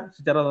 maka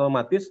secara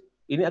otomatis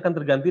ini akan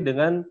terganti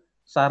dengan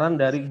saran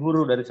dari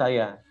guru dari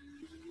saya.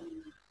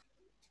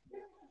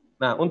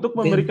 Nah, untuk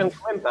memberikan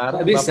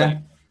komentar,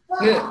 bisa.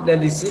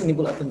 Dari sini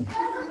pula tuh.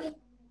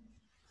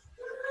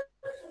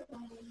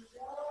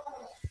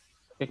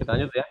 Oke, kita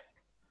lanjut ya.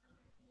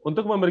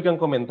 Untuk memberikan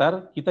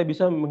komentar, kita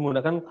bisa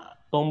menggunakan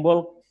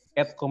tombol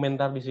add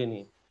komentar di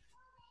sini.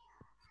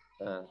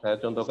 Nah, saya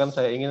contohkan,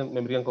 saya ingin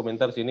memberikan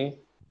komentar di sini.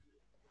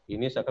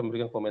 Ini saya akan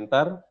memberikan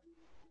komentar.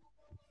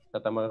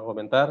 Saya tambahkan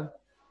komentar.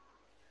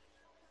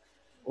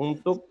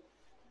 Untuk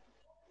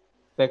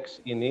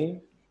teks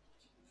ini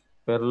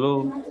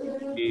perlu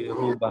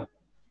dirubah.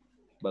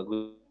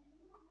 Bagus.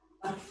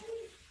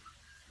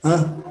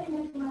 Hah?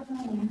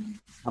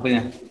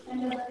 Apanya?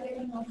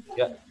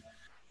 Ya.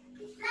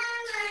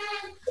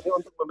 Ini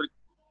untuk memberikan.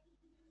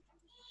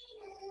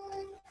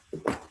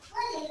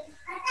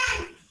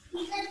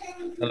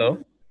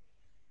 Halo.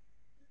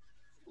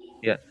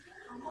 Ya.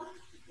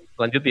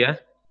 Lanjut ya.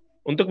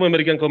 Untuk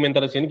memberikan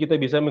komentar di sini kita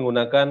bisa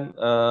menggunakan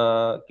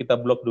kita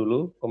blok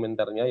dulu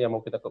komentarnya yang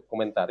mau kita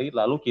komentari,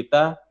 lalu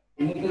kita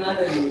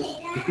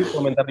isi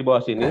komentar di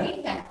bawah sini.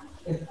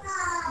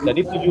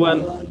 Jadi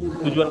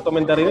tujuan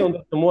komentar ini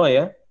untuk semua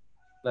ya.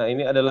 Nah,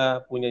 ini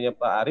adalah punyanya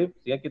Pak Arif,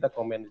 sehingga kita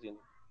komen di sini.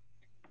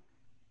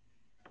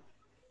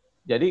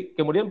 Jadi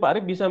kemudian Pak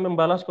Arif bisa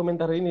membalas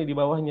komentar ini di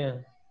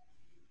bawahnya.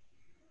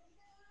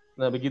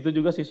 Nah, begitu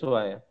juga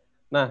siswa ya.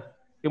 Nah,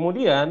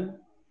 kemudian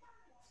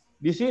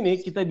di sini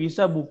kita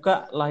bisa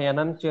buka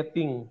layanan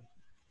chatting.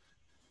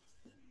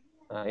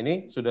 Nah,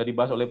 ini sudah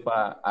dibahas oleh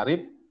Pak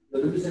Arif.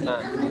 Nah,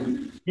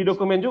 di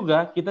dokumen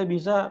juga kita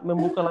bisa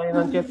membuka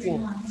layanan chatting.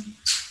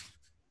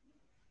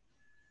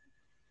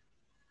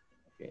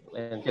 Oke,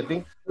 layanan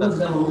chatting.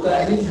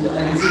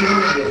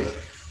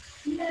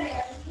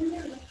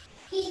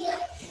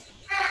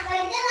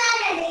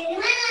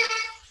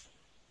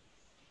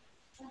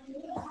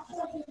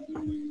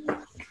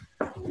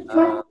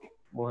 Nah,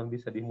 mohon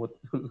bisa di-mute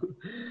dulu.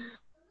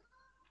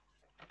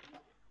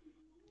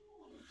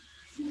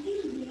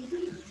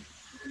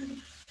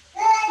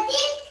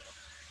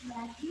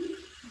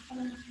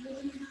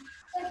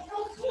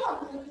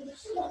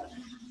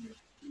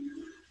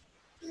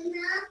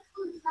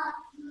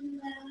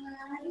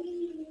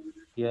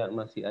 Ya,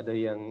 masih ada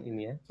yang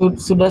ini ya.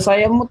 Sudah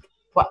saya mute,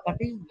 Pak,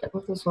 tapi nggak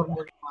tahu suara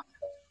dari mana.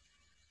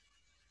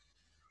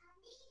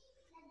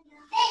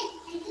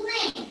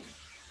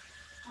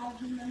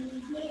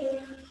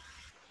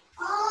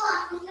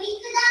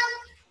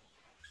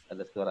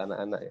 Ada suara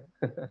anak-anak ya.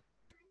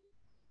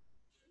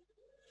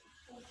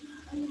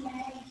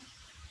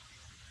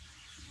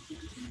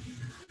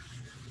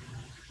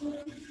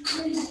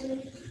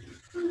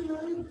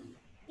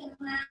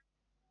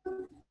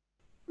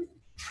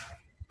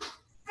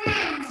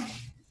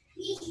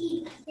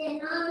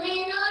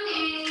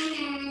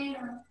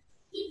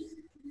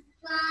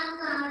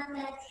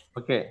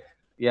 Oke,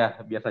 ya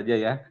biasa aja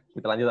ya.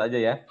 Kita lanjut aja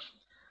ya.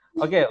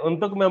 Oke,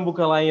 untuk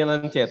membuka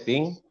layanan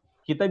chatting,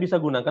 kita bisa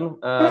gunakan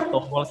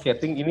tombol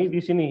chatting ini di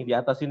sini, di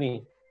atas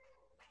ini.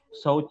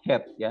 Show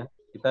chat ya.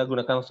 Kita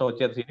gunakan show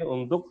chat sini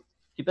untuk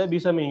kita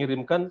bisa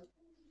mengirimkan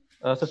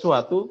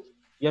sesuatu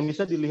yang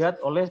bisa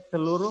dilihat oleh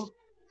seluruh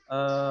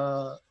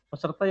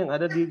peserta yang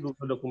ada di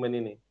Google dokumen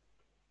ini.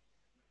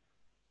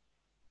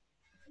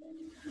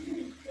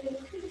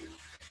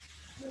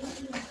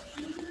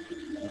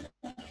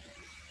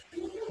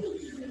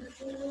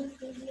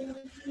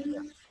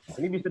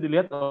 Ini bisa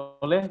dilihat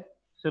oleh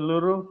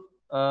seluruh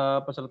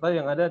peserta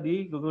yang ada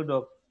di Google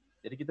Doc.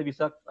 Jadi kita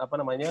bisa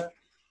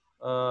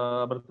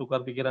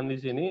bertukar pikiran di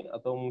sini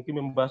atau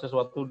mungkin membahas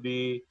sesuatu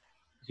di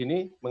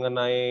sini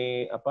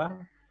mengenai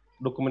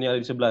dokumen yang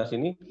ada di sebelah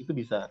sini, itu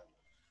bisa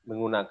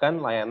menggunakan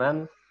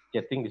layanan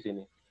chatting di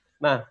sini.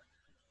 Nah,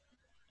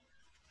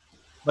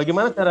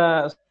 bagaimana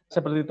cara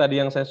seperti tadi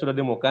yang saya sudah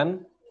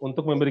demokan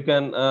untuk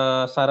memberikan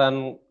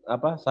saran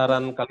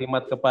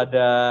kalimat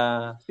kepada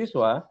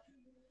siswa?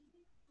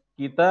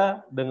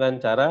 Kita dengan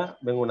cara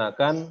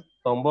menggunakan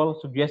tombol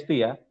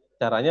sugesti ya.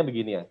 Caranya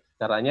begini ya.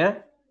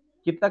 Caranya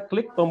kita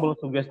klik tombol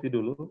sugesti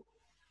dulu.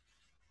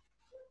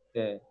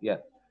 Oke,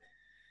 ya.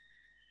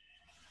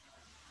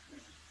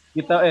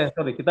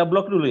 Kita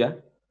blok dulu ya.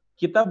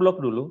 Kita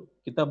blok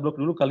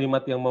dulu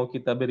kalimat yang mau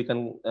kita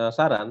berikan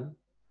saran.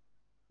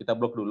 Kita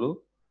blok dulu.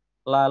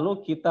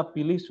 Lalu kita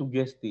pilih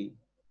sugesti.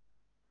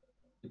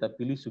 Kita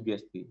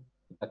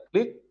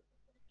klik.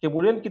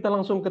 Kemudian kita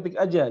langsung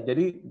ketik aja.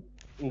 Jadi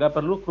nggak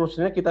perlu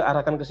cursor-nya kita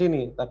arahkan ke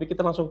sini, tapi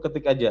kita langsung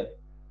ketik aja.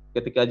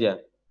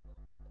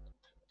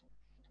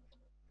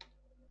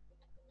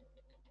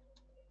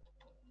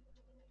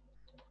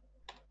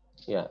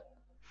 Ya.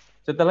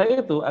 Setelah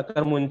itu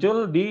akan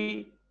muncul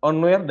di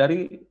onware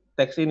dari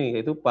teks ini,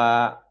 yaitu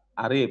Pak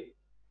Arif.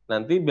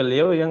 Nanti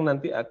beliau yang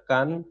nanti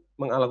akan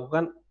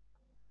melakukan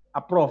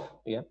approve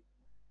ya,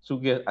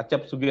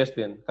 accept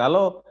suggestion.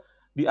 Kalau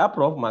di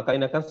approve, maka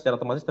ini akan secara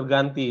otomatis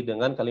terganti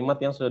dengan kalimat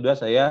yang sudah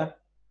saya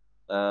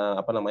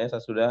saya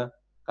sudah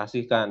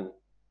kasihkan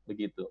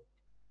begitu.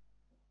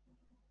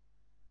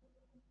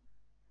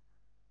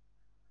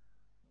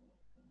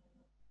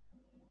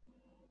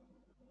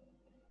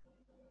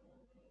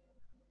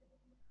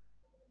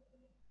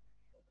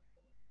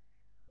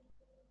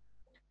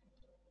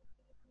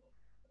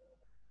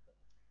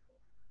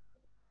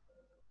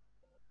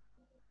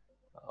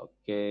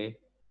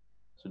 Oke,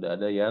 sudah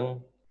ada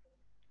yang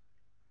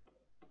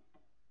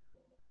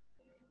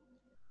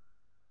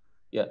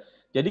ya.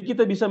 Jadi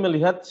kita bisa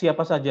melihat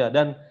siapa saja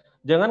dan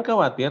jangan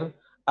khawatir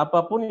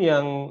apapun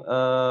yang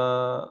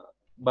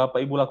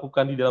Bapak Ibu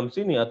lakukan di dalam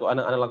sini atau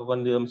anak-anak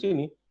lakukan di dalam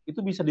sini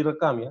itu bisa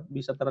direkam ya,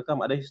 bisa terekam,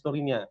 ada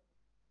historinya.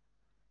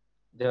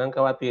 Jangan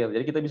khawatir.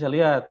 Jadi kita bisa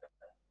lihat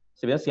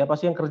sebenarnya siapa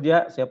sih yang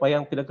kerja, siapa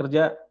yang tidak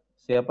kerja,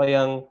 siapa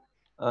yang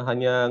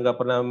hanya nggak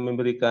pernah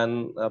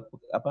memberikan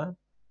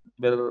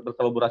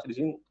berkolaborasi di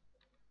sini,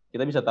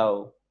 kita bisa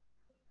tahu.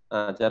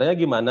 Nah, caranya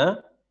gimana?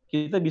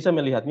 Kita bisa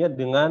melihatnya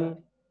dengan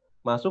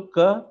masuk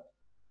ke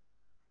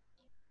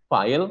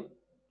file,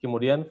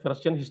 kemudian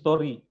version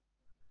history.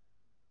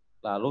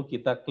 Lalu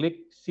kita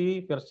klik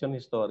si version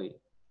history.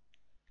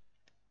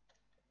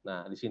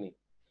 Nah, di sini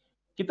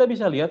kita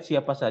bisa lihat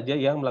siapa saja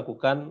yang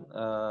melakukan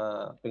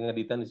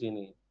pengeditan di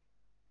sini.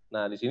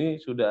 Nah, di sini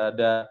sudah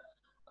ada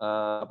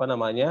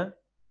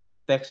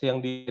teks yang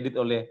diedit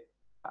oleh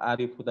Pak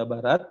Arif Huta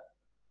Barat,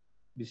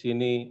 di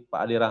sini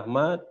Pak Ade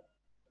Rahmat,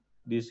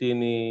 di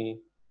sini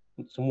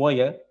semua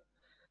ya,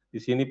 di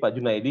sini Pak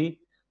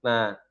Junaidi.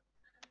 Nah,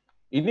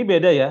 ini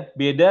beda ya,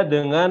 beda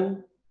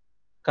dengan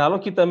kalau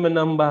kita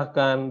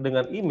menambahkan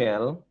dengan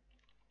email,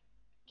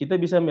 kita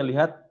bisa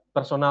melihat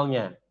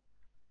personalnya.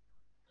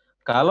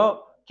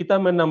 Kalau kita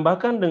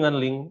menambahkan dengan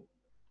link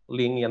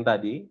yang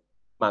tadi,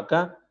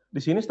 maka di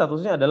sini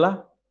statusnya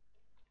adalah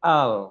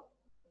all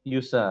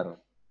user,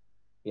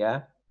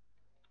 ya.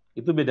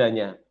 Itu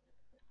bedanya.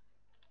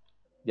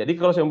 Jadi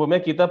kalau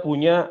seumpamanya kita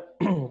punya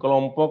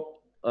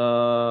kelompok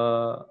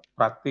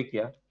praktik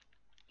ya,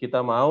 kita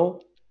mau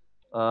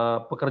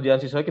pekerjaan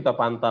siswa kita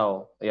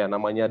pantau, ya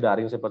namanya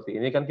daring seperti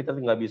ini kan kita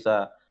nggak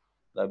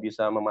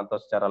bisa memantau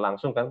secara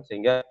langsung kan,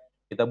 sehingga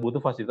kita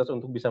butuh fasilitas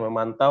untuk bisa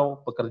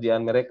memantau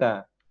pekerjaan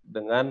mereka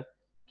dengan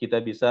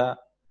kita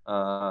bisa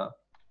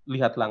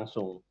lihat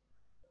langsung.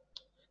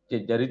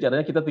 Jadi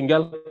caranya kita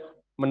tinggal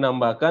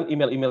menambahkan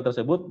email-email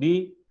tersebut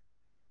di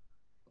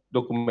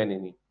dokumen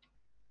ini.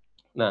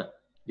 Nah,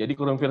 jadi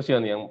current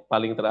version yang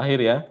paling terakhir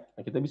ya,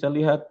 nah, kita bisa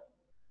lihat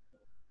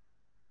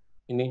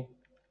ini.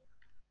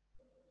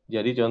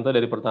 Jadi contoh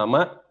dari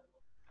pertama,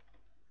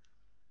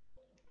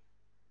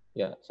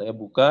 ya saya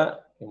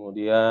buka,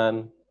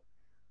 kemudian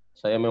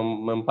saya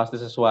mempaste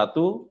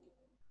sesuatu,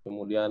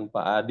 kemudian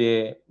Pak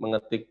Ade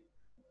mengetik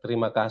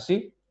terima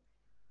kasih,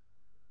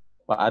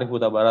 Pak Arif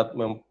Huta Barat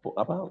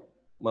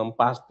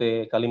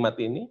mempaste kalimat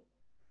ini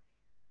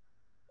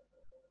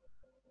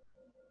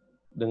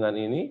dengan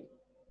ini.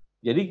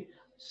 Jadi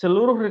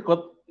seluruh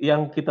record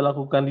yang kita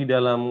lakukan di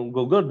dalam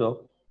Google Doc,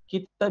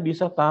 kita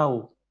bisa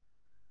tahu.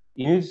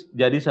 Ini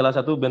jadi salah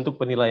satu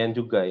bentuk penilaian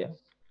juga ya.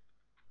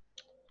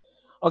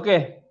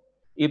 Oke,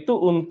 itu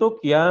untuk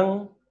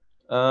yang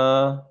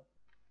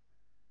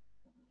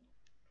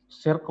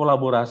share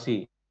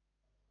kolaborasi.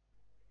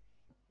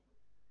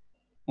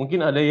 Mungkin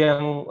ada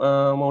yang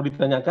mau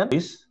ditanyakan,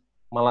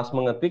 malas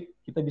mengetik,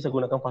 kita bisa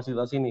gunakan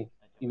fasilitas ini.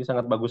 Ini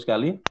sangat bagus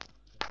sekali.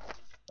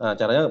 Nah,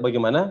 caranya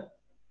bagaimana?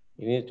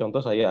 Ini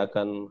contoh saya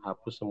akan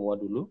hapus semua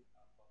dulu.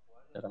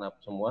 Saya akan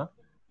hapus semua.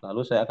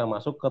 Lalu saya akan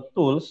masuk ke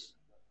tools.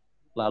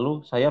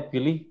 Lalu saya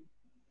pilih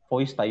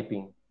voice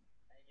typing.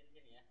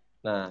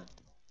 Nah,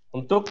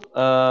 untuk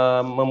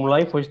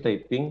memulai voice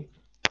typing,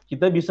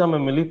 kita bisa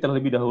memilih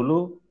terlebih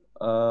dahulu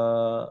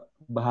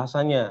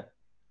bahasanya.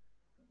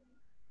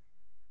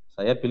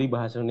 Saya pilih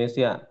bahasa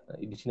Indonesia.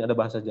 Di sini ada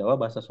bahasa Jawa,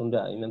 bahasa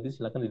Sunda. Ini nanti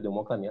silakan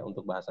didemokan ya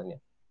untuk bahasanya.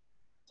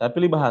 Saya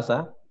pilih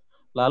bahasa,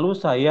 lalu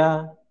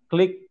saya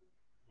klik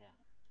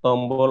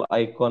tombol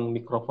icon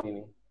mikrofon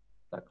ini.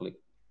 Saya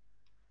klik.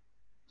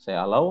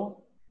 Saya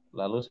allow,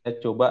 lalu saya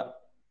coba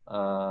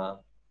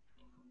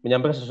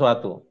menyampaikan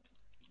sesuatu.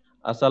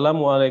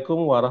 Assalamualaikum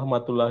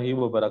warahmatullahi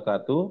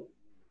wabarakatuh.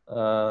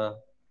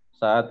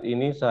 Saat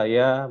ini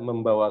saya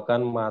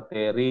membawakan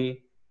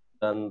materi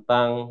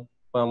tentang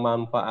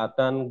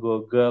pemanfaatan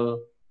Google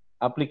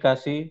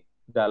aplikasi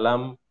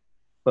dalam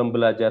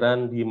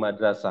pembelajaran di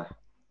madrasah.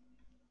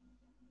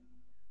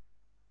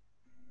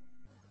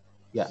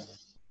 Ya,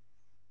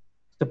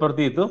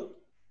 seperti itu.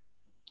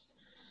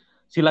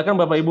 Silakan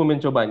Bapak Ibu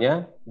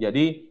mencobanya.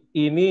 Jadi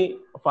ini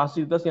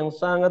fasilitas yang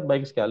sangat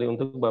baik sekali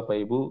untuk Bapak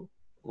Ibu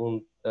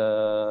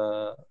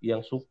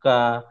yang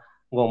suka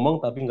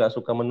ngomong tapi nggak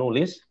suka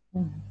menulis.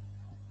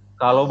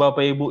 Kalau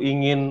Bapak Ibu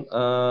ingin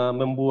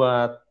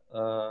membuat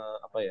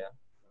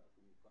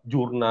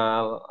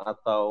jurnal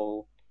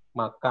atau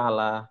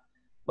makalah,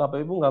 Bapak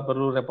Ibu nggak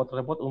perlu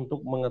repot-repot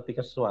untuk mengetik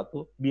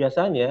sesuatu.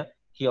 Biasanya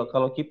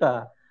kalau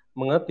kita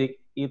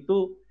mengetik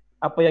itu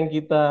apa yang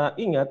kita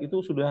ingat itu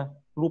sudah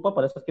lupa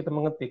pada saat kita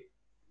mengetik.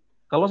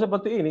 Kalau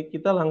seperti ini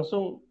kita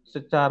langsung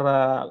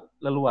secara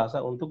leluasa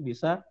untuk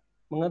bisa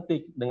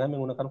mengetik dengan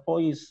menggunakan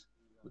voice.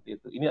 Seperti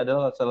itu. Ini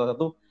adalah salah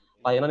satu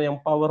layanan yang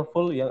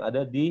powerful yang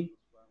ada di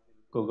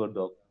Google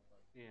Doc.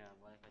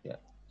 Ya.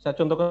 Saya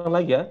contohkan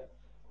lagi ya.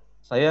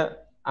 Saya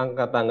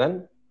angkat tangan.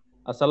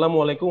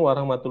 Assalamualaikum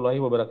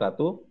warahmatullahi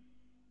wabarakatuh.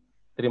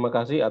 Terima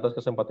kasih atas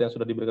kesempatan yang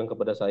sudah diberikan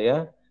kepada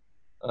saya.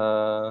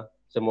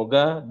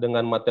 Semoga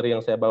dengan materi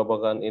yang saya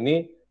bawakan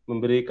ini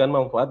memberikan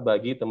manfaat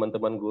bagi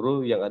teman-teman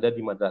guru yang ada di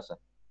madrasah.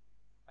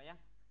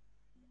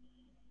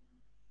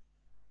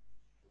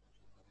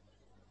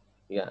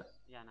 Ya.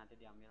 Ya, nanti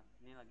diambil.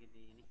 Ini lagi di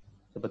ini.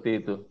 Seperti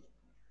itu.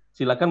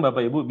 Silakan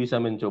Bapak Ibu bisa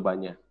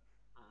mencobanya.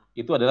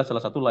 Itu adalah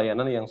salah satu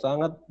layanan yang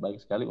sangat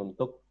baik sekali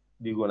untuk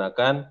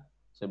digunakan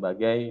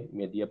sebagai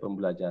media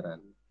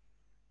pembelajaran.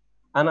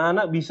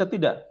 Anak-anak bisa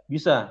tidak?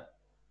 Bisa.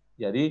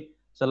 Jadi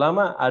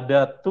selama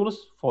ada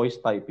tools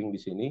voice typing di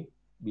sini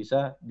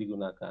bisa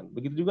digunakan.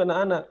 Begitu juga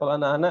anak-anak. Kalau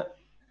anak-anak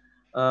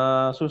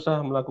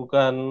susah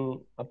melakukan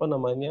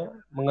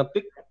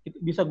mengetik, itu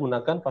bisa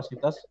gunakan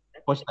fasilitas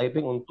voice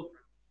typing untuk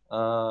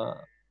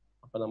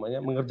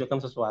mengerjakan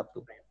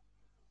sesuatu,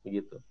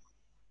 begitu.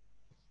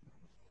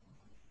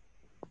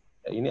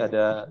 Ini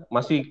ada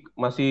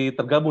masih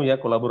tergabung ya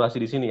kolaborasi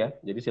di sini ya.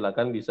 Jadi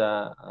silakan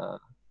bisa.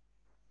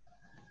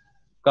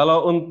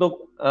 Kalau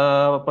untuk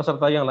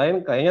peserta yang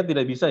lain kayaknya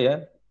tidak bisa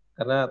ya,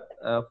 karena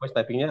voice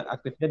typingnya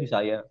aktifnya di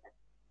saya.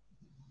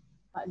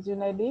 Pak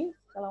Junaidi,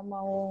 kalau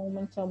mau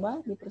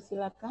mencoba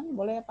dipersilakan,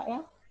 boleh ya Pak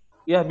ya?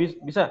 Ya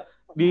bisa.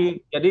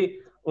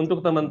 Jadi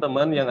untuk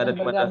teman-teman yang ada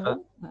di Madrasah,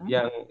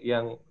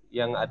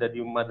 yang ada di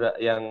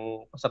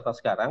yang peserta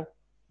sekarang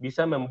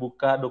bisa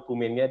membuka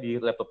dokumennya di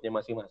laptopnya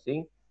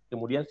masing-masing.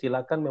 Kemudian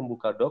silakan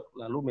membuka doc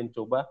lalu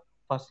mencoba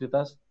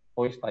fasilitas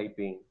voice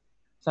typing.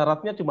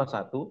 Syaratnya cuma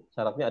satu,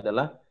 syaratnya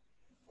adalah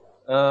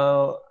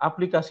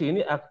aplikasi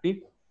ini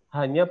aktif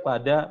hanya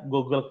pada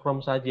Google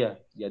Chrome saja.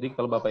 Jadi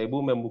kalau Bapak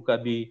Ibu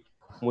membuka di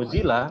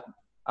Mozilla,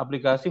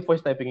 aplikasi voice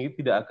typing ini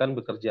tidak akan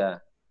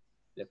bekerja.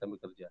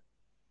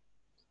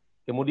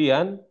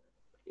 Kemudian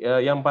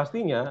yang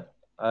pastinya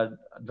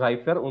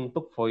driver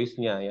untuk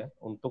voice-nya ya,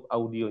 untuk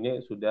audionya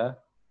sudah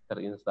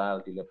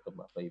terinstall di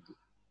laptop Bapak Ibu.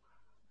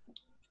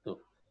 Tuh.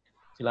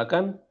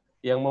 Silakan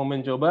yang mau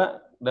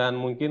mencoba dan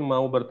mungkin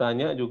mau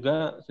bertanya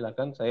juga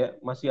silakan. Saya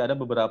masih ada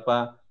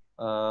beberapa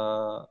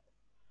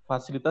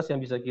fasilitas yang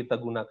bisa kita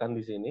gunakan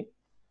di sini.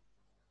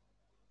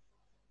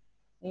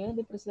 Ya,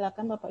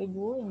 dipersilakan Bapak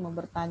Ibu yang mau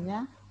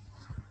bertanya.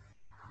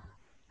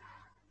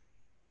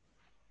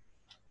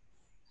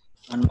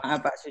 Mohon maaf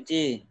Pak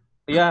Suci.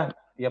 Iya,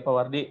 Pak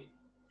Wardi.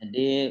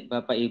 Jadi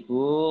Bapak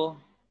Ibu,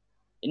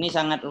 ini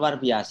sangat luar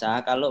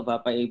biasa kalau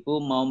Bapak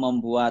Ibu mau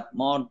membuat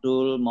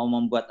modul, mau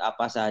membuat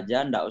apa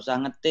saja, enggak usah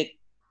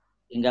ngetik.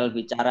 Tinggal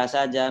bicara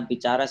saja,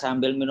 bicara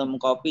sambil minum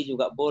kopi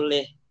juga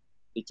boleh.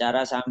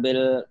 Bicara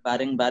sambil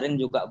baring-baring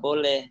juga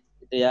boleh,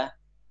 gitu ya.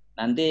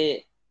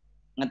 Nanti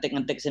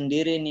ngetik-ngetik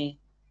sendiri nih.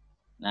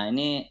 Nah,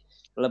 ini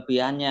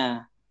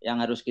kelebihannya yang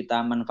harus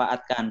kita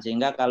manfaatkan.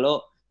 Sehingga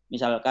kalau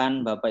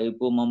misalkan Bapak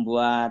Ibu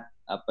membuat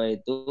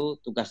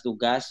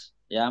tugas-tugas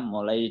ya,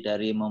 mulai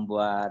dari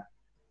membuat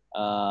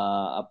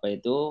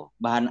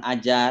bahan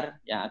ajar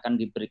yang akan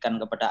diberikan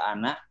kepada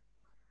anak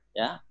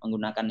ya,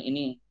 menggunakan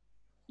ini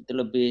itu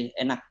lebih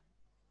enak.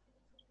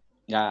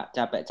 Nggak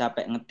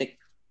capek-capek ngetik.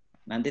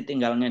 Nanti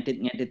tinggal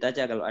ngedit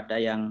aja kalau ada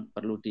yang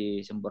perlu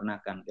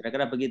disempurnakan.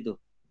 Kira-kira begitu.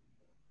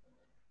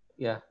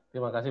 Ya,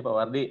 terima kasih Pak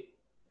Wardi.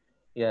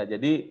 Ya,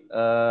 jadi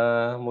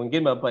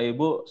mungkin Bapak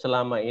Ibu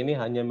selama ini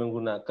hanya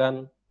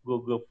menggunakan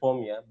Google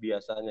Form ya,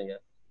 biasanya ya.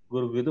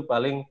 Guru itu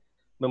paling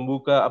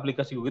membuka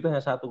aplikasi Google itu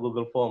hanya satu,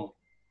 Google Form,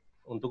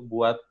 untuk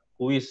buat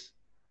kuis.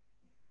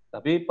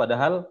 Tapi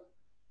padahal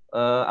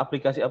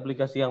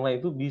aplikasi-aplikasi yang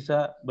lain itu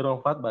bisa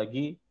bermanfaat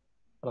bagi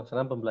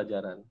pelaksanaan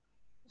pembelajaran.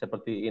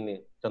 Seperti ini,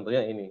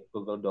 contohnya ini,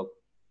 Google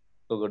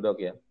Doc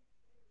ya.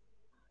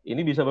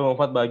 Ini bisa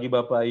bermanfaat bagi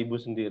Bapak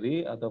Ibu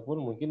sendiri ataupun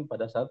mungkin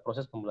pada saat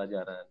proses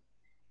pembelajaran.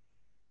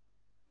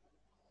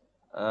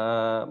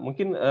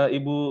 Mungkin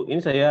Ibu,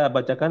 ini saya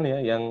bacakan ya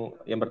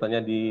yang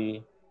bertanya di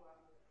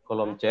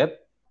kolom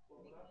chat.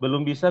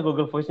 Belum bisa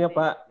Google Voice-nya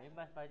Pak.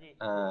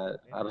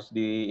 Harus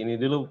di ini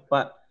dulu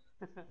Pak.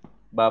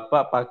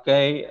 Bapak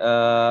pakai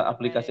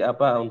aplikasi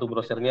apa untuk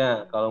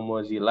browsernya? Kalau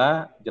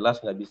Mozilla jelas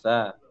nggak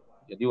bisa.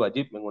 Jadi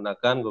wajib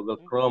menggunakan Google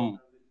Chrome.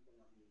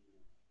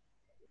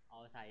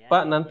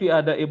 Pak, nanti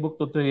ada e-book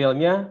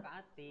tutorialnya.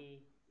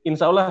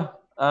 Insya Allah,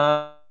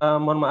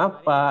 mohon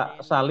maaf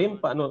Pak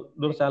Salim, Pak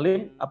Nur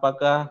Salim,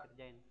 apakah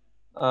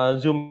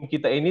Zoom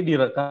kita ini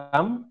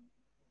direkam?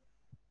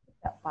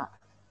 Tidak, Pak.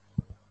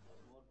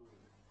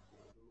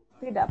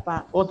 Tidak,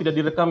 Pak. Oh, tidak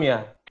direkam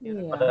ya?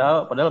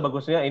 Iya. Padahal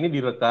bagusnya ini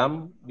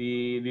direkam,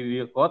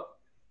 di-record,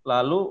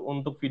 lalu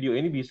untuk video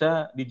ini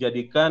bisa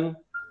dijadikan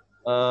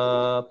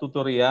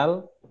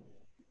tutorial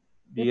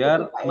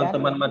biar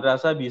teman-teman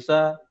madrasah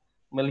bisa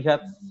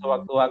melihat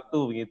sewaktu-waktu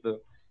begitu.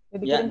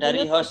 Ya,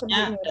 dari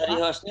hostnya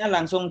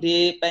langsung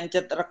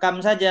dipencet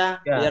rekam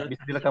saja. Ya, biar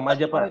bisa direkam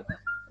aja Pak.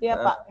 Iya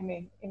Pak,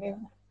 ini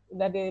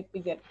udah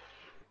dipijat.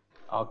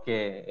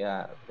 Oke,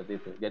 ya seperti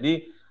itu. Jadi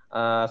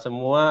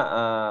semua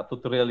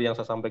tutorial yang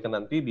saya sampaikan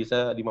nanti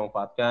bisa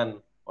dimanfaatkan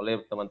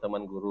oleh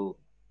teman-teman guru.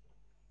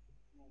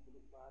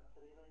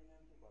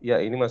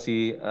 Ya, ini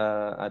masih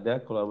ada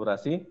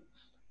kolaborasi.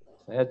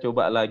 Saya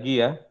coba lagi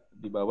ya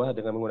di bawah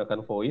dengan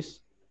menggunakan voice.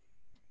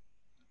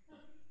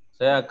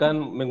 Saya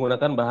akan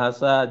menggunakan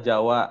bahasa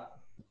Jawa.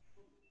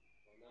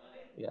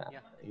 Ya,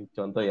 ini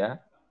contoh ya.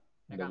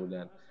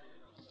 Mudah-mudahan.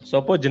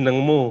 Sopo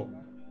jenengmu?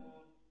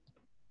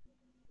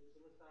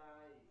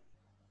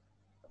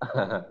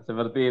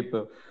 Seperti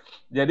itu.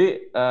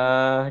 Jadi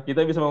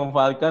kita bisa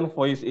memanfaatkan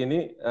voice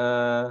ini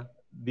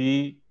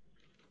di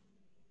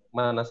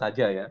mana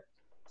saja ya,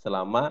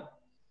 selama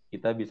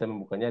kita bisa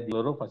membukanya di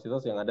seluruh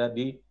fasilitas yang ada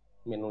di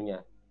menunya.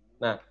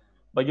 Nah,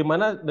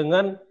 bagaimana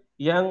dengan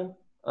yang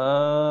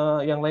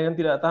lain yang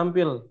tidak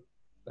tampil?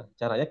 Nah,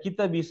 caranya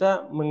kita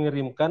bisa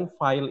mengirimkan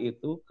file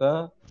itu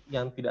ke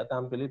yang tidak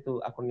tampil itu,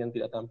 akun yang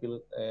tidak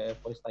tampil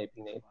voice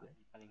typingnya itu.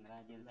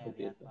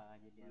 Seperti itu.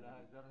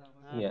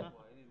 Ya.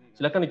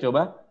 Silakan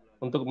dicoba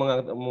untuk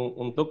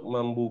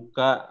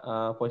membuka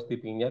voice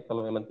typingnya.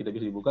 Kalau memang tidak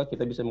bisa dibuka,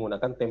 kita bisa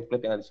menggunakan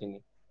template yang ada di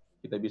sini.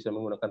 Kita bisa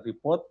menggunakan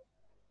report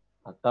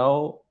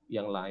atau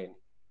yang lain.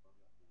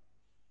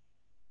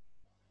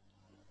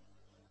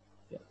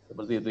 Ya,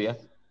 seperti itu ya.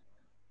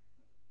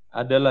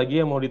 Ada lagi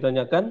yang mau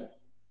ditanyakan?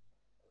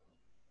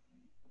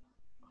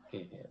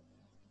 Oke.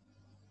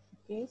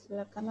 Oke,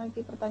 silakan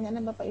lagi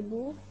pertanyaannya Bapak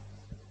Ibu.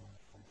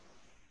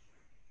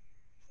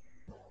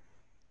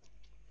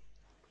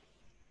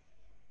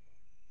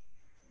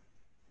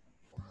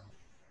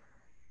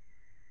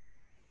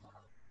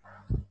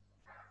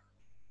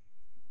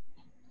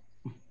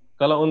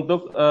 Kalau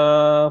untuk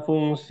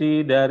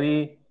fungsi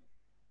dari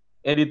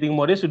editing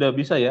mode sudah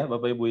bisa ya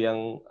Bapak Ibu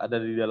yang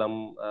ada di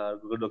dalam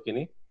Google Doc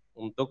ini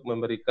untuk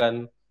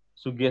memberikan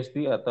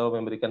sugesti atau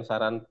memberikan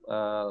saran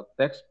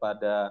teks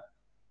pada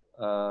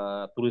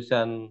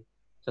tulisan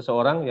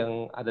seseorang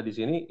yang ada di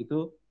sini,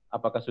 itu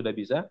apakah sudah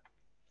bisa?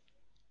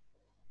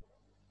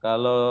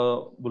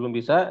 Kalau belum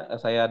bisa,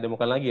 saya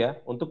demokan lagi ya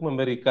untuk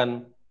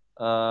memberikan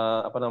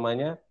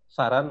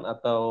saran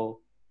atau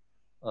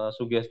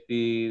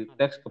sugesti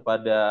teks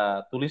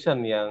kepada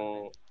tulisan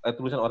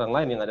orang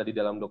lain yang ada di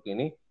dalam doc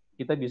ini,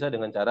 kita bisa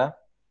dengan cara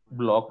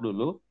blok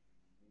dulu,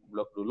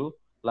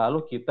 lalu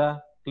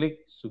kita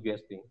klik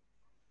suggesting.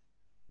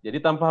 Jadi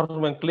tanpa harus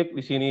mengklik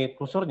di sini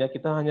kursornya,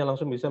 kita hanya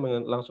langsung bisa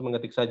langsung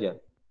mengetik saja.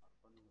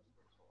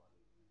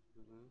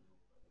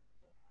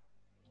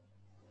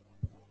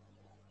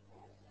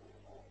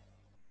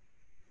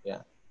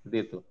 Ya, seperti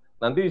itu.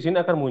 Nanti di sini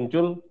akan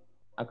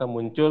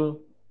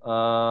muncul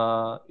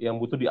yang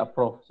butuh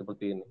di-approve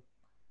seperti ini.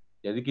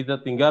 Jadi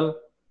kita tinggal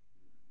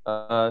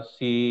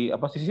si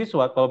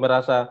siswa kalau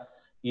merasa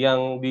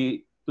yang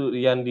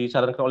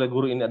disarankan oleh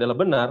guru ini adalah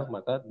benar,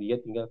 maka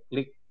dia tinggal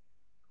klik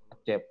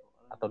accept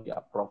atau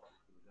di-approve.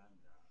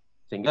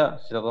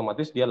 Sehingga secara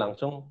otomatis dia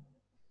langsung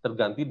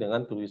terganti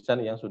dengan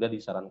tulisan yang sudah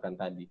disarankan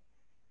tadi.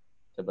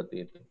 Seperti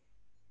itu.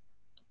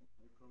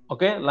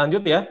 Oke,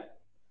 lanjut ya.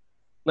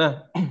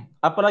 Nah,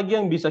 apalagi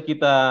yang bisa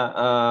kita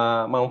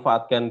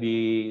manfaatkan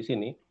di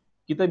sini?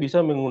 Kita bisa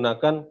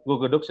menggunakan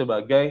Google Docs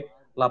sebagai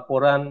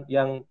laporan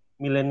yang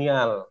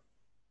milenial.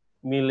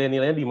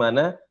 Milenialnya di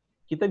mana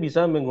kita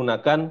bisa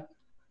menggunakan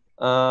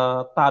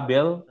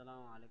tabel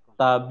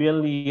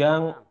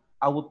yang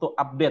auto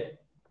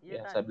update.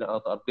 Ya, saya bilang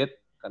auto update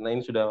karena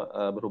ini sudah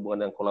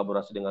berhubungan dengan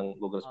kolaborasi dengan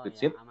Google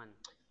Spreadsheet.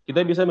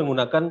 Kita bisa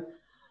menggunakan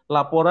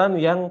laporan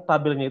yang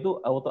tabelnya itu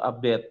auto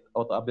update.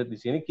 Auto update di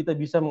sini kita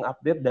bisa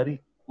mengupdate dari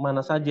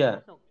mana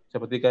saja.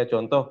 Seperti kayak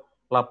contoh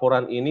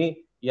laporan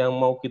ini yang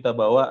mau kita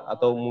bawa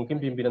atau mungkin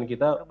pimpinan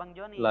kita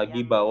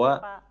lagi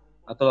bawa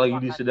atau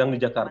lagi sedang di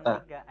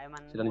Jakarta.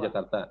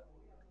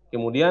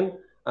 Kemudian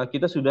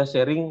kita sudah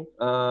sharing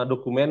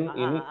dokumen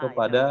ini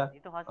kepada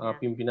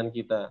pimpinan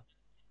kita.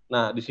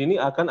 Nah, di sini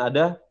akan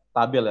ada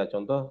tabel ya,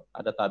 contoh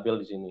ada tabel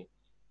di sini.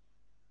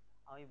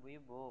 Oh,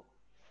 ibu-ibu.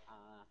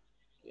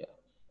 Ya.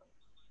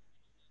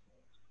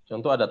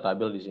 Contoh ada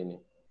tabel di sini.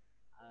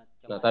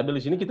 Nah, tabel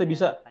di sini kita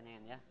bisa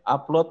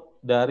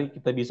upload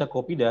kita bisa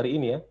copy dari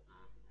ini ya.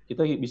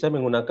 Kita bisa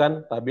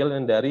menggunakan tabel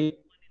yang dari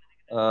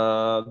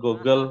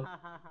Google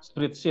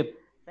Spreadsheet.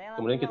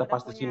 Kemudian kita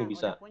paste di sini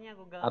bisa.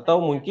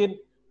 Atau mungkin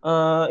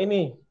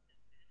ini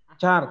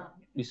chart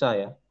bisa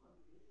ya.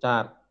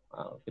 Chart.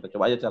 Nah, kita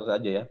coba aja chart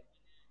aja ya.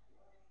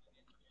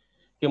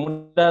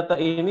 Kemudian data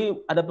ini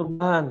ada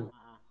perubahan.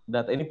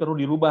 Data ini perlu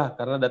dirubah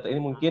karena data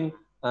ini mungkin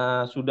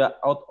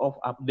sudah out of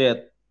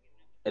update.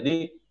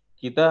 Jadi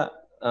kita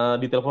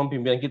ditelepon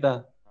pimpinan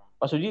kita,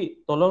 Pak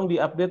Suji, tolong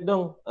diupdate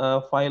dong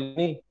file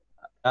ini,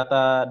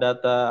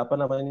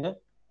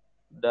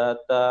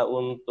 data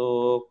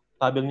untuk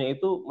tabelnya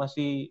itu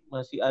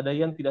masih ada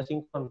yang tidak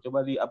sinkron,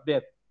 coba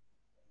diupdate.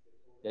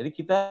 Jadi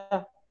kita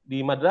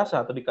di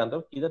madrasah atau di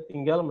kantor kita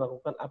tinggal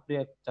melakukan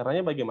update.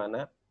 Caranya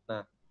bagaimana?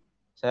 Nah,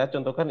 saya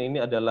contohkan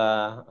ini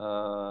adalah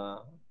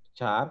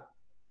chart.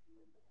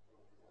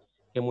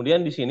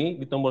 Kemudian di sini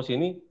di tombol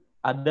sini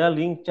ada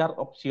link chart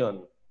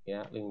option,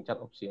 ya, link chart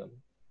option.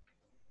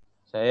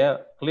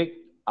 Saya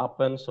klik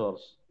open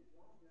source.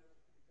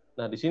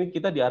 Nah, di sini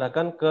kita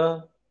diarahkan ke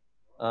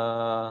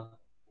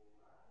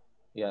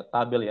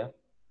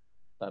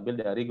tabel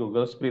dari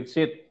Google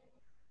Spreadsheet.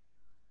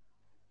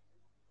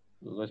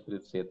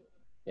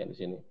 Ya, di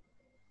sini.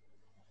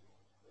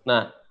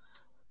 Nah,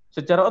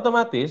 secara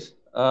otomatis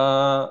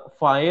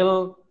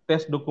file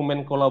tes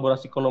dokumen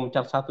kolaborasi kolom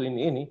chart 1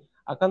 ini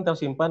akan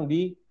tersimpan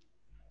di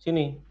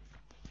sini.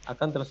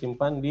 Akan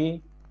tersimpan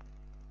di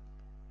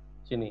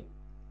sini.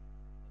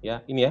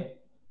 Ya, ini ya.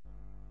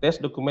 Tes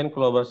dokumen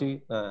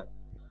kolaborasi. Nah,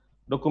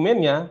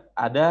 dokumennya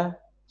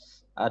ada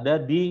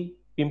di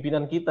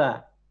pimpinan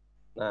kita.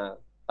 Nah,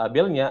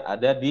 tabelnya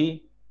ada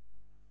di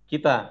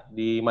kita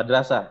di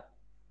madrasah.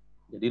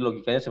 Jadi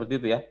logikanya seperti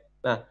itu ya.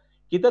 Nah,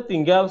 kita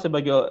tinggal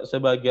sebagai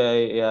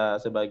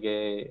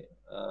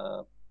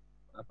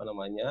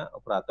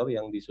operator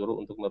yang disuruh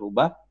untuk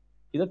merubah,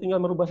 kita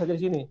tinggal merubah saja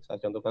di sini. Saya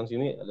contohkan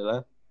sini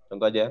adalah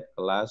contoh aja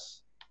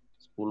kelas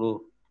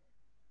 10,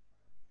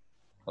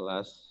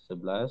 kelas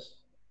 11,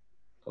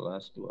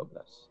 kelas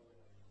 12.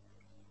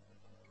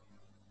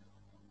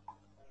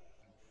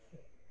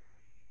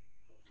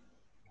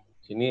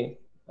 Sini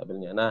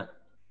tabelnya. Nah,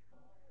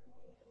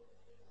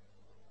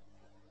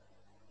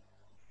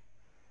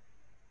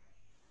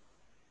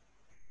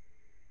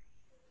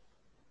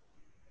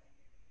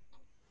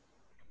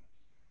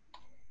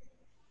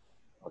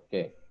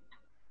 Oke.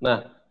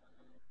 Nah,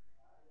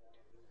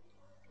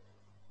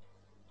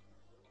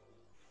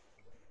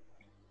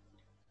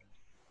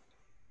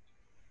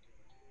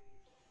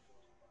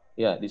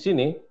 ya di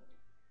sini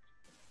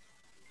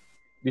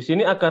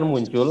akan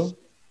muncul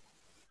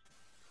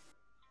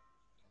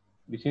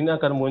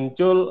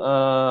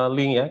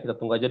link ya. Kita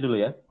tunggu aja dulu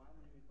ya.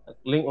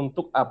 Link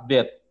untuk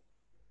update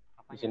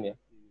di sini ya.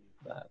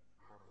 Nah,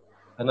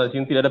 karena di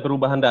sini tidak ada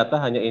perubahan data,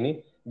 hanya ini.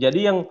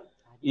 Jadi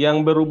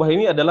yang berubah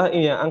ini adalah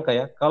ini ya, angka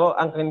ya. Kalau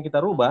angka yang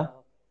kita rubah,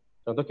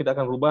 contoh kita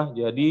akan rubah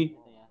jadi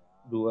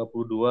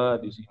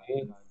 22 di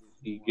sini,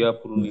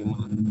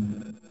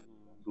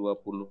 35,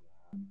 20.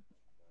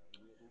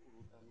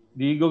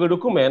 Di Google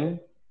Dokumen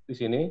di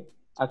sini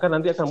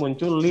nanti akan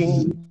muncul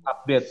link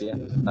update ya.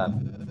 Bentar.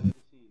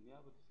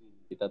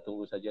 Kita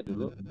tunggu saja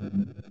dulu.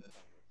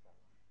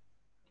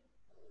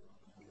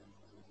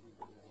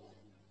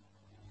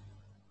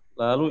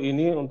 Lalu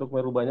ini untuk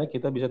merubahnya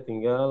kita bisa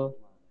tinggal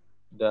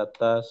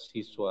data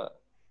siswa.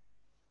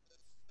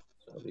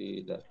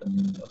 Data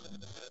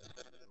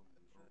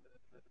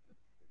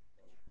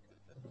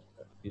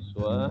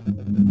siswa.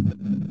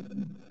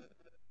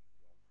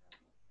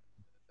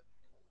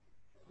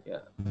 Ya.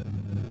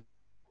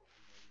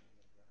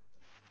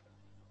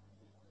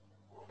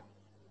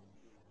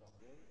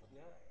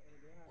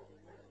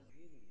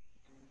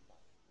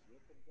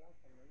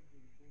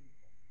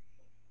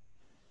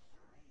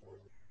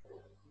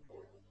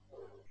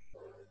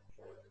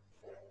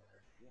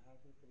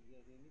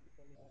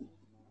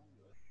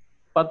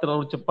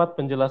 Terlalu cepat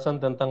penjelasan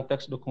tentang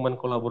teks dokumen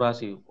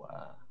kolaborasi.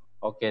 Wah,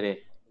 oke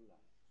deh.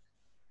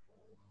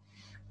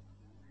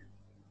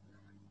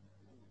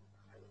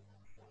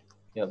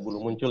 Ya,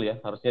 belum muncul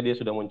ya. Harusnya dia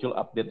sudah muncul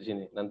update di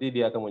sini. Nanti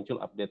dia akan muncul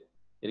update.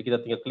 Jadi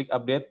kita tinggal klik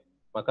update,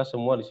 maka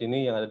semua di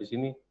sini yang ada di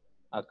sini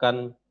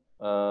akan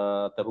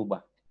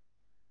terubah.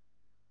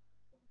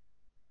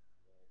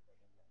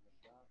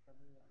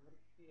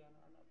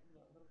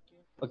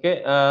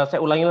 Oke,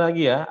 saya ulangi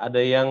lagi ya. Ada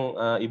yang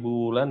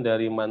Ibu Wulan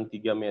dari MAN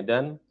 3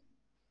 Medan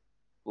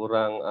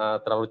kurang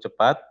terlalu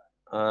cepat.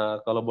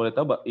 Kalau boleh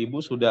tahu,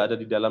 Ibu sudah ada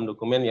di dalam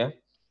dokumen ya.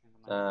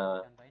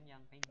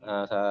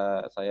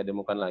 Saya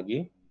demokan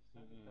lagi.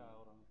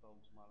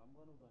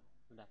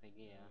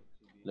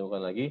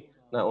 Demokan lagi.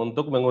 Nah,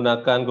 untuk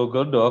menggunakan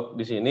Google Doc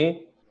di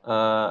sini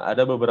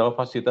ada beberapa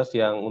fasilitas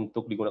yang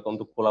untuk digunakan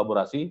untuk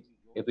kolaborasi,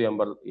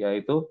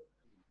 yaitu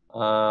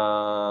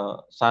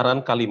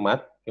saran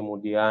kalimat,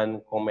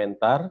 kemudian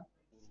komentar.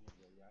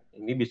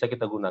 Ini bisa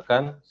kita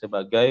gunakan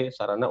sebagai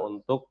sarana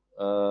untuk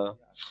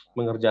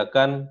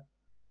mengerjakan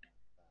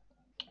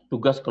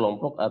tugas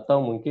kelompok atau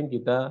mungkin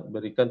kita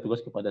berikan tugas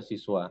kepada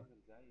siswa.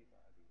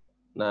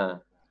 Nah,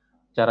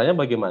 caranya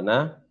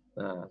bagaimana?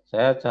 Nah,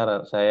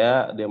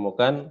 saya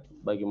demokan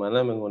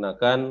bagaimana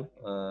menggunakan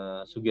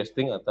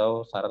suggesting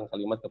atau saran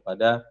kalimat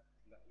kepada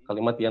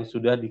kalimat yang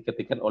sudah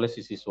diketikkan oleh si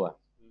siswa.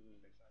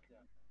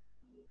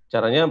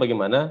 Caranya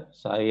bagaimana?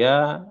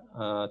 Saya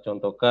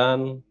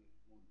contohkan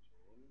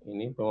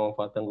ini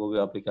pemanfaatan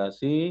Google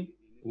aplikasi,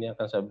 ini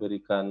akan saya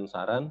berikan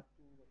saran,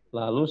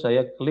 lalu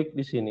saya klik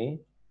di sini,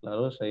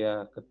 lalu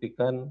saya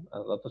ketikkan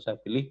atau saya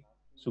pilih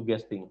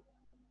suggesting.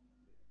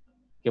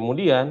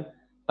 Kemudian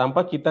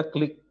tanpa kita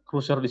klik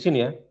cursor di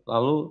sini ya,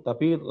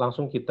 tapi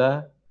langsung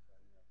kita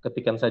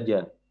ketikkan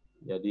saja.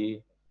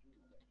 Jadi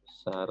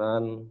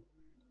saran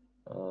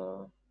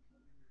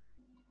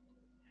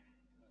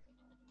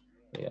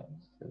ya,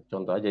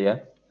 contoh aja ya.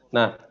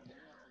 Nah,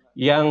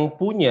 yang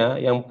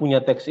punya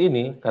teks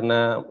ini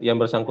karena yang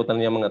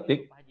bersangkutan yang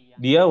mengetik,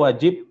 dia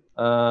wajib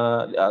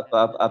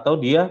atau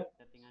dia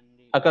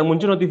akan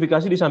muncul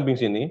notifikasi di samping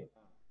sini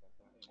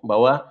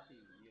bahwa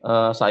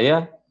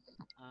saya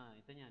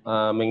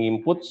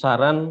menginput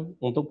saran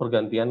untuk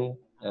pergantian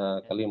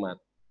kalimat.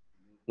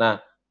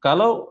 Nah,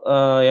 kalau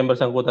yang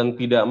bersangkutan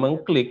tidak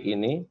mengklik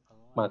ini,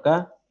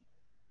 maka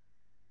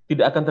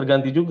tidak akan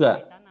terganti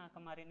juga.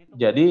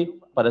 Jadi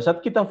pada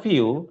saat kita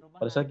view,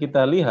 pada saat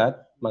kita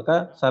lihat,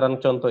 maka saran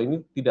contoh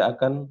ini tidak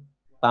akan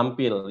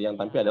tampil.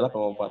 Yang tampil adalah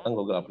pemanfaatan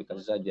Google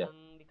aplikasi saja.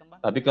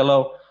 Tapi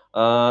kalau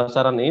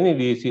saran ini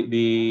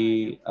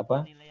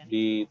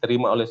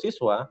diterima oleh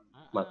siswa,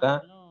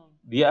 maka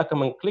dia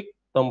akan mengklik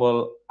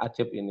tombol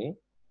accept ini,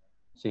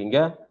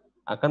 sehingga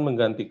akan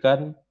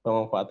menggantikan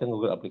pemanfaatan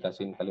Google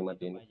aplikasi kalimat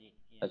ini.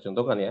 Saya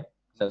contohkan ya,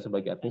 saya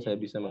sebagai admin saya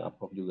bisa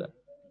mengupload juga.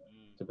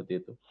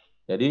 Seperti itu.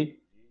 Jadi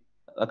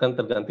akan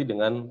terganti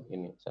dengan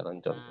ini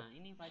saran contoh.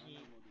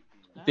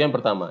 Itu yang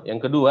pertama.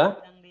 Yang kedua,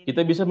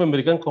 kita bisa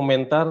memberikan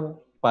komentar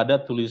pada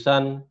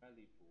tulisan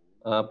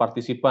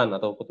partisipan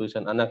atau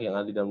tulisan anak yang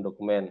ada di dalam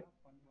dokumen.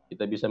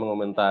 Kita bisa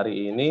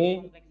mengomentari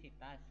ini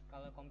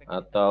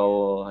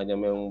atau hanya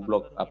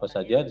memblok apa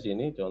saja di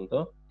sini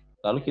contoh.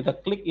 Lalu kita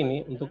klik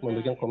ini untuk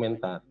memberikan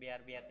komentar. Biar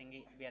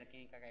tinggi, biar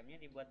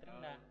KKM-nya dibuat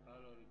rendah.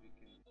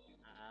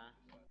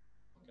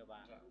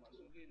 Coba.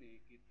 Maksud gini,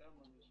 kita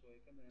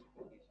menyesuaikan dengan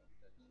kondisi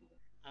tadi.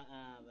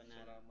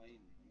 Benar. Selama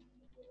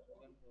ini kan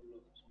kalau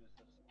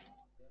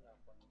semester 8.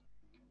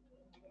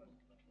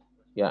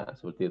 Ya,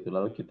 seperti itu.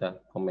 Lalu kita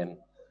komen.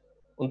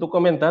 untuk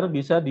komentar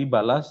bisa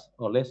dibalas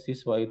oleh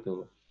siswa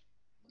itu.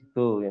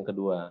 Itu yang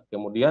kedua.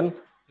 Kemudian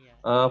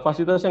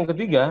fasilitas yang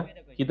ketiga,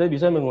 kita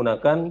bisa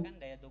menggunakan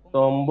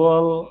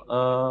tombol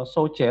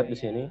show chat di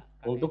sini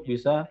untuk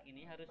bisa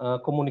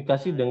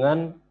komunikasi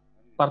dengan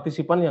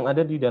partisipan yang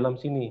ada di dalam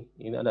sini.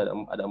 Ini ada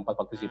 4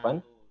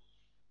 partisipan.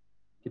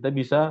 Kita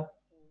bisa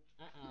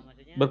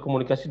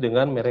berkomunikasi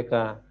dengan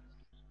mereka.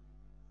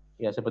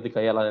 Ya, seperti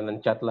kayak layanan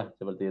chat lah,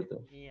 seperti itu.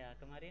 Iya,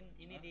 kemarin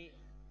ini di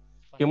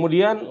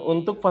Kemudian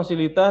untuk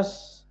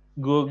fasilitas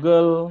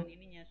Google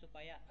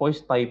Voice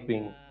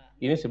Typing,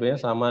 ini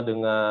sebenarnya sama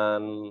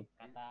dengan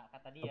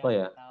kata dia, apa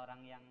ya? kata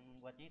orang yang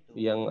membuatnya itu.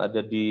 Yang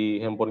ada di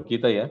handphone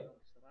kita ya.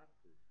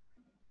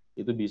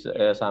 Itu bisa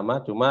sama,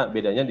 cuma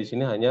bedanya di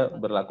sini hanya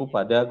berlaku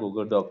pada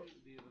Google Doc.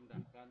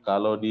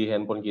 Kalau di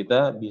handphone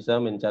kita bisa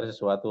mencari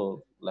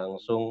sesuatu,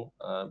 langsung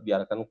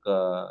biarkan ke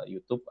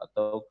YouTube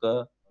atau ke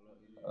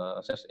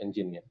search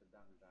engine-nya.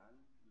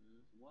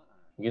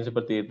 Mungkin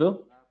seperti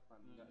itu.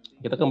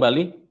 Kita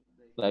kembali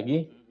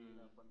lagi.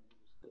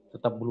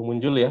 Tetap belum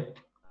muncul ya.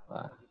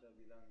 Nah,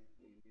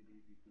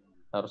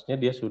 harusnya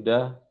dia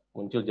sudah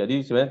muncul. Jadi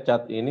sebenarnya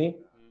chat ini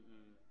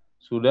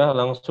sudah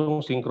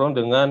langsung sinkron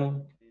dengan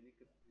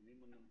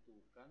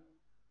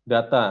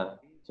data.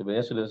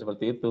 Sebenarnya sudah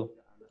seperti itu.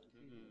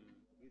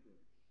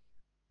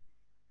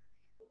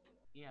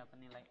 Iya,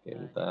 penilai.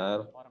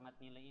 Bentar. Format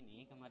nilai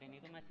ini kemarin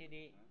itu masih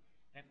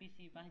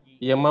direvisi, Pak Haji.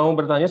 Yang mau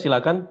bertanya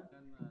silakan,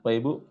 Pak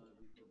Ibu.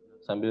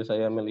 Sambil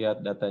saya melihat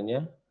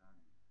datanya.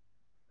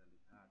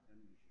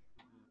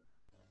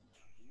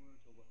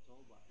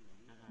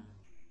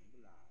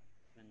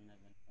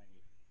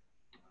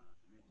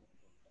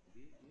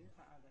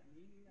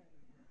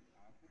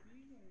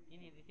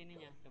 Ini di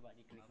sininya, coba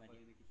diklik aja.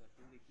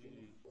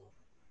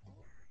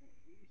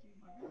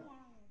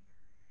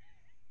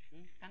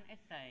 Kan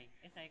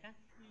esai kan?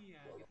 Iya,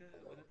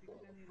 berarti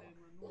kita nilai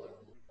manual.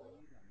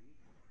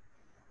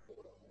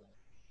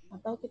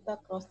 Atau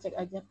kita cross check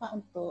aja Pak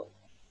untuk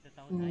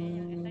Setahu saya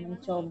yang esai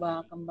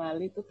mencoba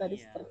kembali itu tadi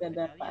seperti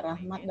ada Pak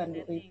Rahmat dan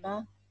Bu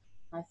Rita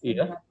masih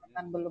Iya.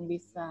 mengatakan belum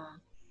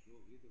bisa.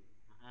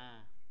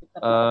 Kita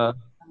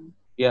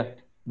Ya,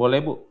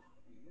 boleh Bu.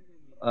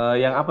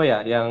 Yang apa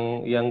ya?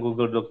 Yang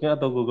Google Doc-nya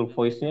atau Google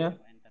Voice-nya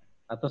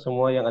atau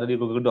semua yang ada di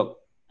Google Doc?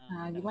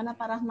 Nah, gimana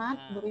Pak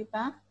Rahmat, Bu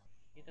Rita?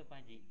 Itu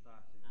Pak Haji.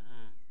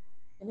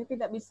 Ini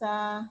tidak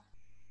bisa.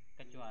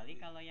 Kecuali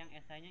kalau yang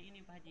esainya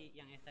ini Pak Haji,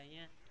 yang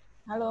esainya.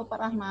 Halo Pak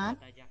Rahmat.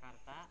 Kota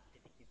Jakarta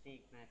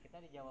titik-titik. Nah, kita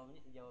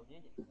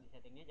dijawabnya di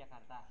settingnya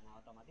Jakarta.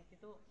 Nah, otomatis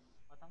itu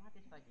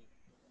otomatis Pak Haji.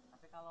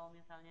 Tapi kalau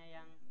misalnya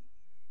yang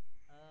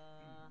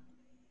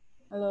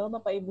halo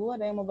Bapak Ibu,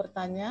 ada yang mau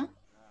bertanya?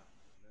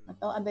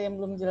 Atau ada yang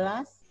belum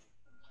jelas?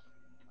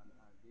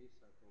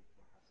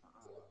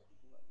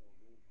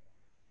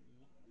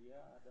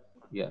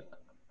 Ya.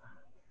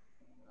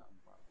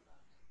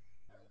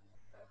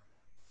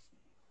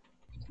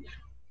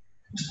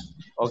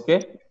 Oke.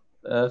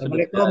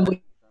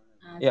 Assalamualaikum.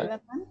 Ya.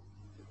 Silakan.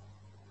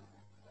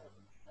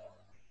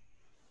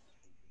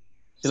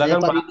 Silakan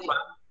Pak.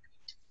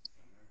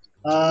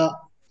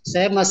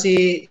 Saya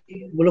masih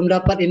belum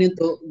dapat ini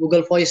untuk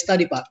Google Voice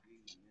tadi Pak.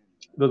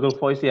 Google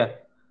Voice ya.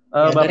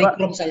 Ya, Bapak, dari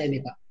Chrome saya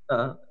ini Pak.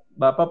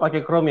 Bapak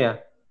pakai Chrome ya?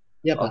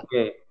 Ya Pak.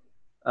 Oke.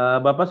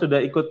 Bapak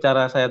sudah ikut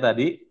cara saya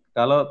tadi.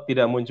 Kalau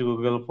tidak muncul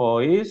Google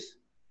Voice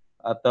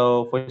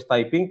atau voice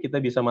typing, kita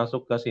bisa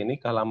masuk ke sini,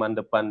 ke halaman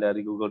depan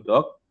dari Google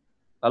Doc.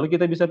 Lalu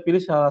kita bisa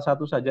pilih salah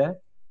satu saja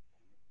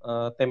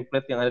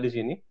template yang ada di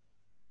sini.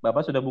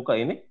 Bapak sudah buka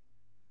ini?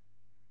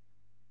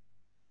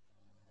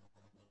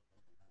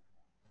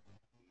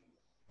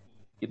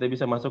 Kita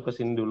bisa masuk ke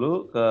sini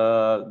dulu, ke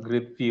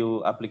grid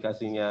view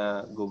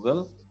aplikasinya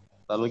Google.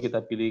 Lalu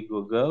kita pilih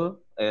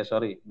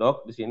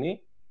Doc di sini.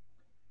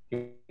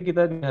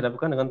 Kita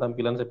dihadapkan dengan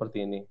tampilan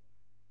seperti ini.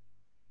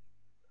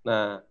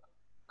 Nah,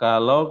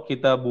 kalau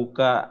kita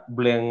buka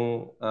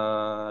blank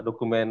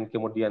dokumen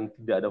kemudian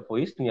tidak ada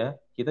voice-nya,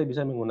 kita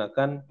bisa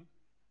menggunakan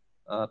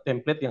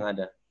template yang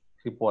ada,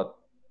 report.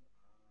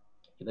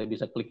 Kita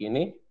bisa klik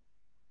ini,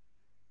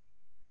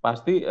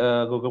 pasti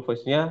Google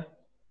Voice-nya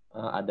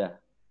ada.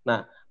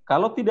 Nah,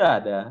 kalau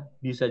tidak ada,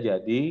 bisa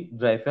jadi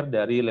driver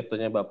dari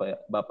laptopnya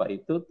Bapak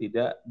itu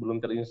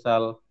belum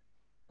terinstall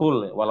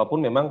full,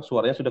 walaupun memang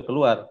suaranya sudah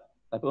keluar.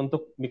 Tapi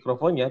untuk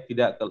mikrofonnya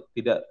tidak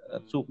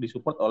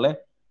disupport oleh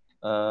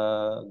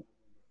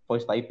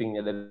voice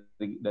typing-nya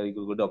dari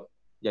Google Doc.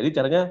 Jadi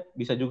caranya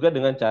bisa juga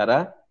dengan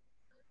cara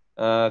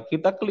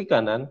kita klik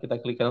kanan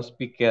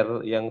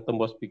speaker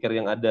tombol speaker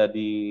yang ada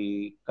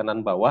di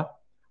kanan bawah,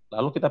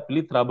 lalu kita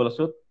pilih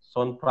troubleshoot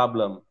sound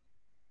problem.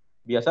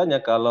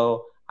 Biasanya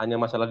kalau hanya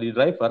masalah di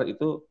driver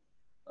itu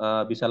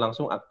bisa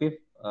langsung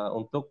aktif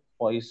untuk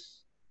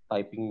voice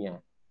typing-nya.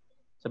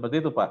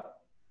 Seperti itu,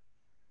 Pak.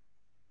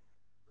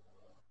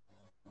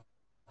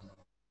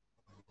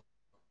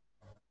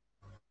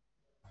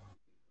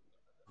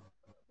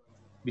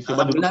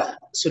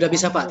 Alhamdulillah sudah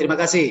bisa Pak, terima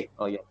kasih.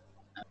 Oh ya.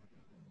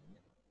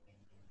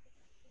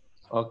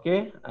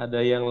 Oke,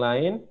 ada yang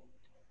lain?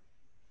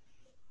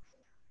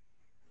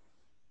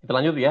 Kita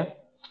lanjut ya.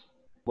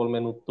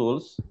 menu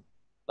tools,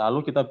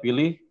 lalu kita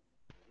pilih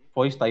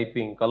voice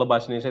typing. Kalau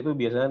bahasa Indonesia itu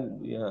biasanya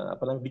ya,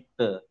 apa namanya,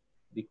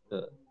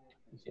 dikte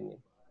di sini.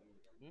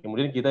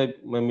 Kemudian kita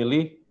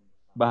memilih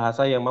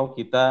bahasa yang mau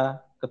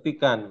kita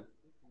ketikkan.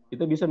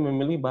 Kita bisa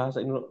memilih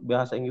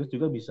bahasa Inggris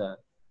juga bisa.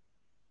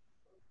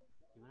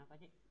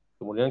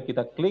 Kemudian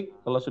kita klik,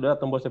 kalau sudah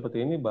tombol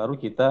seperti ini, baru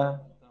kita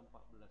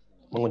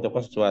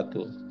mengucapkan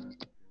sesuatu.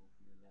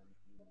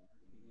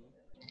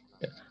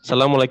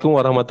 Assalamualaikum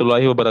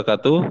warahmatullahi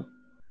wabarakatuh.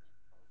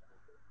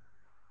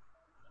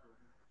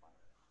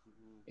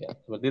 Ya,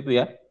 seperti itu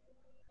ya.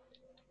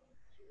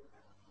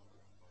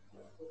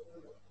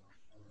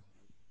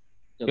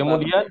 Coba,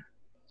 Kemudian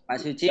Pak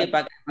Suci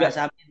pakai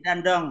bahasa Medan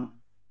dong.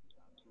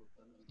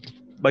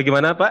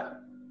 Bagaimana Pak?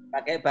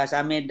 Pakai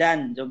bahasa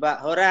Medan,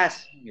 coba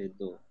Horas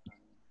gitu.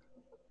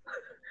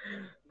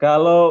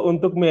 Kalau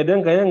untuk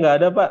Medan kayaknya nggak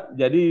ada Pak.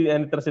 Jadi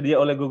yang tersedia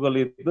oleh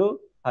Google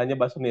itu hanya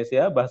bahasa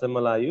Indonesia, bahasa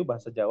Melayu,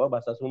 bahasa Jawa,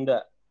 bahasa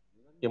Sunda.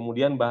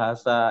 Kemudian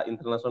bahasa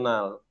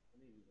internasional.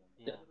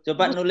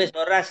 Coba nulis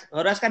Horas,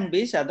 Horas kan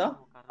bisa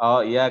toh?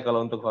 Oh iya,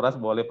 kalau untuk Horas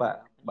boleh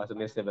Pak, bahasa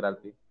Indonesia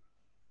berarti.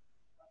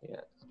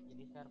 Ya.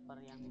 Jadi server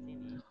yang di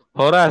sini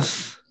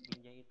Horas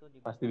itu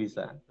pasti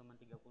bisa. Cuma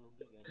 30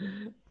 GB.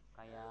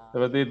 Kayak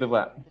Seperti itu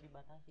Pak. itu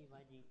dibatasi, Pak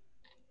Haji.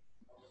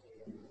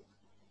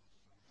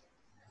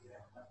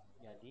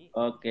 Jadi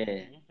Oke.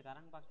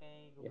 sekarang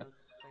pakai Google.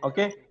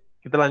 Oke,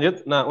 kita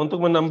lanjut. Nah,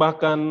 untuk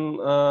menambahkan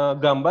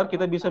gambar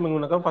kita bisa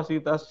menggunakan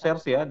fasilitas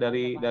search ya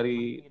dari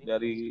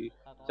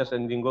search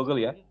engine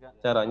Google ya.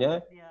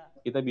 Caranya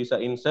kita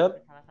bisa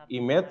insert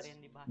image,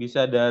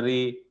 bisa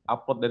dari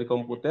upload dari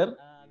komputer,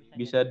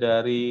 bisa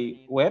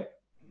dari web,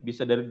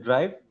 bisa dari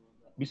drive,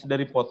 bisa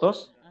dari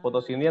fotos.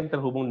 Fotos ini yang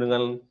terhubung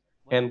dengan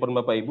handphone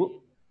Bapak Ibu,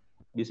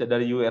 bisa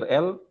dari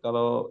URL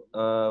kalau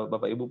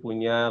Bapak Ibu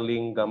punya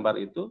link gambar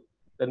itu,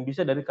 dan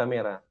bisa dari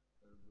kamera.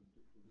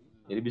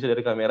 Jadi bisa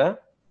dari kamera.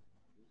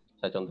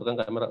 Saya contohkan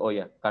kamera. Oh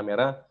ya,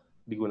 kamera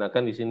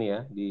digunakan di sini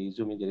ya, di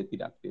Zoom jadi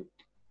tidak aktif.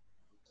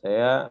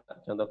 Saya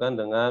contohkan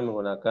dengan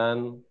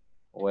menggunakan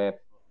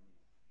web.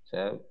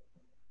 Saya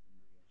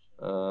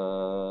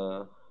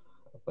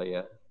apa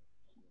ya?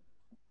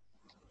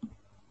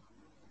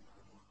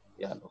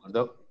 Ya,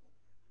 dok.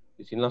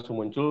 Di sini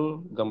langsung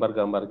muncul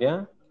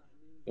gambar-gambarnya.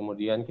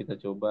 Kemudian kita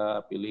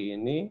coba pilih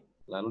ini,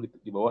 lalu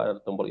di bawah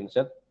ada tombol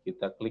insert,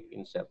 kita klik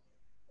insert.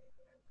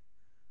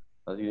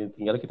 Nanti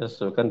tinggal kita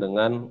sesuaikan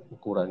dengan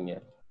ukurannya.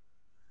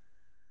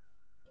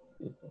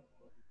 Gitu.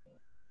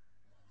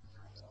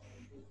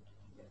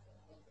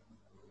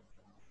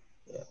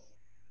 Ya.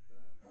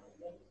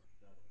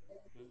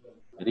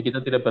 Jadi kita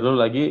tidak perlu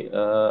lagi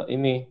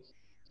ini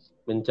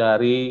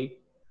mencari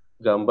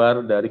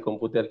gambar dari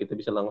komputer, kita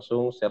bisa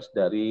langsung search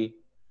dari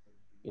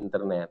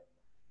internet.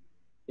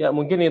 Ya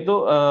mungkin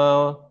itu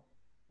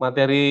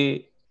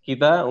materi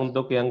kita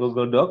untuk yang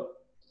Google Doc.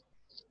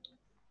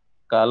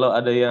 Kalau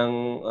ada yang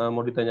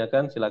mau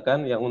ditanyakan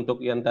silakan. Yang untuk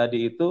yang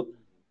tadi itu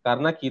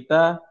karena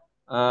kita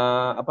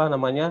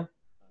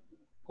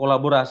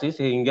kolaborasi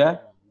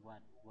sehingga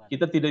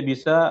kita tidak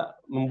bisa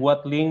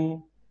membuat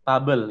link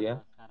tabel ya.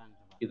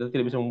 Kita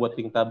tidak bisa membuat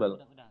link tabel.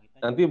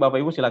 Nanti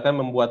Bapak Ibu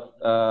silakan membuat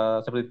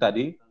seperti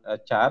tadi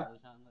chart.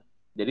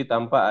 Jadi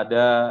tanpa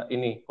ada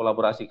ini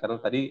kolaborasi karena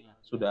tadi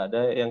sudah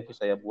ada yang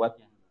saya buat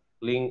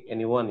link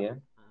anyone ya.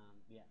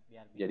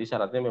 Jadi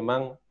syaratnya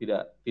memang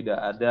tidak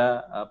ada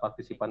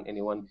partisipan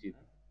anyone di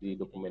situ di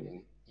dokumen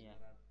ini. Ya.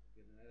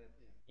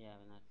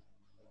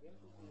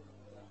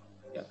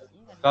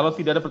 Kalau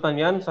tidak ada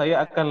pertanyaan, saya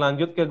akan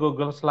lanjut ke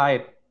Google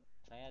Slide.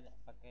 Saya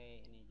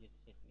pakai ini G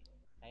Suite nih.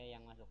 Saya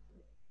yang masuk.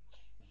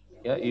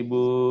 Ya,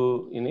 Ibu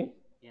ini,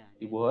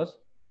 Ibu host.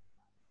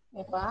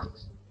 Ya Pak.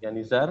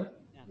 Yanizar.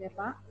 Ya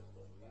Pak.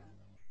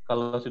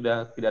 Kalau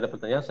sudah tidak ada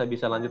pertanyaan, saya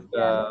bisa lanjut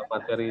ke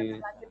materi.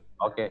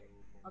 Oke.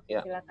 Oke,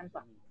 Ya. silakan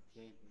Pak.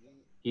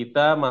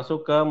 Kita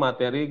masuk ke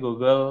materi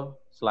Google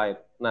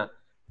Slide. Nah,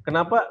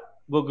 kenapa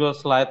Google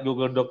Slide,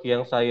 Google Doc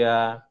yang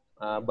saya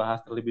bahas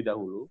terlebih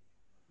dahulu?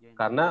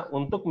 Karena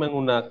untuk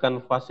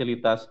menggunakan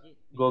fasilitas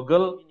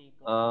Google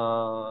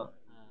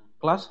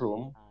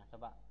Classroom,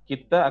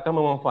 kita akan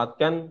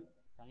memanfaatkan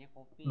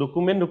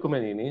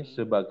dokumen-dokumen ini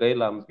sebagai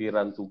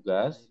lampiran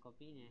tugas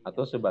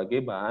atau sebagai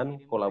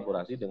bahan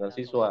kolaborasi dengan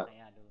siswa.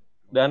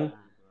 Dan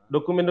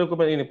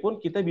dokumen-dokumen ini pun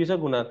kita bisa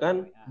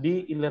gunakan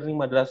di e-learning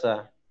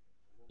madrasah.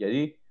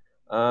 Jadi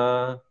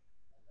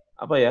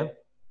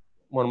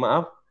mohon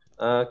maaf,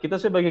 kita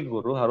sebagai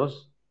guru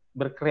harus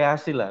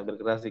berkreasi.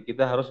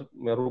 Kita harus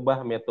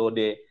merubah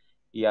metode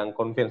yang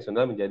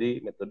konvensional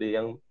menjadi metode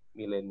yang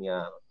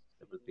milenial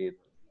seperti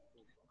itu.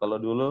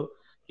 Kalau dulu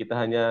kita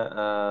hanya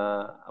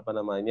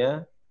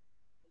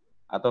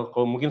atau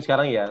kalau mungkin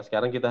sekarang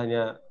kita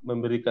hanya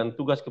memberikan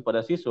tugas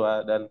kepada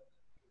siswa dan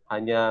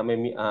hanya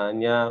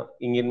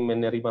ingin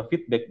menerima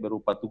feedback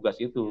berupa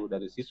tugas itu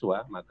dari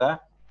siswa,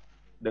 maka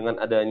dengan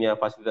adanya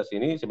fasilitas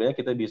ini sebenarnya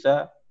kita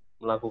bisa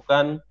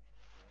melakukan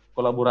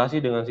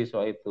kolaborasi dengan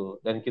siswa itu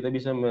dan kita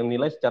bisa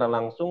menilai secara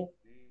langsung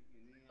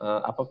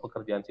apa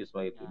pekerjaan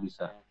siswa itu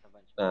bisa.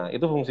 Nah,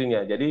 itu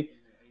fungsinya. Jadi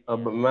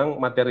memang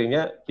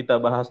materinya kita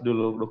bahas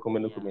dulu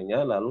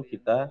dokumen-dokumennya, lalu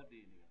kita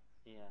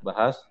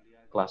bahas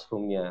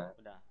classroom-nya.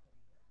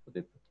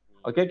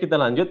 Oke, kita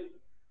lanjut.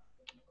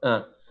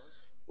 Nah,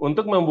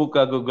 untuk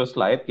membuka Google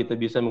Slide, kita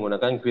bisa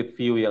menggunakan grid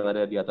view yang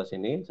ada di atas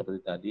ini,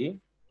 seperti tadi.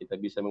 Kita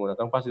bisa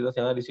menggunakan fasilitas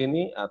yang ada di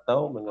sini,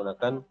 atau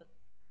menggunakan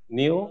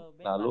new,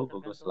 lalu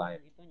Google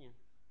Slide.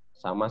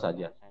 Sama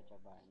saja.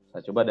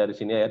 Saya coba dari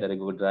sini ya, dari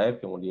Google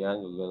Drive, kemudian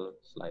Google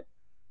Slide.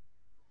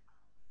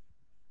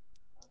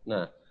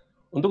 Nah,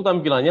 untuk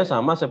tampilannya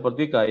sama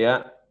seperti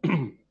kayak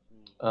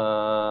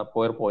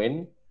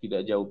PowerPoint,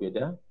 tidak jauh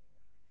beda.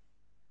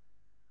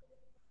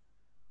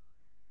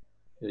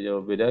 Tidak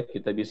jauh beda,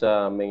 kita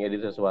bisa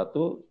mengedit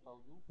sesuatu.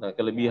 Nah,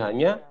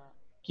 kelebihannya,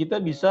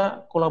 kita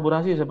bisa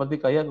kolaborasi seperti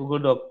kayak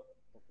Google Doc.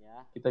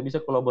 Kita bisa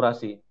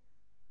kolaborasi.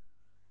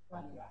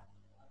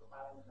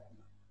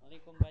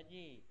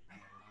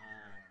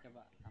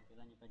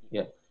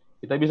 Ya,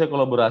 kita bisa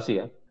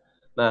kolaborasi ya.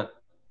 Nah,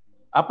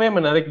 apa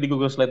yang menarik di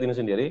Google Slide ini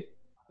sendiri?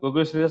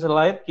 Google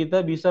Slide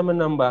kita bisa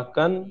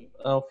menambahkan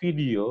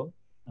video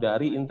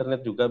dari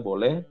internet juga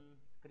boleh.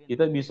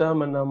 Kita bisa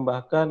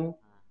menambahkan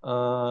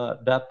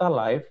data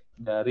live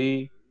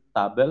dari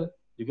tabel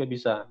juga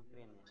bisa.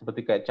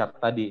 Seperti kayak chart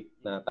tadi.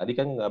 Nah, tadi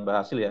kan nggak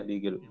berhasil ya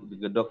di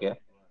Gedok ya.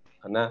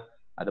 Karena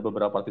ada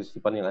beberapa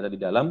partisipan yang ada di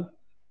dalam.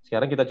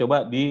 Sekarang kita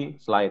coba di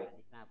slide.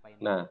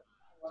 Nah,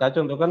 saya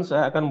contohkan,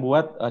 saya akan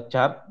buat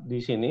chart di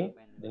sini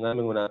dengan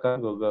menggunakan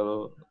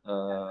Google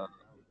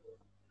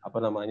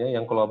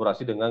yang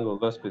kolaborasi dengan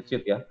Google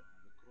Spreadsheet ya.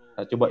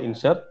 Saya coba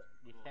insert.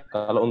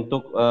 Kalau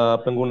untuk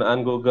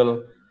penggunaan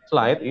Google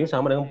Slide ini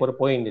sama dengan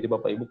PowerPoint. Jadi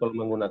Bapak Ibu kalau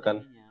menggunakan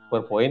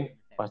PowerPoint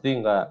pasti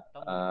nggak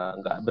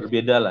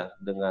berbeda lah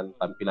dengan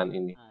tampilan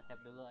ini.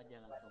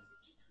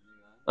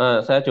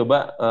 Saya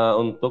coba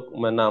untuk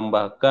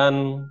menambahkan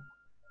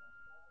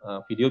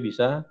video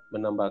bisa,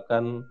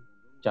 menambahkan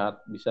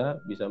chart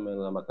bisa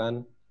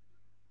menambahkan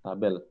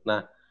tabel.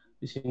 Nah,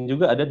 di sini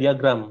juga ada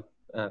diagram.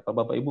 Nah, kalau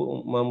Bapak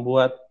Ibu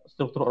membuat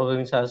struktur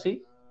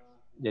organisasi,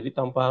 jadi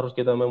tanpa harus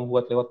kita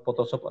membuat lewat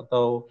Photoshop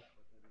atau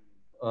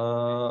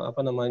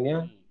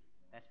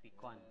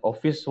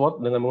Office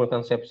Word dengan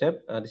menggunakan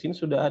shape. Nah, di sini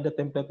sudah ada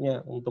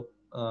template-nya untuk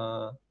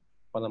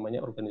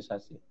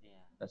organisasi.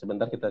 Nah,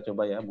 sebentar kita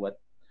coba ya buat.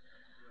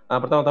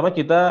 Pertama-tama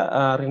kita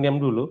rename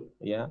dulu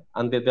ya.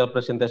 Untitled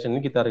presentation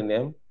ini kita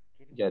rename.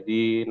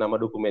 Jadi nama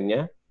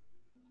dokumennya.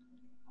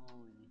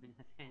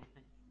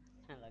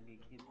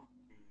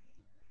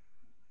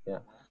 Ya.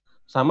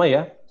 Sama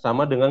ya,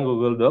 sama dengan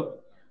Google Doc.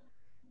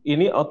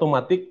 Ini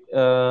otomatis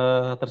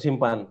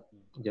tersimpan.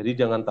 Jadi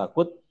jangan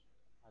takut.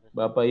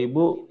 Bapak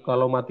Ibu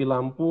kalau mati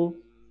lampu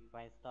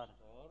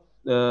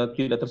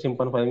tidak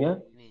tersimpan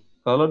filenya,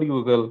 kalau di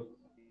Google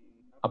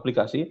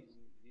aplikasi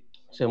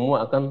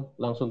semua akan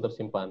langsung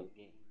tersimpan.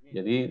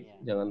 Jadi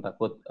jangan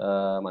takut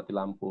mati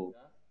lampu.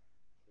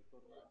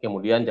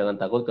 Kemudian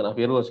jangan takut kena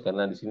virus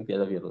karena di sini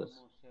tidak ada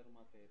virus.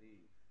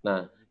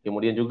 Nah,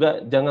 kemudian juga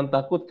jangan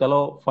takut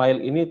kalau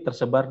file ini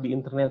tersebar di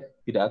internet,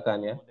 tidak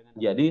akan ya.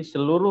 Jadi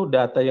seluruh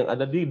data yang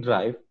ada di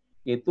Drive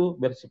itu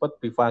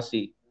bersifat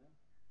privasi.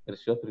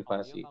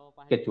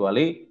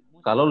 Kecuali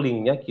kalau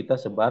linknya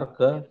kita sebar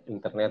ke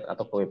internet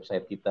atau ke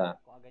website kita.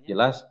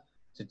 Jelas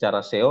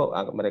secara SEO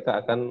mereka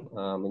akan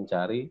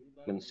mencari,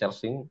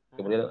 men-searching,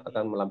 kemudian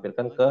akan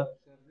melampirkan ke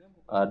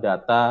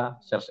data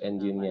search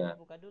engine-nya.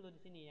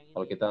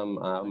 Kalau kita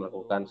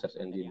melakukan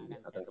search engine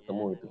akan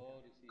ketemu itu.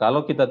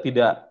 Kalau kita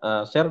tidak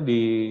share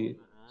di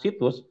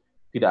situs,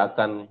 tidak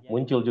akan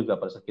muncul juga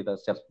pada saat kita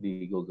search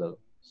di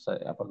Google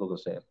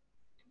Share.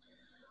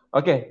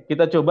 Oke,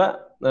 kita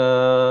coba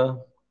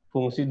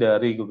fungsi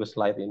dari Google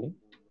Slide ini.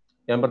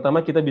 Yang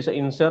pertama kita bisa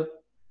insert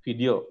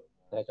video.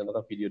 Saya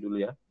contohkan video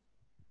dulu ya.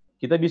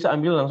 Kita bisa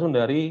ambil langsung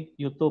dari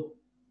YouTube.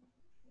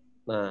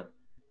 Nah,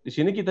 di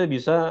sini kita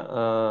bisa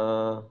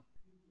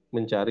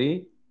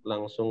mencari,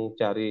 langsung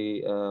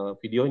cari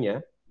videonya.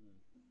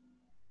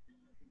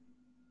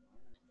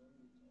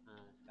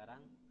 Nah,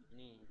 sekarang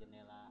ini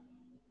jendela.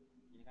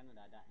 Ini kan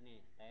udah ada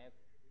nih, tab.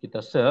 Kita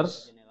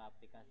search.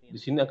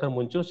 Di sini akan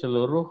muncul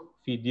seluruh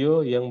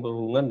video yang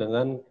berhubungan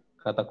dengan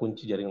kata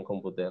kunci jaringan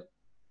komputer.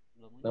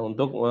 Nah,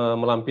 untuk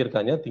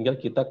melampirkannya tinggal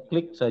kita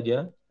klik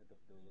saja,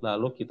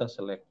 lalu kita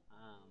select.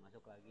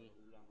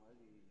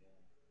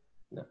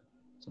 Nah,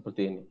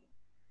 seperti ini.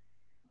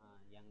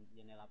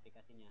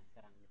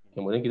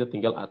 Kemudian kita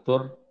tinggal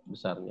atur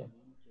besarnya.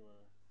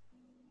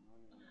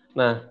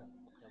 Nah,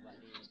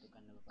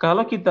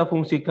 kalau kita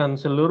fungsikan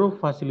seluruh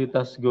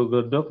fasilitas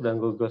Google Doc dan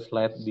Google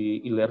Slide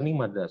di e-learning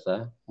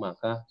madrasah,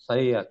 maka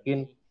saya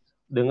yakin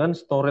dengan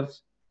storage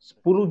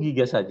 10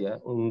 GB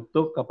saja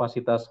untuk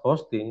kapasitas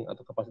hosting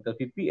atau kapasitas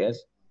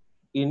VPS,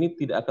 ini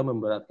tidak akan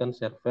memberatkan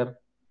server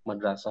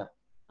madrasah.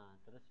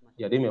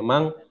 Jadi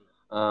memang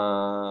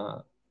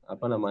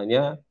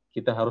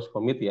kita harus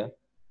komit ya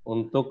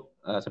untuk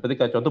seperti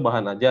kayak contoh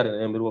bahan ajar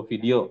yang berupa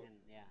video.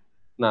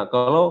 Nah,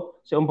 kalau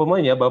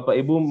seumpamanya Bapak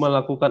Ibu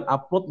melakukan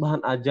upload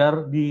bahan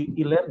ajar di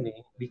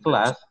e-learning di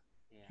kelas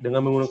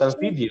dengan menggunakan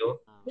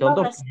video,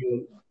 contoh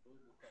video.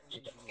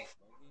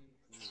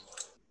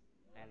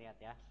 Saya lihat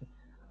ya.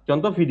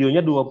 contoh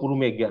videonya 20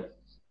 mega,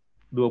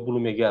 20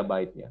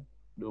 megabyte ya,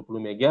 20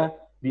 mega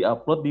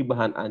diupload di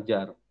bahan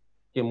ajar.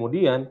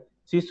 Kemudian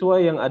siswa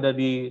yang ada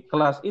di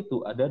kelas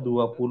itu ada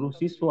 20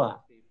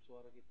 siswa.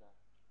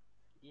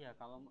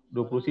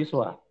 20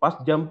 siswa. Pas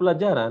jam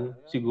pelajaran,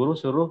 si guru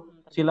suruh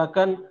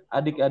silakan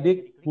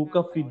adik-adik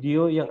buka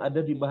video yang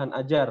ada di bahan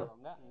ajar.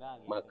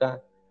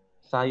 Maka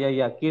saya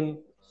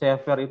yakin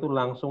server itu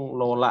langsung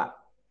lola.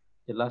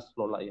 Jelas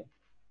lola ya.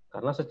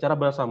 Karena secara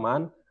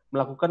bersamaan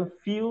melakukan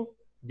view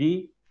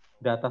di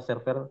data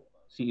server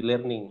si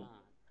e-learning.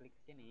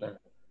 Nah,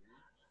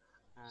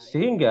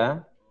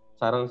 sehingga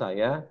saran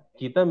saya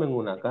kita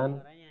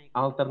menggunakan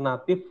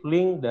alternatif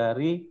link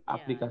dari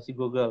aplikasi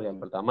Google.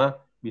 Yang pertama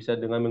bisa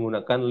dengan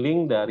menggunakan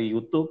link dari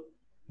YouTube,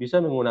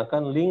 bisa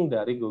menggunakan link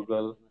dari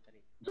Google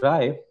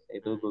Drive,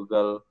 yaitu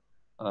Google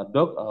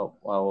Doc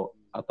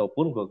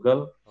ataupun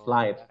Google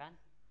Slide.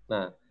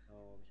 Nah,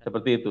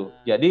 seperti itu.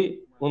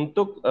 Jadi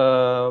untuk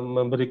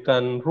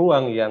memberikan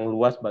ruang yang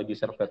luas bagi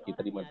server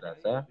kita di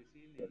madrasah,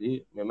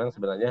 jadi memang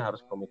sebenarnya harus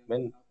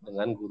komitmen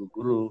dengan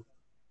guru-guru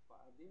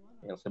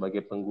yang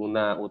sebagai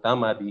pengguna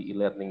utama di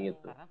e-learning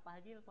itu.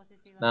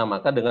 Nah,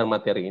 maka dengan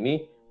materi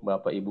ini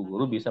Bapak Ibu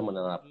guru bisa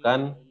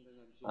menerapkan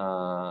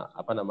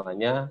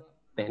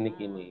teknik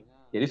ini.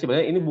 Jadi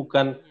sebenarnya ini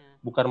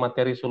bukan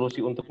materi solusi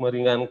untuk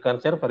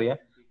meringankan server ya,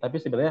 tapi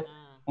sebenarnya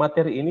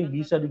materi ini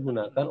bisa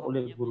digunakan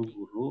oleh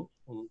guru-guru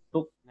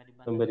untuk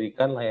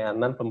memberikan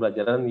layanan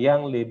pembelajaran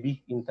yang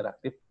lebih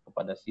interaktif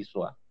kepada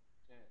siswa.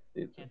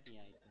 Gitu.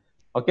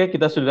 Oke,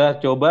 kita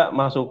sudah coba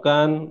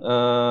masukkan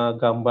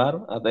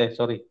gambar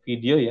atau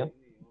video ya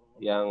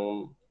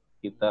yang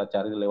kita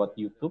cari lewat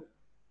YouTube.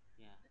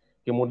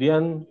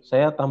 Kemudian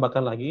saya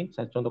tambahkan lagi,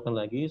 saya contohkan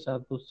lagi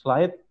satu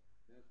slide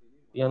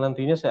yang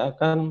nantinya saya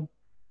akan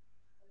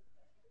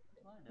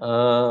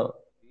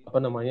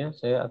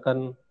saya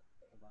akan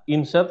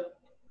insert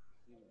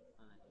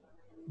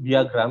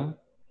diagram.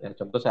 Ya,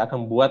 contoh saya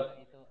akan buat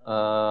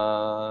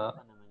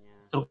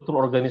struktur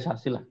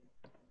organisasi lah.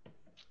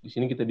 Di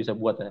sini kita bisa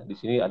buat ya. Di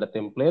sini ada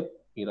template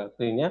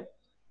hierarkinya.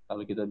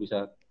 Kalau kita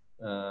bisa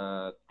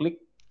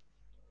klik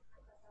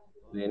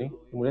ini,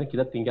 kemudian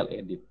kita tinggal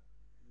edit.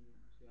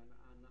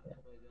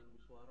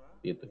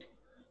 Gitu.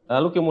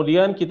 Lalu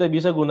kemudian kita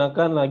bisa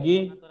gunakan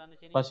lagi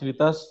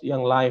fasilitas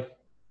yang live.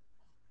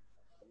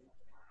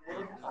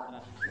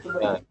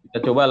 Ya, kita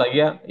coba lagi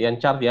ya, yang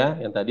chart ya,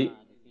 yang tadi.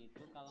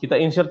 Kita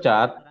insert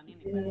chart.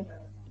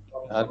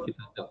 Ya, kita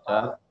insert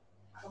chart.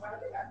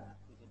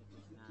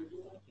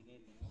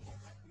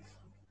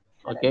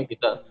 Oke,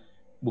 kita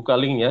buka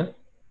linknya.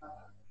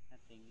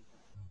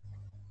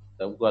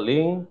 Kita buka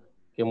link,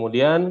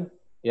 kemudian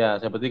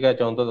ya seperti kayak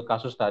contoh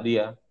kasus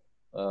tadi ya,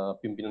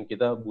 pimpinan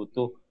kita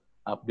butuh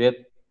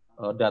update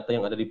data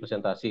yang ada di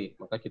presentasi,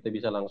 maka kita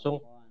bisa langsung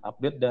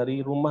update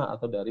dari rumah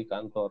atau dari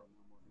kantor.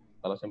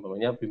 Kalau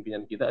seumpamanya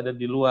pimpinan kita ada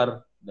di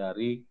luar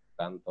dari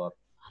kantor,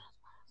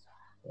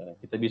 ya,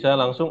 kita bisa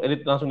langsung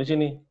edit langsung di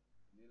sini.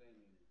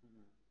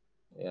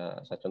 Ya,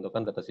 saya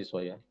contohkan data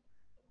siswa ya.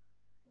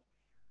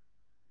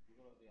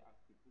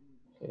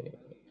 Oke.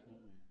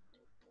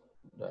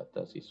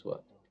 Data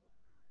siswa.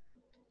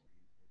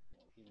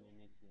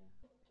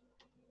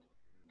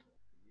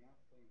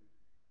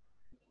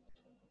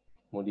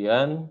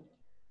 Kemudian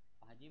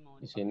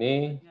di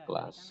sini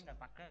kelas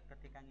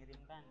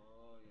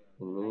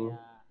 10,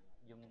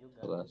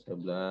 kelas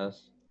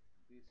 11,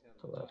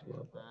 kelas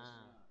 12.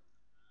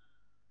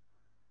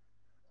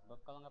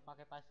 Kalau nggak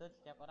pakai password,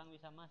 setiap orang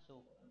bisa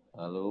masuk.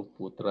 Lalu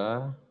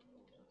putra.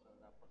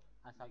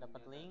 Asal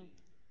dapat link.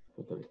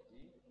 Putra.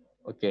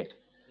 Oke.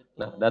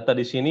 Nah, data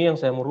di sini yang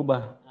saya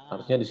merubah.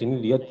 Harusnya di sini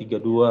dia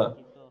 32.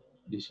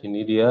 Di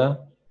sini dia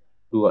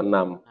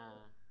 26.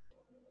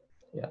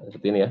 Ya,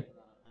 seperti ini ya.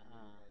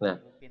 Nah,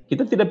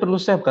 kita tidak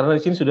perlu save karena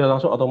di sini sudah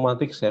langsung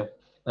otomatis save.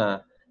 Nah,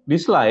 di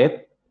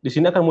slide di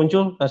sini akan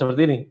muncul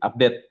seperti ini,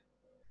 update.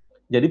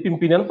 Jadi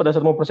pimpinan pada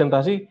saat mau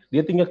presentasi,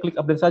 dia tinggal klik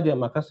update saja,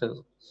 maka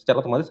secara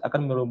otomatis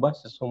akan merubah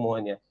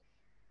semuanya.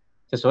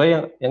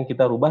 Sesuai yang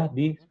kita rubah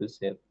di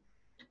spreadsheet.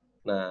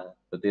 Nah,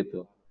 seperti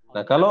itu.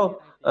 Nah,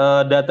 kalau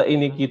data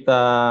ini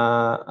kita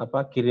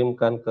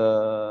kirimkan ke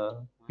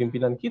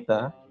pimpinan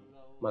kita,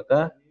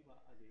 maka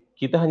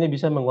kita hanya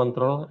bisa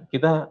mengontrol,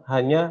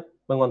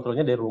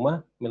 mengontrolnya dari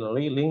rumah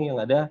melalui link yang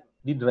ada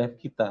di drive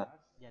kita.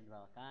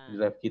 Di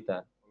drive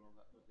kita.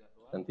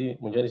 Nanti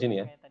muncul di sini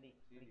ya.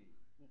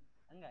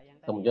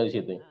 Muncul di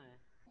situ.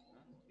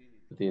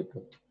 Seperti itu.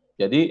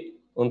 Jadi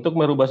untuk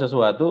merubah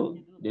sesuatu,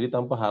 jadi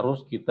tanpa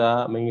harus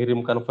kita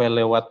mengirimkan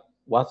file lewat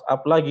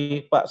WhatsApp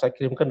lagi, Pak, saya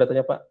kirimkan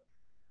datanya, Pak.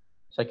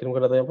 Saya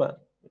kirimkan datanya, Pak.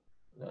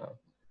 Nah,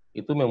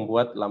 itu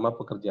membuat lama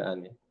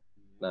pekerjaannya.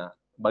 Nah,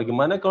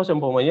 bagaimana kalau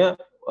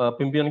seumpamanya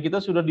pimpinan kita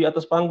sudah di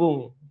atas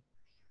panggung?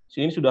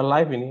 Ini sudah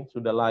live ini,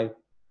 sudah live.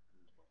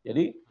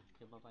 Jadi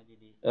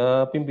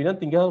pimpinan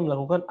tinggal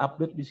melakukan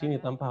update di sini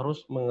tanpa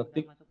harus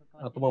mengetik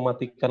atau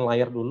mematikan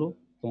layar dulu,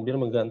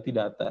 kemudian mengganti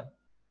data.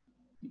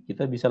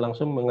 Kita bisa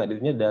langsung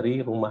mengeditnya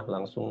dari rumah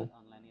langsung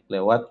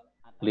lewat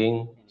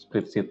link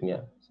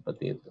spreadsheet-nya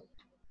seperti itu.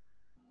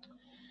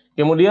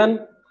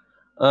 Kemudian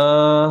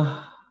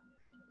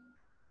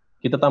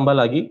Kita tambah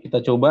lagi,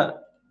 kita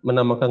coba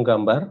menambahkan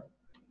gambar.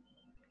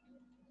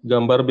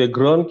 Gambar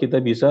background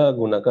kita bisa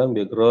gunakan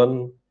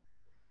background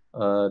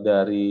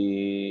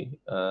dari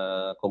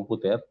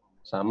komputer,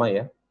 sama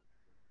ya.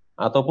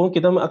 Ataupun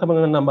kita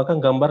akan menambahkan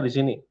gambar di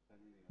sini.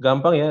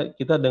 Gampang ya,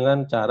 kita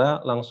dengan cara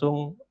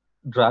langsung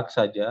drag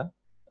saja.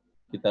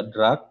 Kita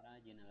drag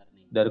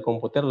dari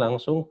komputer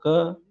langsung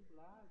ke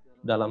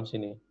dalam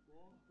sini.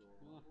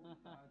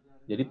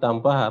 Jadi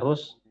tanpa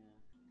harus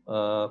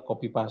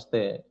copy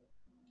paste,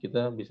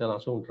 kita bisa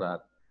langsung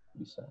drag,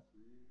 bisa.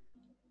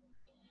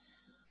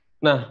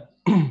 Nah,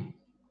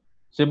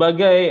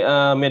 sebagai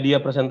media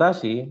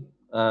presentasi,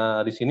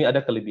 di sini ada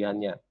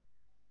kelebihannya.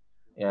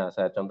 Ya,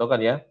 saya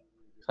contohkan ya.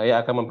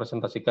 Saya akan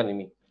mempresentasikan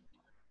ini.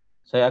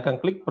 Saya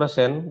akan klik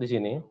present di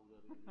sini.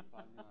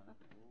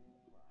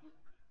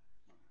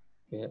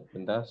 Oke,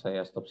 bentar,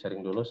 saya stop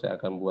sharing dulu. Saya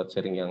akan buat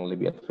sharing yang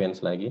lebih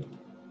advance lagi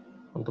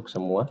untuk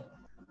semua.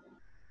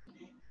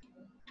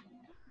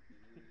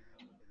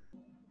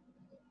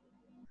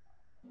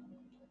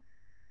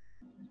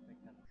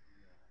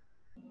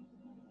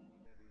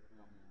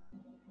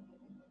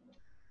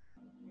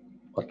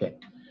 Oke.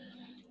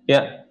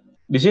 Ya,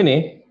 di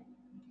sini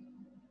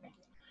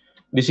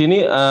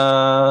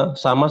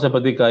sama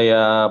seperti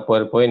kayak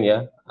PowerPoint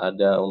ya.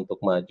 Ada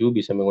untuk maju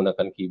bisa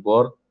menggunakan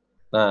keyboard.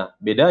 Nah,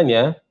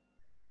 bedanya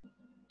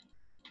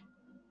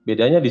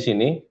di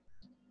sini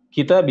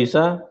kita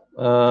bisa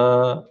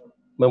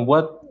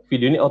membuat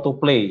video ini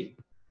autoplay,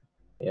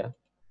 ya.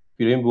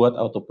 Video ini buat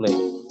autoplay.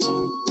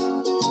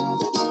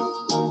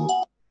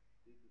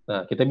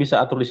 Nah, kita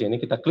bisa atur di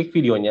sini. Kita klik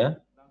videonya,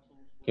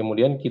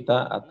 kemudian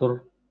kita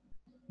atur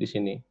di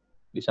sini,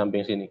 di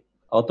samping sini.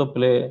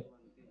 Autoplay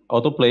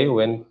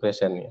when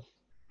present. Ya.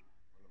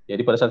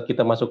 Jadi pada saat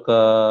kita masuk ke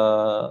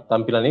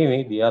tampilan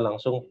ini, dia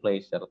langsung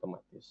play secara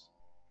otomatis.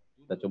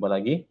 Kita coba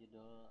lagi.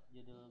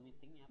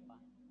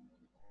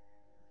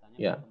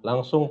 Ya,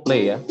 langsung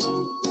play ya.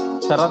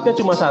 Syaratnya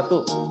cuma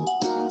satu,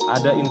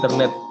 ada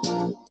internet.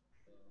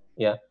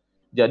 Ya,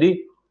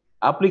 jadi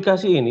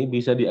aplikasi ini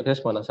bisa diakses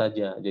mana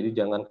saja. Jadi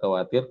jangan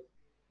khawatir,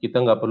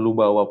 kita nggak perlu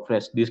bawa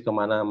flash disk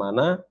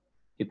kemana-mana.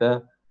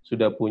 Kita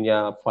sudah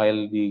punya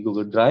file di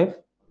Google Drive,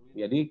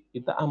 jadi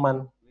kita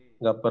aman.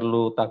 Nggak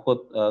perlu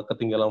takut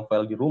ketinggalan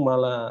file di rumah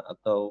lah,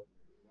 atau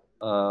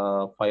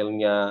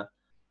filenya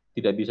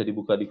tidak bisa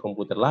dibuka di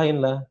komputer lain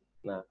lah.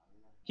 Nah,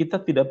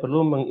 kita tidak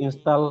perlu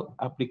menginstal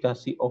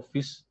aplikasi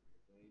Office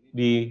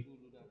di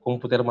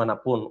komputer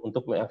manapun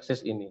untuk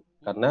mengakses ini,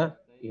 karena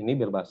ini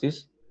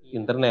berbasis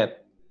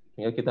internet.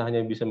 Ya, kita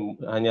hanya bisa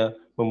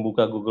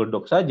membuka Google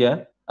Doc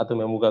saja atau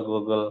membuka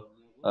Google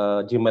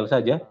Gmail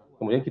saja,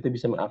 kemudian kita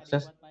bisa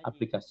mengakses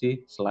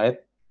aplikasi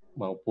slide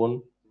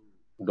maupun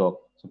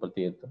doc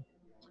seperti itu.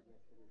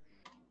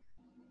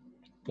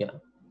 Ya,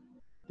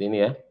 ini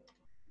ya.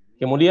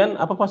 Kemudian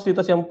apa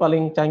fasilitas yang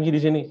paling canggih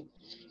di sini?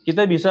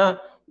 Kita bisa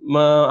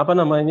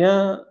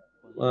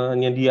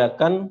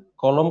menyediakan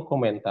kolom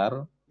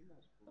komentar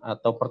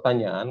atau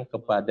pertanyaan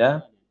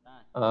kepada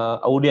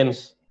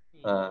audiens.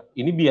 Nah,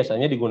 ini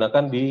biasanya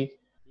digunakan di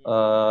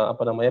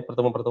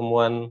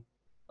pertemuan-pertemuan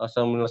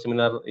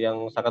seminar-seminar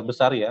yang sangat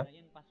besar ya,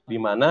 di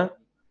mana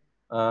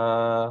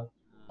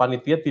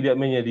panitia tidak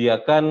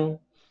menyediakan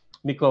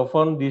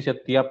mikrofon di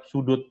setiap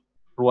sudut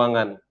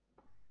ruangan,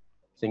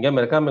 sehingga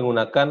mereka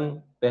menggunakan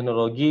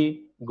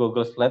teknologi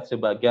Google Slide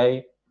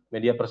sebagai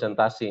media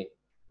presentasi.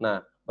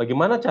 Nah,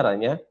 bagaimana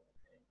caranya?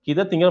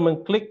 Kita tinggal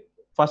mengklik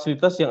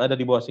fasilitas yang ada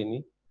di bawah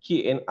sini,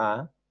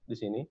 Q&A di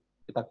sini,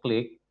 kita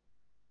klik,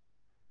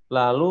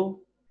 lalu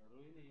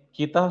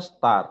kita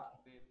start.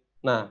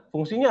 Nah,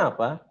 fungsinya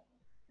apa?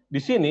 Di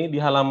sini di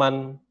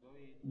halaman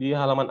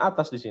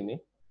atas di sini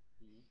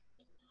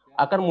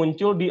akan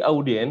muncul di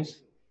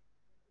audiens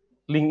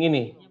link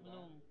ini.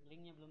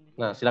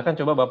 Nah, silakan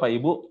coba Bapak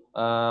Ibu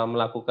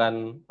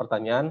melakukan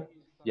pertanyaan.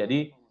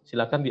 Jadi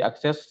silakan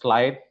diakses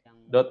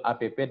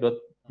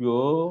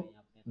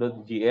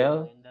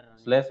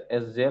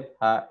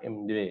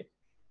slide.app.go.gl/szhmd.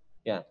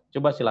 Ya,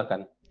 coba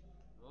silakan.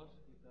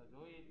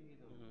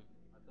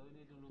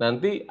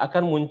 Nanti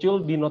akan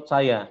muncul di note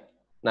saya.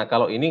 Nah,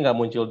 kalau ini nggak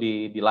muncul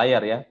di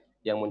layar ya,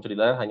 yang muncul di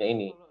layar hanya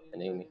ini.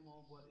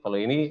 Kalau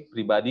ini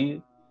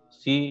pribadi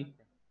si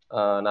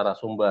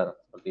narasumber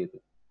seperti itu.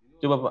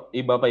 Coba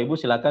Bapak Ibu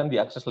silakan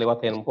diakses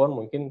lewat handphone,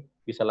 mungkin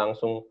bisa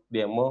langsung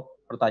demo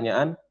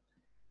pertanyaan.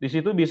 Di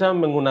situ bisa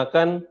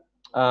menggunakan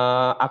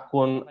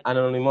akun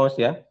anonymous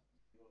ya,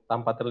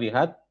 tanpa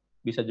terlihat.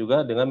 Bisa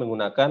juga dengan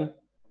menggunakan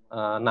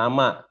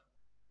nama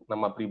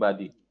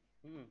pribadi.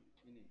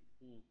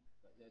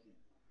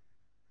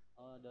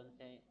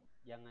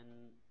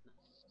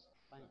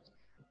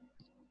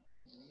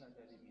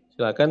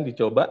 Silakan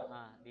dicoba.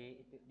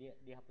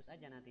 Dihapus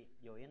aja nanti,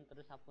 join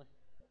terus hapus.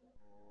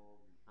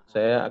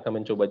 Saya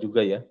akan mencoba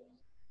juga ya.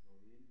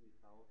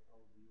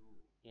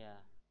 Ya.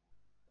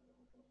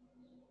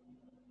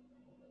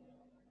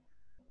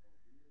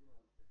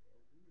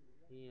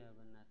 Iya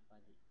benar Pak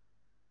Haji.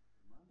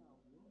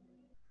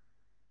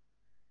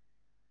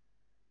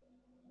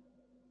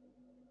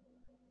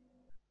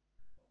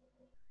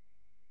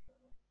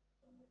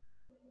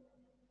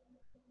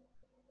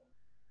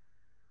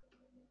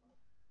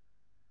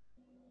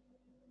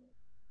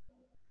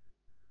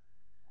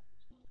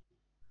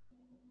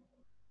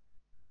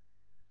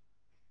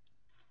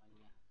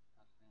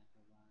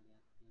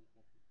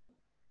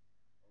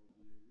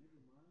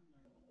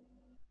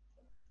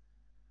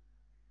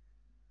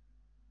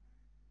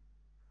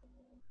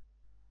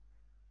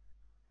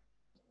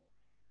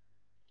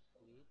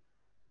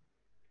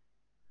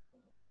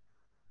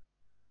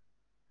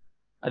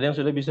 Ada yang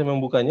sudah bisa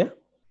membukanya?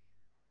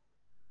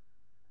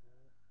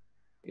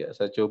 Ya,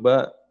 saya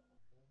coba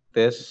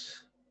tes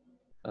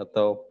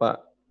atau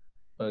Pak,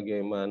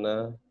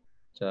 bagaimana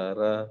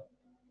cara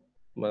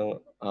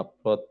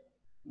mengupload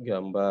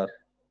gambar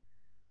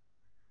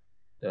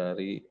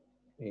dari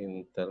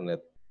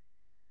internet.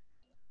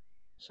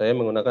 Saya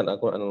menggunakan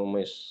akun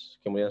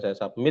anonymous, kemudian saya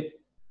submit,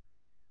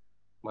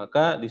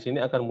 maka di sini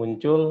akan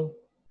muncul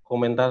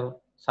komentar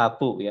 1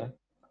 ya,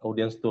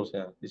 audience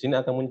tools-nya. Di sini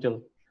akan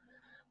muncul.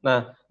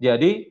 Nah,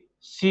 jadi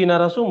si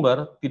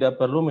narasumber tidak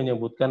perlu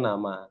menyebutkan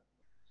nama.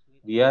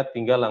 Dia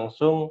tinggal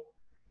langsung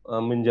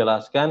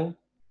menjelaskan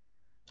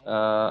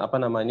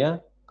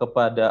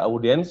kepada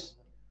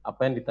audiens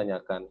apa yang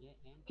ditanyakan.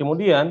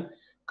 Kemudian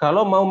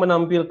kalau mau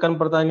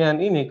menampilkan pertanyaan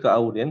ini ke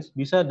audiens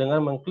bisa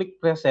dengan mengklik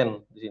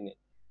present di sini.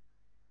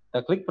 Kita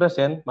klik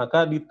present,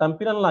 maka di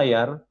tampilan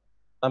layar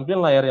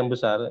yang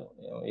besar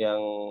yang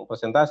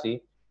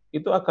presentasi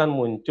itu akan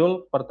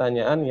muncul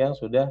pertanyaan yang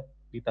sudah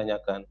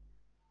ditanyakan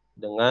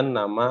dengan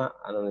nama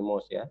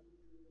anonymous ya.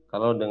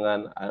 Kalau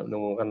dengan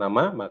menggunakan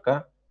nama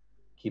maka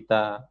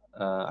kita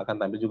akan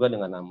tampil juga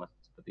dengan nama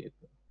seperti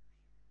itu.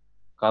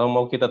 Kalau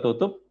mau kita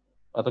tutup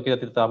atau kita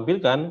tidak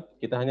tampilkan,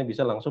 kita hanya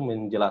bisa langsung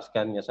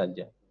menjelaskannya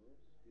saja.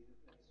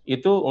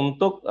 Itu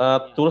untuk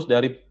tools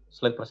dari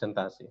slide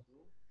presentasi.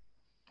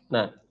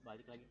 Nah,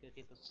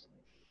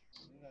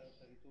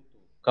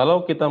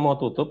 kalau kita mau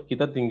tutup,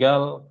 kita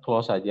tinggal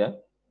close saja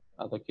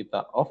atau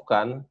kita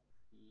off-kan,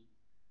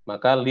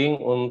 maka link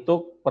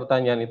untuk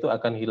pertanyaan itu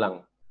akan hilang.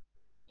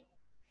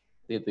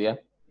 Itu ya.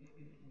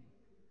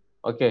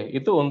 Oke,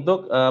 itu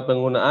untuk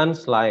penggunaan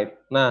slide.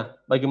 Nah,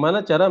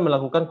 bagaimana cara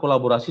melakukan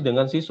kolaborasi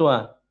dengan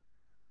siswa?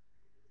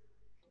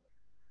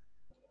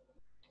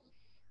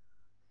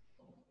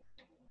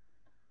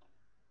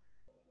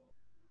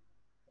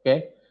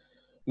 Oke,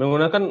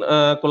 menggunakan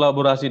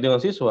kolaborasi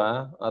dengan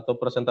siswa atau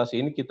presentasi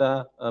ini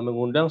kita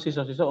mengundang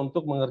siswa-siswa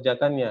untuk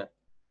mengerjakannya.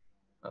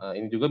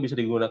 Ini juga bisa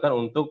digunakan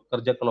untuk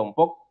kerja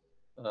kelompok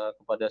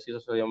kepada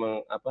siswa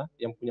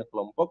yang punya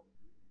kelompok.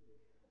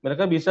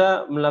 Mereka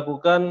bisa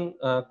melakukan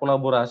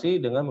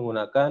kolaborasi dengan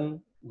menggunakan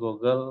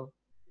Google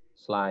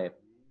Slide.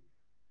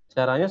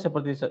 Caranya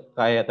seperti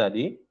kayak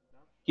tadi,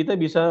 kita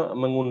bisa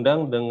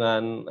mengundang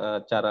dengan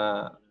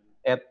cara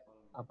add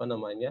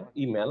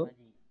email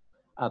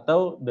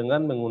atau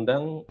dengan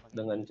mengundang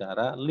dengan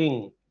cara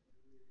link.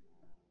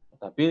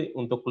 Tapi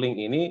untuk link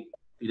ini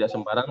tidak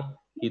sembarang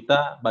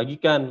kita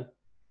bagikan.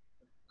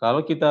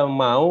 Kalau kita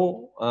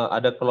mau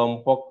ada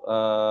kelompok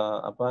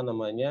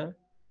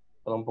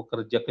kelompok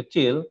kerja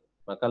kecil,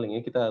 maka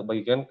linknya kita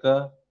bagikan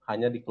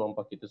hanya di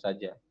kelompok itu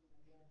saja.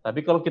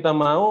 Tapi kalau kita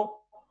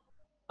mau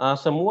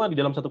semua di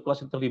dalam satu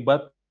kelas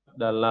terlibat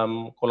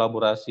dalam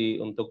kolaborasi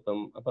untuk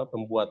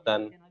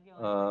pembuatan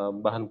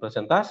bahan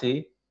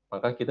presentasi,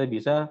 maka kita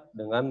bisa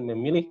dengan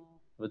memilih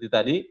seperti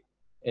tadi,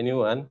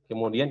 anyone,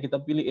 kemudian kita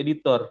pilih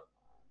editor.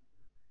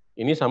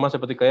 Ini sama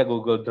seperti kayak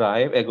Google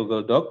Drive,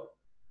 Google Doc,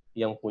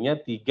 yang punya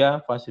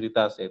 3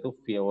 fasilitas, yaitu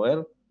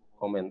viewer,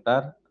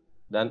 komentar,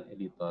 dan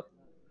editor.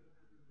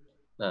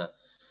 Nah,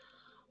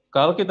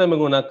 kalau kita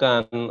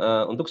menggunakan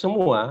untuk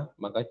semua,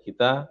 maka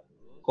kita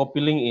copy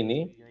link ini,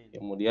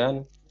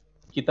 kemudian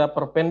kita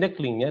perpendek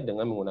linknya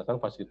dengan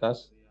menggunakan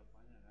fasilitas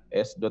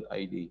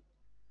S.Id.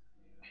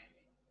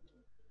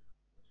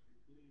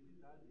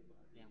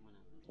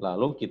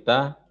 Lalu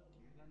kita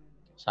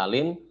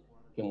salin,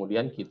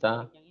 kemudian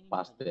kita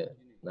paste.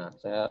 Nah,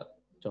 saya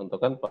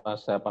contohkan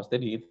pas saya paste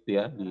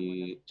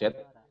di chat.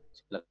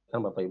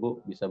 Silakan Bapak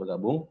Ibu bisa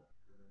bergabung,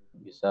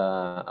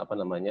 bisa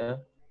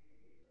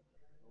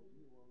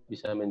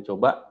bisa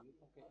mencoba.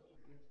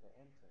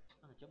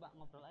 Coba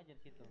ngobrol aja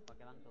di situ,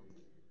 pakai langsung.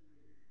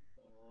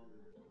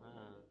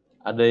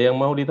 Ada yang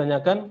mau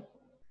ditanyakan?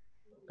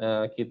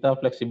 Kita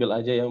fleksibel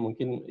aja ya,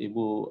 mungkin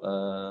Ibu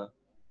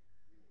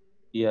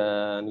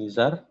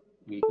Nizar,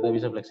 kita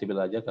bisa fleksibel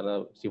aja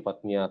karena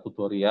sifatnya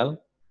tutorial.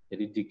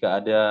 Jadi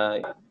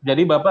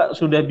jadi Bapak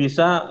sudah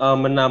bisa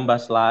menambah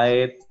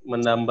slide,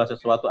 menambah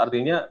sesuatu,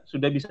 artinya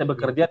sudah bisa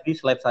bekerja di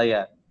slide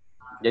saya.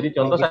 Jadi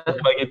contoh saya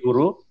sebagai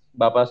guru,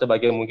 Bapak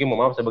sebagai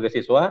sebagai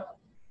siswa,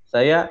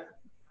 saya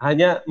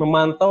hanya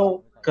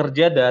memantau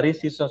kerja dari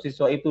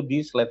siswa-siswa itu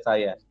di slide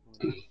saya.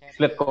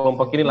 Slide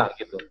kelompok inilah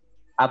gitu.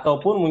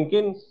 Ataupun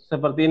mungkin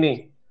seperti ini.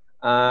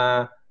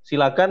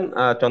 Silakan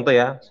contoh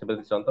ya,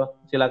 seperti contoh.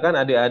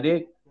 Silakan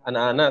adik-adik,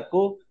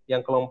 anak-anakku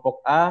yang kelompok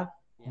A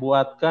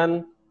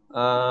buatkan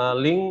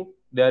link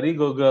dari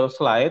Google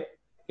Slide,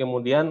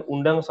 kemudian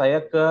undang saya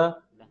ke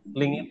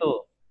link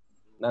itu.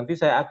 Nanti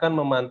saya akan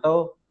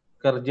memantau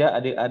kerja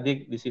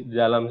adik-adik di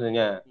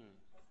dalamnya.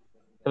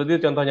 Seperti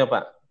itu contohnya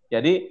Pak.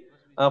 Jadi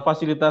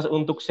fasilitas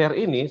untuk share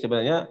ini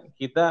sebenarnya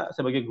kita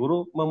sebagai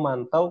guru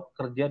memantau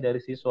kerja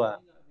dari siswa.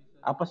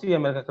 Apa sih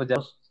yang mereka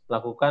kerja? Harus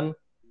lakukan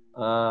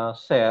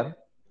share,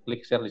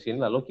 klik share di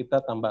sini, lalu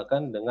kita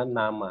tambahkan dengan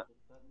nama.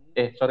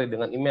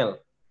 Dengan email.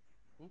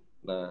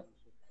 Nah,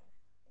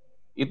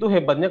 itu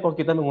hebatnya kalau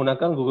kita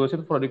menggunakan Google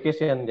Sheet for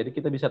Education. Jadi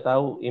kita bisa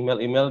tahu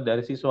email-email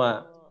dari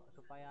siswa.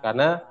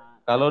 Karena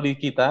kalau di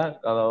kita,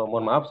 kalau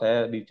mohon maaf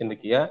saya di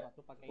Cendekia,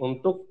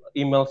 untuk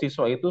email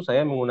siswa itu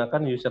saya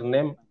menggunakan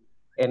username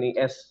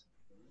NIS.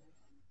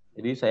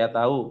 Jadi saya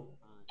tahu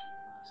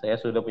saya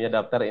sudah punya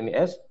daftar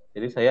NIS,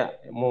 jadi saya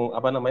mau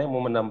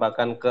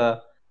menambahkan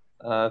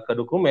ke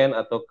dokumen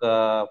atau ke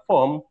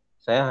form,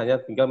 saya hanya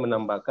tinggal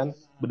menambahkan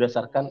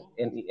berdasarkan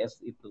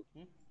NIS itu.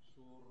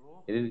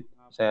 Jadi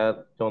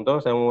saya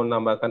mau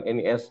menambahkan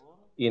NIS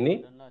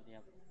ini.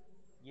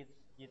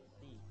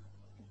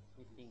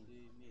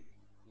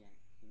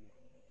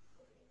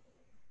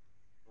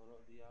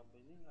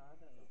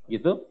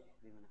 Gitu.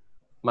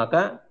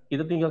 Maka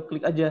kita tinggal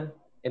klik aja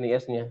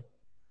NIS-nya.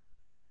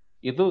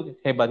 Itu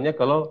hebatnya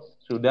kalau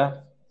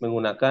sudah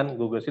menggunakan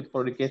Google Sheet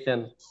for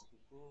Education.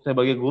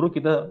 Sebagai guru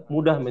kita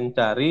mudah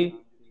mencari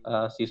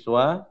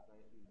siswa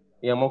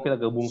yang mau kita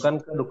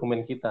gabungkan ke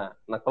dokumen kita.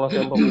 Nah, kalau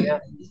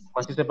sampelnya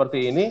masih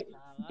seperti ini,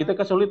 kita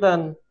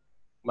kesulitan.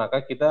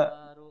 Maka kita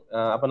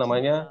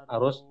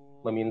harus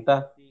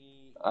meminta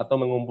atau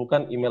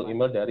mengumpulkan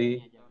email-email dari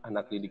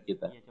anak didik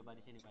kita.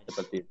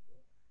 Seperti itu.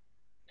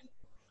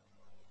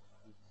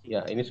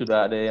 Ya, ini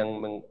sudah ada yang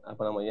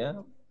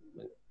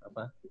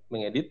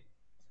mengedit.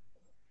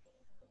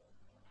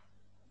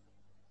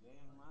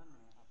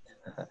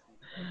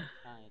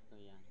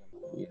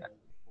 Ya.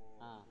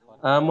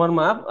 Mohon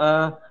maaf,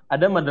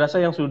 ada madrasah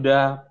yang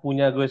sudah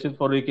punya Google Sheet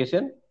for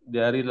Education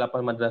dari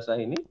 8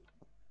 madrasah ini?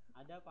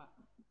 Ada, Pak.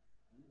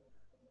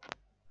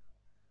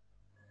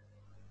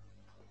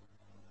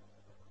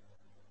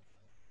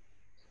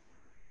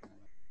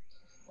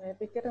 Saya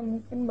pikir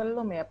mungkin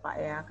belum ya Pak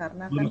ya,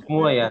 karena Belum kan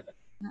semua ya?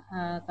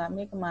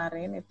 kami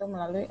kemarin itu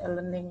melalui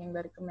e-learning yang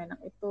dari Kemenag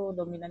itu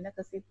dominannya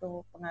ke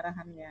situ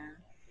pengarahannya.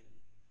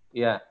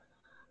 Ya,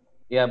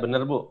 ya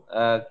benar Bu.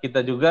 Kita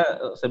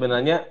juga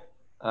sebenarnya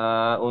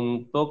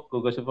untuk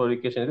Google Sheet for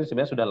Education itu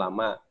sebenarnya sudah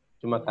lama.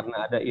 Cuma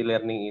karena ada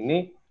e-learning ini,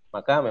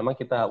 maka memang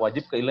kita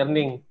wajib ke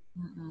e-learning.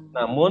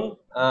 Namun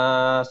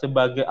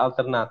sebagai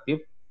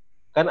alternatif,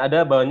 kan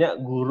ada banyak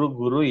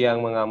guru-guru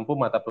yang mengampu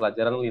mata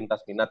pelajaran lintas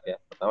minat ya.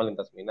 Pertama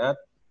lintas minat,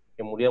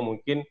 kemudian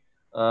mungkin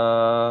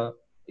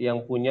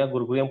yang punya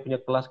guru-guru yang punya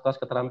kelas-kelas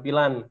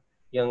keterampilan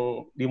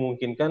yang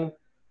dimungkinkan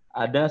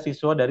ada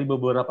siswa dari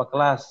beberapa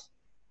kelas.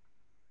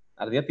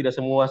 Artinya tidak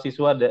semua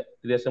siswa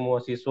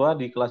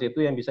di kelas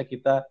itu yang bisa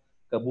kita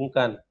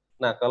gabungkan.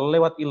 Nah, kalau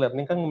lewat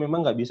e-learning kan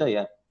memang nggak bisa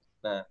ya.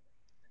 Nah,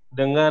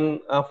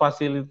 dengan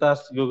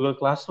fasilitas Google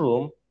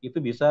Classroom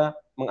itu bisa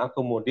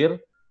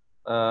mengakomodir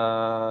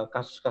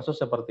kasus-kasus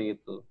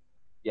seperti itu.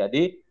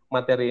 Jadi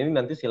materi ini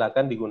nanti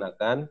silakan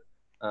digunakan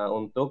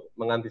untuk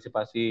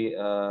mengantisipasi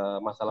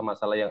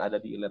masalah-masalah yang ada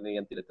di e-learning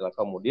yang tidak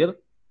terakomodir,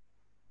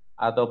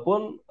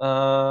 ataupun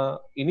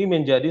ini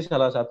menjadi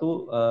salah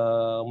satu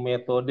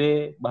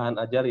metode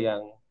bahan ajar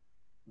yang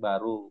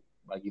baru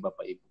bagi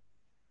Bapak Ibu.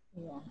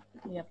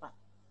 Iya Pak.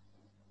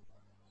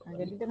 Nah,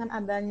 jadi dengan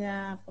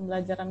adanya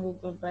pembelajaran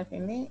Google Drive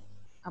ini,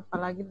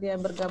 apalagi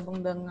dia bergabung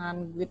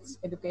dengan G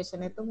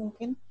Education itu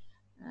mungkin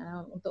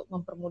untuk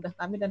mempermudah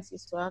kami dan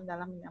siswa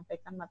dalam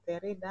menyampaikan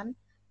materi dan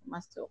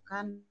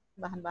memasukkan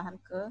bahan-bahan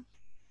ke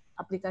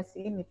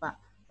aplikasi ini Pak.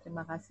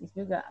 Terima kasih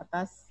juga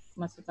atas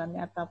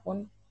masukannya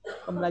ataupun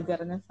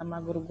pembelajarannya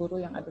sama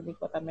guru-guru yang ada di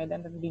Kota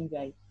Medan dan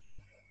Binjai.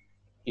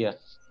 Iya,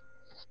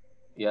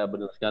 ya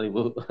benar sekali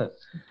Bu.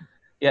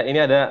 Ya, ini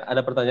ada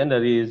pertanyaan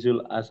dari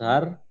Zul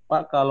Azhar.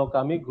 Pak, kalau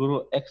kami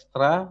guru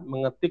ekstra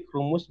mengetik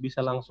rumus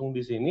bisa langsung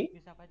di sini?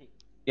 Bisa, Pak.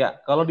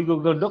 Ya, kalau di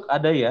Google Doc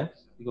ada ya.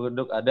 Di Google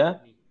Doc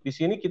ada. Di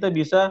sini kita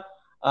bisa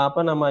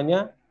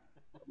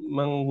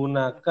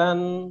menggunakan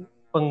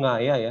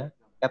pengaya ya,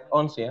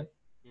 add-ons ya.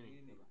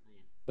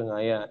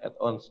 Pengaya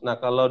add-ons. Nah,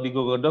 kalau di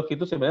Google Doc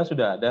itu sebenarnya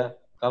sudah ada.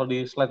 Kalau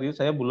di slide itu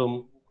saya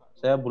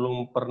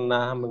belum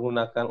pernah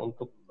menggunakan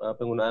untuk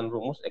penggunaan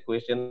rumus,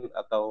 equation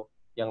atau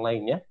yang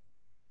lainnya.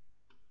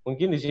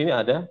 Mungkin di sini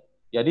ada.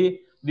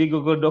 Jadi di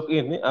Google Doc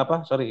ini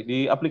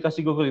di aplikasi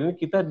Google ini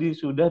kita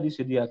sudah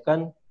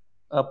disediakan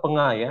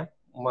pengaya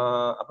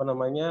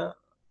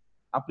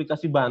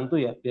aplikasi bantu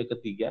ya pihak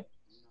ketiga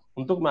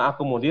untuk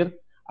mengakomodir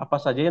apa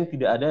saja yang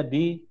tidak ada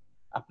di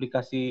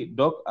aplikasi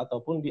Doc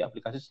ataupun di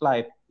aplikasi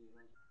slide.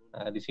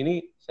 Nah, di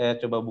sini saya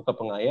coba buka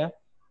pengaya,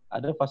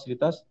 ada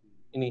fasilitas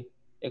ini,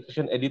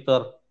 Action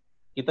Editor.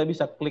 Kita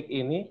bisa klik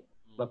ini,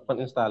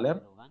 lakukan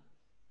installer,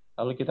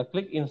 lalu kita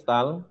klik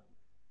install,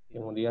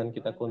 kemudian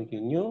kita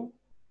continue,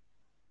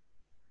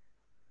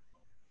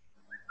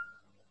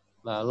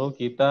 lalu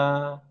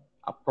kita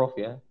approve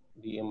ya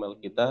di email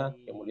kita,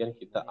 kemudian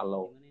kita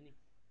allow.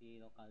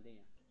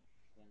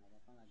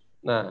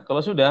 Nah, kalau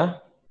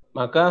sudah,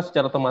 maka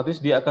secara otomatis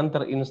dia akan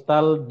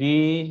terinstall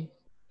di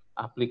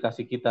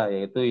aplikasi kita,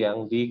 yaitu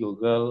yang di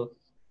Google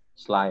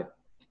Slide.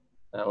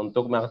 Nah,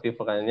 untuk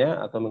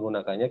mengaktifkannya atau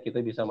menggunakannya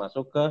kita bisa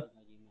masuk ke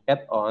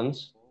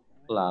add-ons,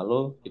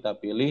 lalu kita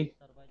pilih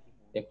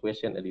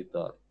equation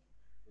editor.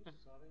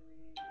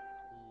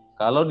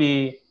 Kalau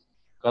di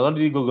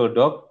Google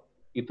Doc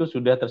itu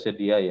sudah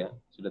tersedia ya,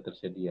 sudah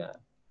tersedia.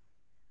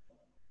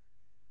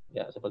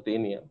 Ya, seperti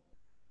ini ya.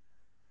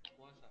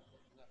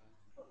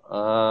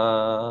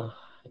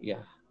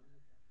 Ya.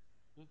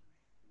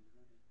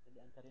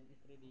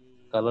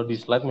 Kalau di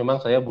slide memang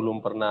saya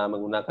belum pernah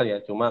menggunakan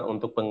ya, cuma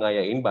untuk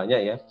penggayain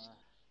banyak ya.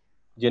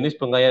 Jenis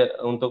penggaya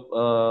untuk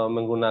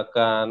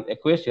menggunakan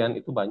equation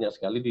itu banyak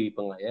sekali di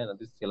penggaya,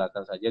 nanti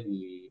silakan saja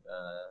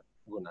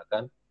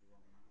digunakan.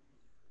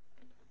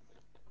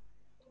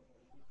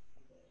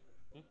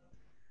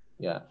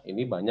 Ya,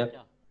 ini banyak.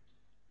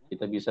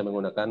 Kita bisa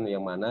menggunakan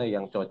yang mana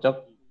yang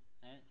cocok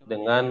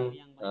dengan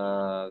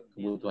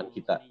kebutuhan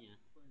kita.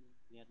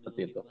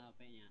 Seperti itu.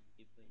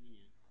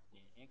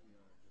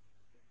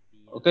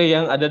 Oke,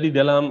 yang ada di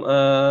dalam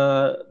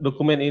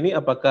dokumen ini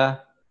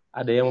apakah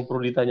ada yang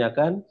perlu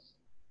ditanyakan?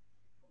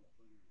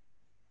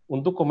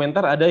 Untuk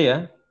komentar ada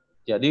ya.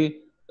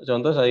 Jadi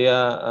contoh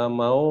saya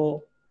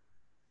mau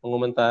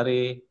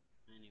mengomentari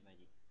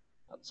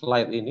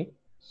slide ini,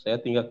 saya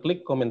tinggal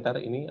klik komentar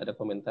ini, ada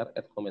komentar,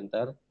 add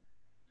komentar.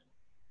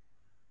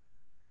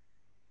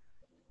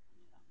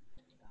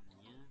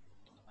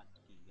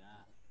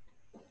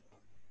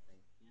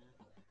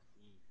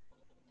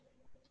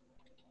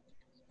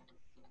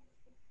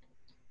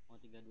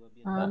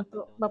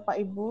 Untuk Bapak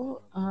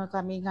Ibu,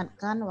 kami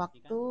ingatkan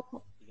waktu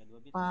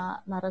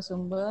Pak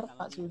Narasumber,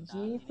 Pak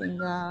Suji,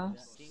 tinggal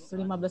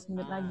 15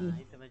 menit lagi.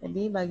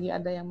 Jadi bagi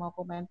ada yang mau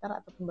komentar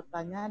ataupun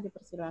bertanya,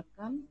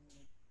 dipersilakan.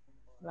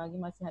 Selagi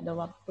masih ada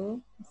waktu,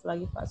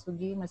 selagi Pak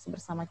Suji masih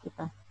bersama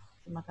kita.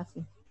 Terima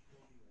kasih.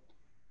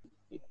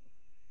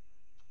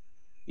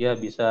 Ya,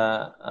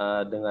 bisa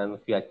dengan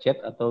via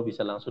chat atau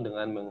bisa langsung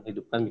dengan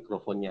menghidupkan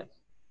mikrofonnya.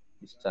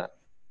 Bisa.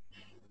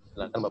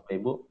 Silakan Bapak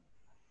Ibu.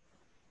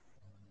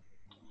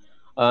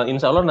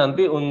 Insya Allah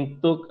nanti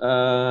untuk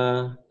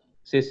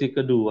sesi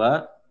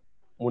kedua,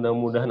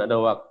 mudah-mudahan ada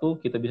waktu,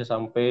 kita bisa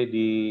sampai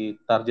di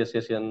target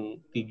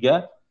session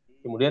 3,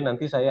 kemudian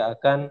nanti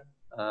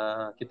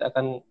kita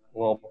akan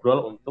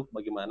ngobrol untuk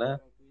bagaimana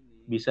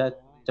bisa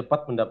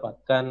cepat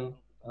mendapatkan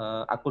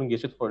akun G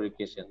Suite for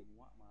Education.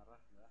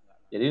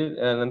 Jadi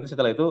nanti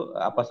setelah itu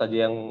apa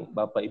saja yang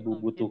Bapak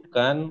Ibu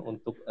butuhkan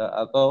untuk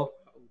atau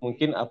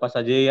mungkin apa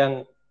saja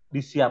yang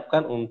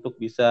disiapkan untuk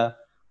bisa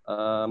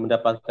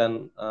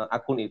mendapatkan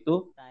akun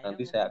itu,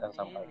 nanti saya akan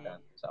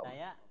sampaikan.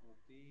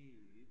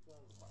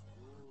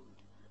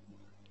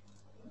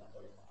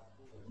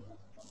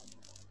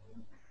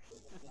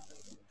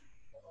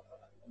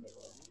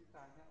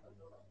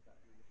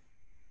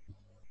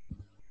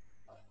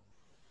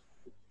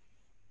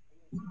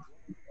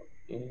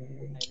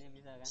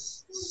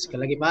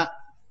 Sekali lagi Pak.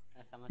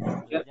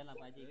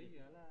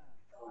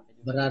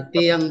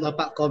 Berarti yang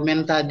Bapak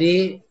komen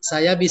tadi,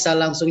 saya bisa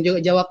langsung juga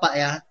jawab Pak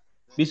ya?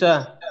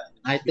 Bisa.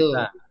 Nah itu,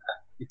 bisa.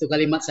 Itu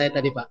kalimat saya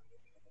tadi Pak.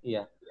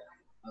 Iya.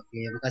 Oke,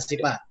 makasih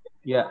Pak.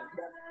 Ya,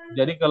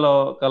 jadi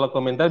kalau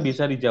komentar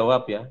bisa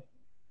dijawab ya,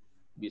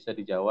 bisa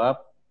dijawab,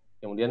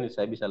 kemudian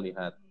saya bisa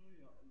lihat.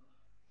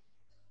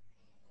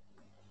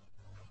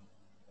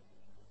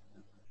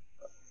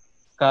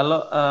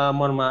 Kalau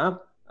mohon maaf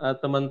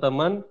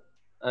teman-teman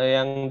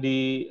yang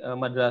di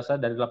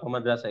madrasah dari 8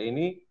 madrasah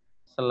ini,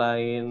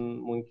 selain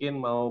mungkin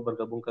mau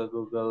bergabung ke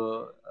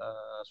Google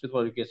Suite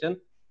for Education,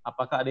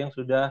 apakah ada yang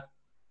sudah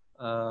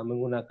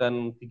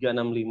menggunakan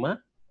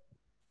 365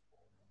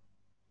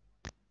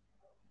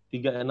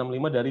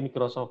 dari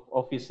Microsoft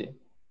Office ya?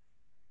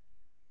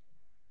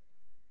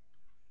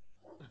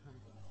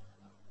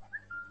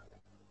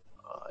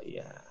 Oh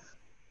iya.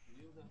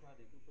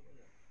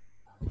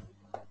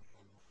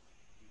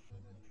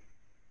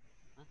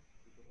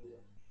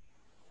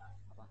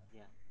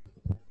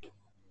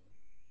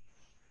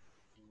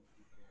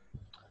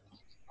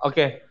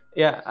 Oke,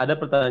 ya ada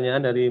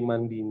pertanyaan dari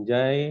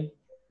Mandinjai.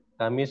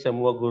 Kami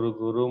semua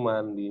guru-guru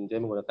Mandinjai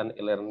menggunakan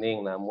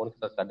e-learning, namun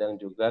terkadang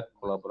juga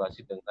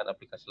kolaborasi dengan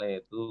aplikasi lain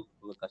yaitu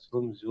Google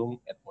Classroom,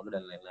 Zoom, Edmodo,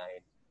 dan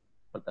lain-lain.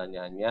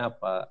 Pertanyaannya,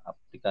 apa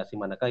aplikasi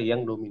manakah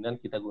yang dominan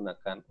kita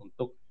gunakan?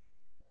 Untuk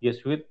G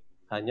Suite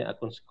hanya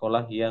akun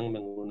sekolah yang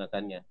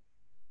menggunakannya.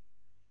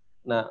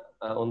 Nah,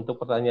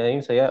 untuk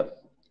pertanyaan ini saya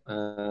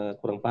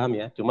kurang paham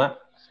ya. Cuma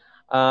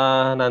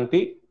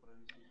nanti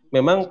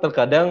memang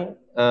terkadang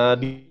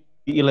di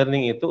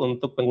e-learning itu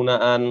untuk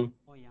penggunaan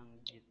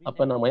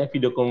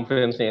video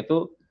conference-nya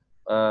itu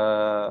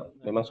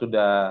memang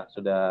sudah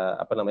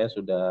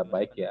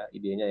baik ya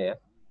idenya ya.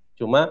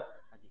 Cuma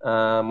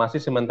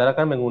masih sementara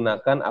kan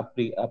menggunakan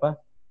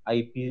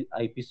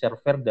IP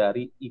server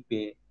dari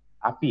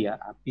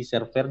API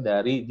server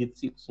dari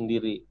Jitsi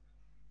sendiri.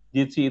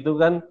 Jitsi itu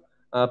kan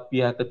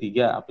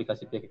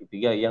aplikasi pihak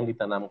ketiga yang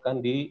ditanamkan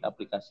di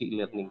aplikasi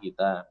e-learning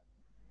kita.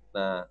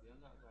 Nah,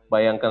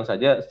 bayangkan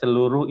saja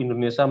seluruh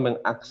Indonesia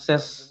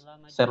mengakses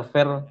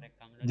server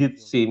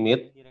Jitsi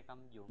Meet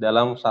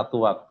dalam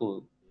satu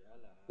waktu.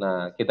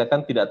 Nah, kita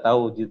kan tidak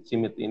tahu Jitsi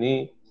Meet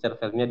ini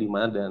servernya di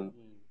mana dan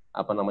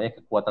apa namanya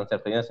kekuatan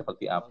servernya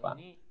seperti apa.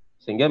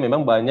 Sehingga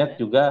memang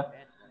banyak juga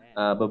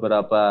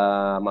beberapa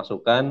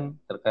masukan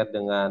terkait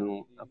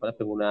dengan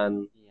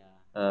penggunaan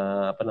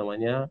apa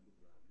namanya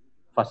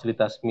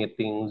fasilitas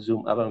meeting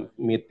Zoom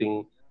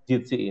meeting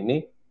Jitsi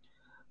ini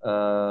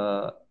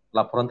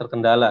laporan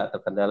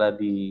terkendala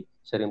di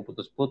sering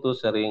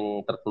putus-putus,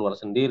 sering terkeluar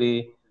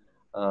sendiri,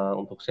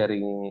 untuk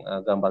sharing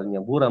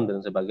gambarnya buram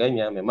dan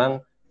sebagainya.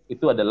 Memang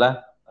itu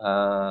adalah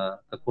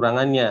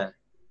kekurangannya.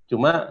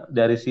 Cuma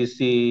dari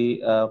sisi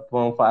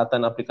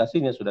pemanfaatan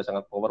aplikasinya sudah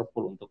sangat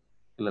powerful untuk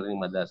e-learning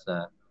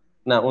madrasah.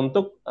 Nah,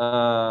 untuk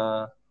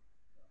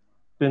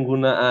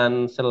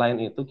penggunaan selain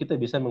itu kita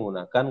bisa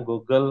menggunakan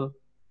Google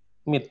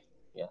Meet.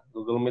 Ya,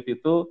 Google Meet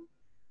itu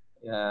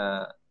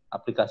ya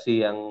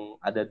aplikasi yang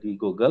ada di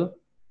Google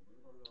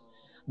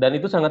dan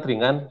itu sangat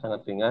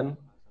ringan.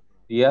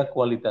 Dia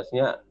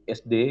kualitasnya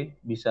SD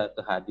bisa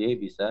ke HD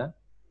bisa,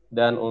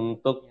 dan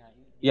untuk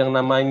yang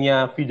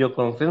namanya video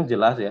conference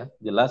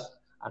jelas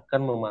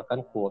akan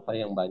memakan kuota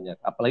yang banyak.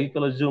 Apalagi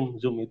kalau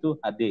Zoom itu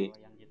HD,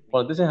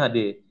 kualitasnya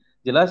HD.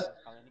 Jelas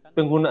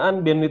penggunaan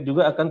bandwidth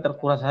juga akan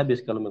terkuras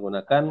habis kalau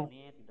menggunakan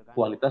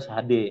kualitas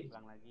HD.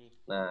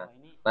 Nah,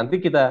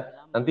 nanti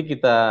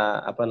kita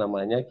apa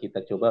namanya kita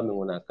coba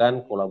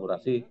menggunakan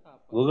kolaborasi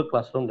Google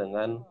Classroom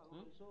dengan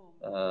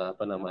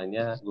apa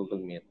namanya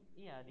Google Meet.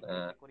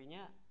 Nah,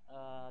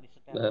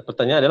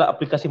 pertanyaan adalah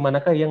aplikasi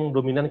manakah yang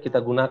dominan kita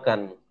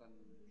gunakan?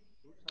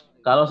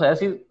 Kalau saya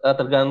sih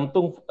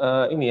tergantung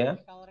ini ya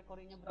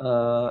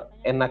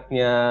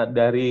enaknya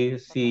dari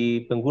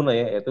si pengguna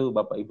ya, yaitu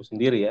Bapak Ibu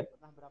sendiri ya.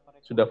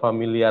 Sudah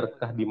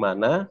familiarkah di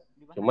mana?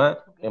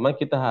 Cuma memang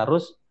kita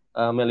harus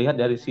melihat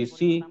dari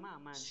sisi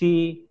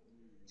si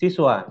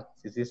siswa.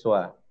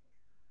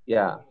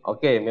 Ya,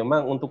 oke,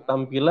 memang untuk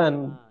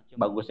tampilan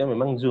bagusnya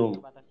memang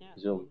Zoom.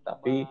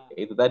 Tapi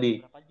itu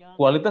tadi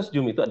kualitas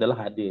Zoom itu adalah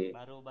HD,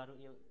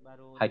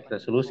 high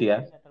resolusi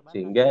ya,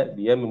 sehingga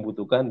dia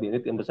membutuhkan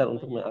bandwidth yang besar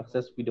untuk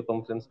mengakses video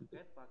conference itu.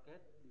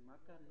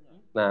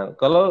 Nah,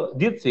 kalau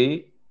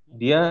Jitsi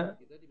dia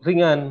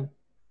ringan,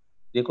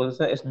 dia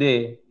kualitasnya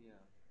SD.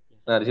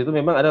 Nah, di situ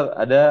memang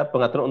ada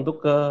pengaturan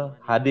untuk ke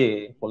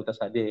HD, kualitas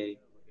HD.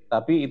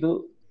 Tapi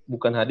itu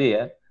bukan HD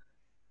ya.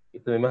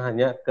 Itu memang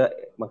hanya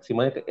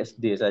maksimalnya ke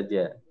SD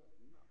saja.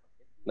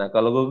 Nah,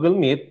 kalau Google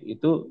Meet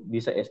itu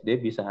bisa SD,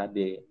 bisa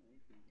HD.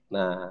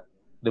 Nah,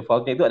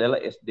 defaultnya itu adalah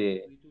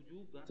SD.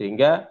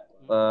 Sehingga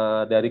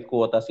dari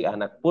kuota si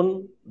anak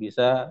pun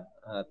bisa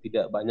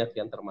tidak banyak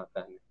yang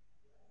termakan.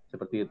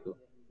 Seperti itu.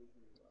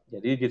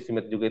 Jadi Jitsi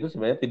Meet juga itu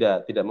sebenarnya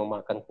tidak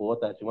memakan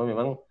kuota, cuma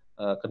memang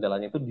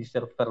kendalanya itu di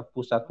server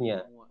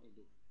pusatnya.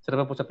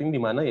 Server pusat ini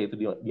di mana? Yaitu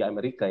di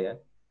Amerika ya.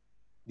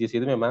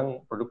 Jitsi itu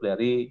memang produk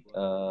dari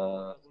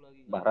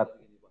Barat.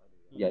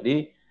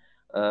 Jadi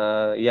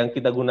yang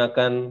kita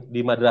gunakan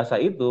di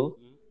madrasah itu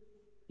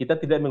kita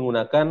tidak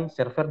menggunakan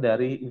server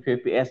dari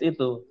VPS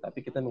itu,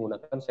 tapi kita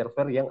menggunakan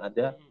server yang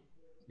ada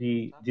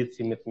di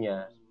Jitsi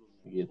Meet-nya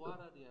gitu.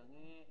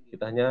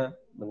 Kita hanya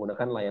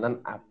menggunakan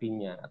layanan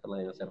API-nya atau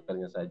layanan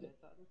servernya saja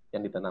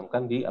yang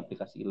ditanamkan di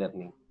aplikasi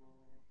e-learning.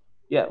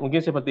 Ya,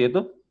 mungkin seperti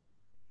itu.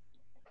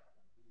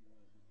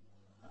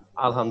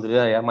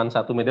 Alhamdulillah ya, Man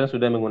 1 Medan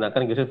sudah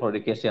menggunakan G Suite for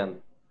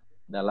Education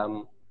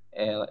dalam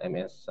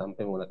LMS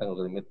sampai menggunakan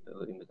Google Meet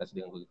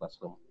integrasi dengan Google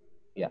Classroom.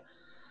 Ya.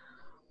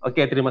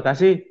 Oke, terima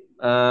kasih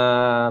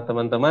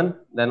teman-teman.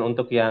 Dan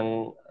untuk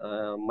yang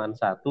Man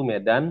 1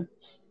 Medan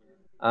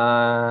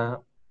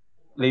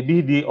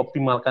lebih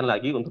dioptimalkan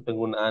lagi untuk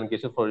penggunaan G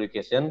Suite for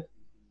Education.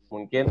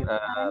 Mungkin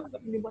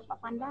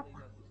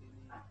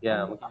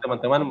ya, mungkin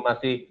teman-teman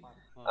masih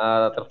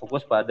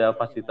terfokus pada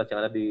fasilitas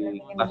yang ada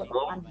di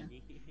Classroom.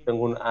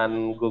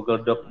 Penggunaan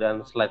Google Doc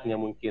dan slide-nya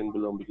mungkin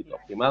belum begitu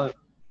optimal.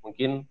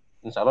 Mungkin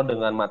insya Allah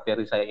dengan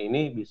materi saya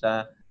ini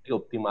bisa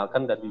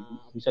dioptimalkan dan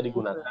bisa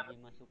digunakan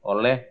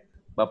oleh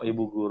Bapak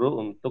Ibu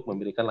guru untuk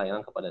memberikan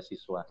layanan kepada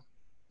siswa.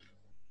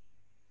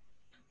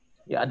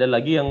 Ya, ada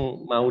lagi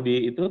yang mau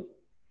di itu?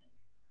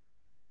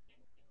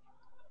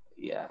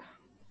 Ya.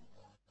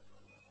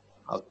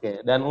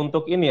 Oke, dan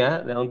untuk ini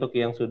ya, dan untuk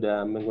yang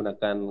sudah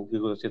menggunakan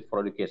Google Sheet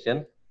for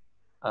Education,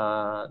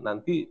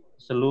 nanti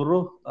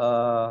seluruh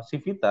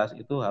sivitas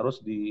itu harus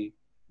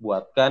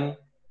dibuatkan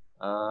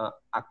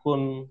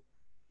akun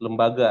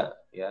lembaga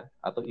ya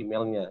atau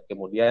emailnya.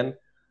 Kemudian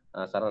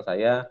saran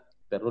saya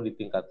perlu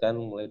ditingkatkan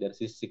mulai dari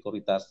sisi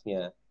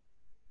sekuritasnya.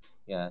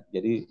 Ya,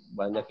 jadi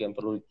banyak yang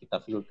perlu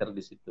kita filter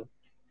di situ.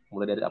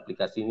 Mulai dari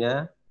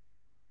aplikasinya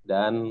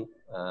dan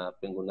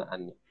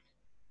penggunaannya.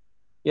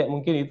 Ya,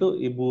 mungkin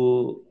itu Ibu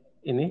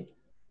ini.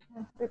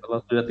 Kalau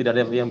sudah tidak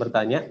ada yang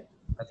bertanya,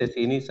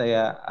 sesi ini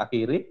saya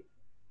akhiri.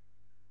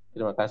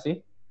 Terima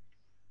kasih.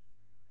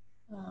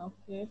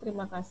 Oke,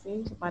 terima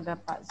kasih kepada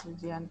Pak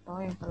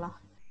Sujianto yang telah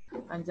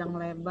panjang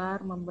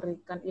lebar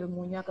memberikan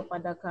ilmunya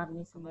kepada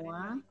kami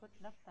semua.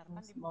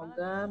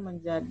 Semoga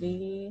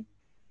menjadi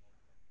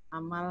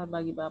amal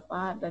bagi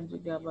Bapak dan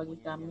juga bagi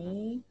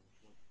kami,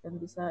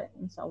 dan bisa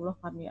insya Allah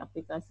kami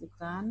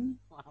aplikasikan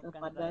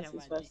kepada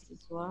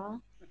siswa-siswa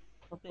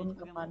ataupun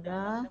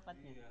kepada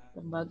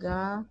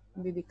lembaga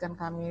pendidikan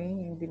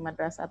kami di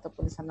madrasah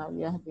ataupun di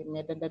sanawiyah di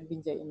Medan dan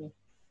Binjai ini.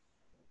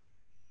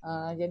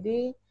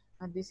 Jadi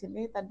di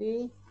sini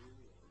tadi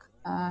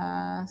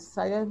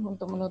saya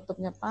untuk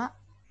menutupnya Pak,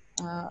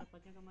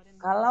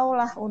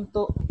 kalaulah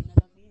untuk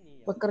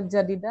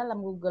bekerja di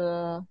dalam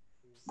Google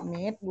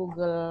Meet,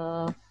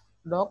 Google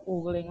Doc,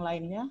 Google yang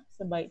lainnya,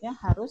 sebaiknya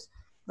harus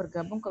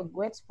bergabung ke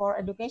Guides for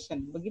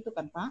Education, begitu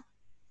kan Pak?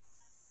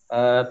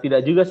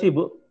 Tidak juga sih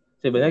Bu,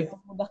 sebenarnya.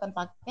 Memudahkan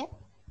paket?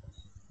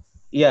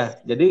 Iya,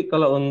 jadi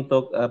kalau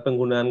untuk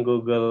penggunaan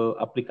Google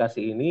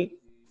aplikasi ini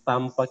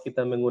tanpa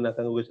kita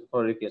menggunakan Google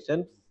for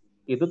Education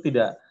itu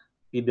tidak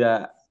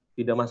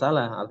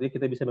masalah, artinya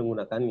kita bisa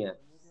menggunakannya.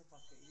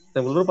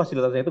 Seluruh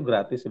fasilitasnya itu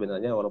gratis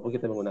sebenarnya, walaupun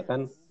kita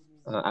menggunakan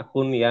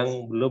akun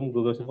yang belum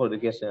Google for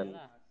Education.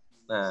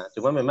 Nah,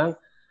 cuma memang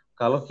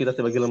kalau kita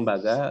sebagai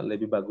lembaga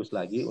lebih bagus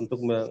lagi untuk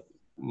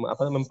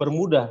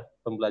mempermudah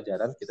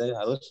pembelajaran, kita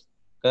harus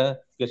ke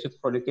G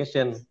Suite for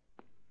Education.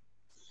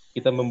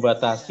 Kita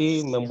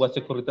membatasi, membuat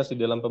sekuritas di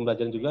dalam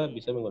pembelajaran juga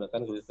bisa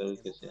menggunakan G Suite for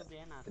Education.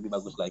 Lebih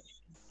bagus lagi.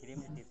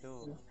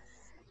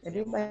 Jadi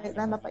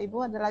baiklah Bapak Ibu,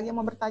 ada lagi yang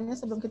mau bertanya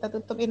sebelum kita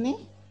tutup ini?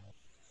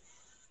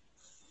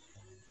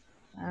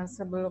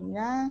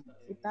 Sebelumnya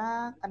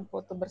kita akan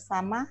foto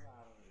bersama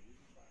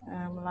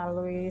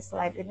melalui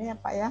slide ini ya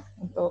Pak ya,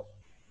 untuk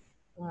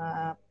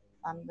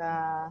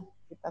tanda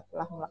kita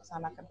telah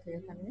melaksanakan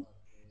kegiatan ini.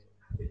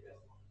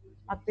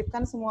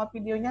 Aktifkan semua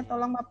videonya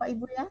tolong Bapak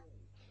Ibu ya,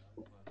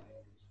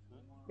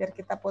 biar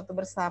kita foto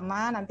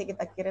bersama, nanti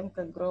kita kirim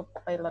ke grup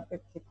pilot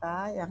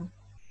kita yang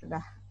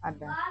sudah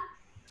ada.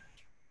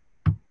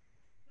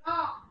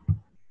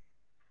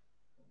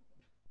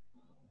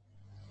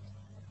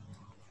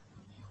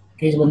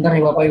 Oke, sebentar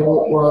ya Bapak Ibu,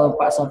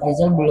 Pak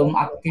Safrizal belum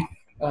aktif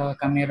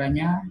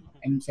kameranya,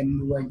 M.Si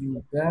 2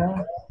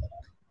 juga.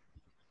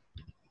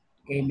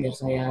 Oke, biar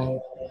saya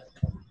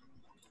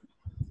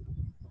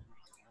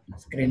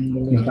screen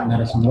dulu ya, Pak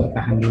narasumber,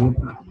 tahan dulu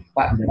Pak.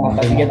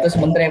 Pak Kegiatan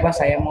sebentar ya Pak,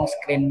 saya mau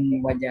screen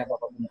wajah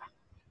Bapak bentar.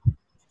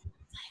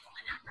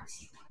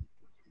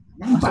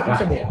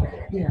 Masuk ya?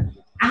 Iya.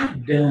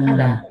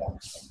 Ada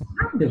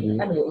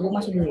Bu, lu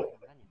masuk dulu.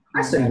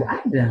 Masuk Bu,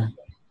 ada.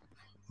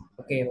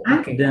 Oke.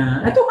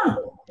 Ada. Itu Bang.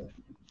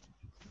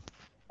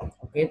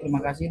 Oke,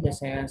 terima kasih sudah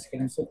saya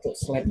screenshot untuk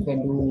slide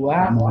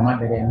kedua.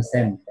 Muhammad dari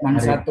M.Si. Man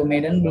 1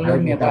 Medan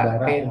belum ya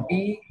Pak.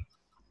 Pedi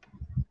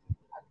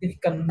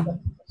aktifkan.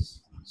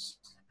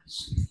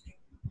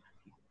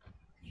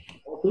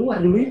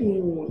 Keluar dulu Ibu.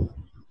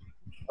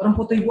 Orang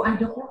foto Ibu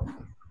ada kok.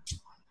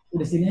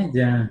 Udah sini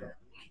aja.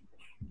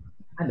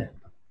 Ada?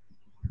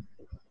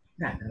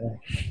 Nggak ada.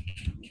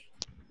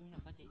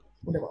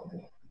 Udah Pak.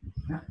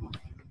 Hah?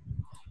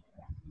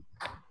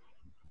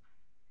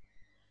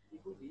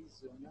 Ibu di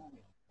zona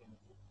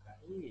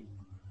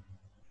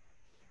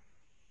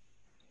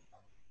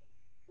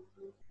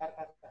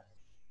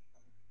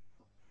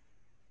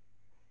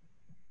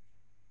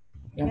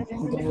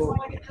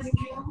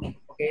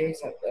Oke,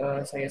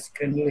 saya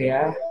screen dulu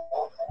ya.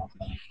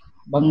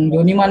 Bang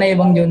Joni mana ya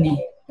Bang Joni?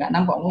 Nggak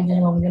nampak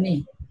wajahnya Bang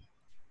Joni.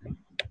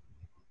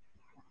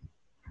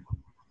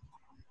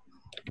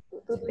 Bu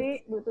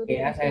Tuti.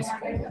 Ya, saya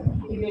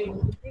screen.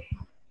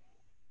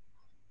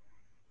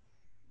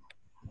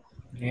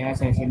 Ya,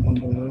 saya simpan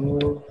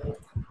dulu.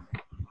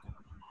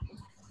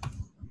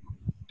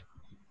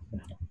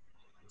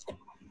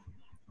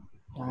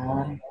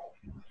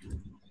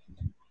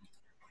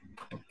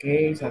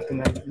 Oke, satu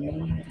lagi,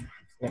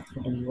 slide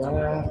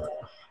kedua.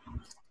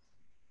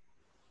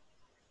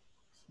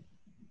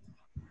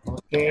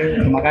 Oke,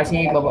 terima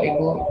kasih Bapak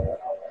Ibu.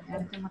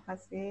 Ya, terima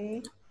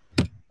kasih.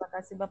 Terima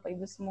kasih Bapak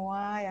Ibu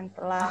semua yang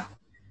telah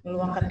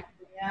meluangkan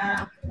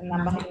waktunya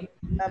menambah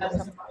kita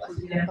bersama Pak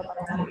Sugianto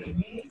pada hari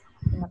ini.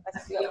 Terima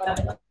kasih juga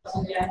kepada Pak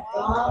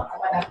Sugianto,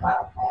 kepada Pak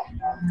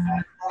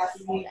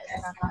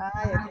KSKK,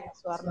 yaitu Pak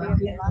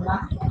Suwardi yang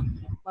telah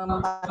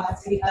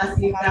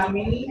memfasilitasi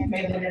kami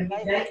Medan dan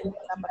Binjai untuk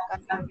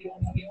mendapatkan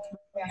ilmu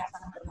yang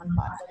sangat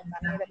bermanfaat bagi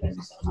kami dan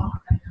khususnya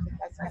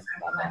aplikasi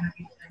sekarang.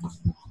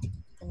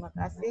 Terima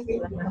kasih.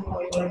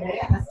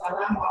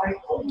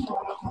 Assalamualaikum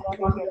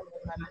warahmatullahi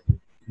wabarakatuh.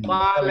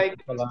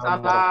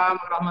 Waalaikumsalam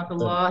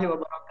warahmatullahi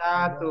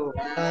wabarakatuh.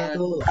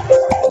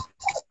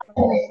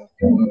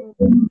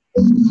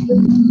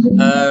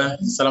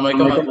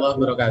 Assalamualaikum warahmatullahi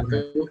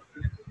wabarakatuh.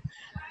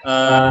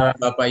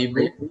 Bapak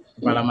Ibu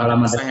Kepala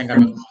Madrasah yang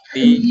kami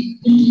hormati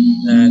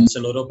dan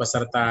seluruh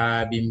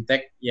peserta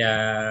BIMTEK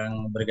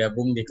yang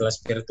bergabung di kelas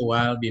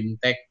virtual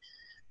BIMTEK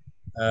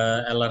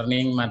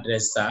e-learning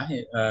Madrasah,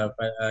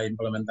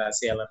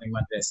 implementasi e-learning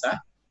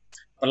Madrasah.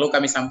 Perlu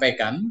kami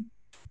sampaikan,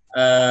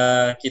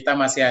 kita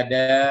masih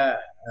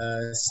ada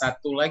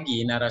satu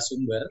lagi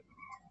narasumber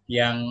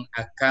yang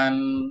akan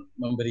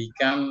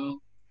memberikan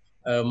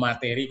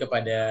materi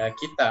kepada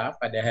kita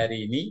pada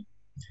hari ini.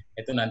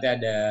 Itu nanti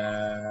ada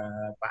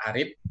Pak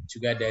Arif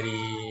juga dari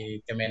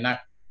Kemenag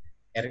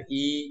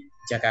RI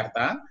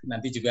Jakarta,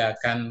 nanti juga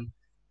akan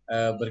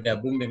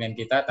bergabung dengan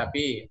kita,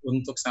 tapi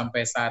untuk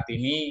sampai saat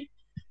ini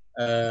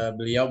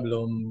beliau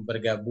belum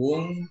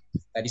bergabung.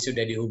 Tadi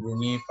sudah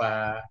dihubungi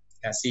Pak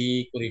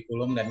Kasih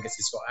Kurikulum dan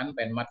Kesiswaan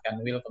Pendmad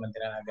Kanwil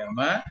Kementerian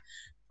Agama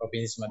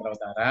Provinsi Sumatera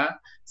Utara,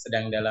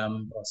 sedang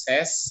dalam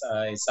proses.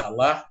 Insya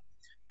Allah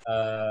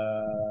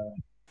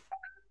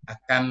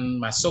akan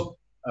masuk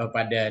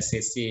pada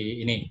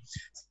sesi ini.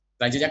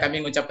 Selanjutnya kami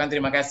mengucapkan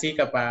terima kasih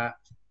ke Pak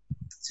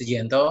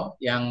Sugianto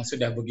yang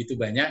sudah begitu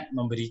banyak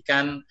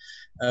memberikan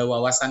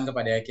wawasan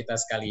kepada kita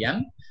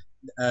sekalian.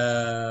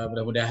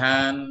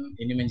 Mudah-mudahan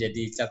ini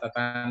menjadi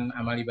catatan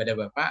amal ibadah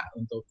Bapak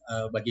untuk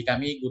bagi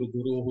kami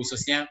guru-guru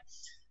khususnya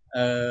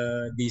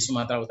di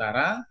Sumatera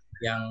Utara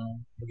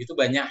yang begitu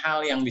banyak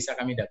hal yang bisa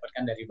kami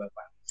dapatkan dari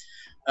Bapak.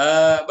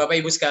 Bapak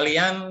Ibu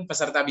sekalian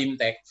peserta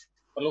BIMTEK,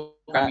 perlu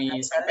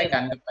kami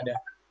sampaikan kepada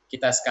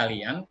kita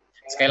sekalian.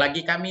 Sekali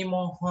lagi kami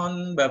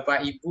mohon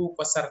Bapak Ibu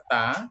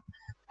peserta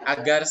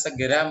agar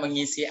segera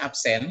mengisi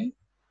absen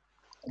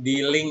di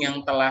link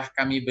yang telah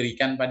kami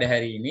berikan pada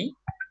hari ini.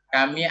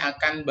 Kami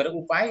akan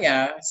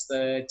berupaya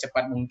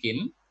secepat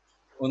mungkin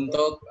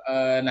untuk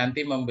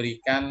nanti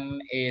memberikan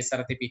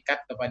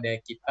e-sertifikat kepada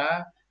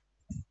kita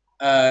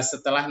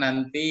setelah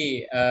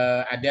nanti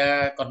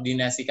ada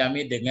koordinasi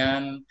kami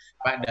dengan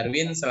Pak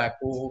Darwin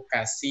selaku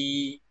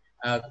Kasih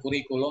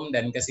Kurikulum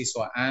dan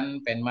Kesiswaan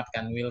Pendmad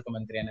Kanwil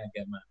Kementerian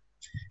Agama.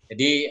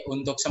 Jadi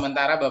untuk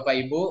sementara Bapak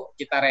Ibu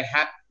kita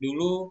rehat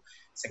dulu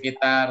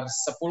sekitar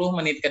 10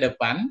 menit ke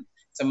depan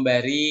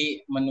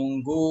sembari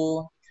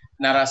menunggu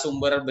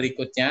narasumber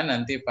berikutnya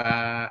nanti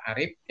Pak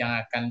Arif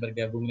yang akan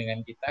bergabung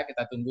dengan kita.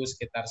 Kita tunggu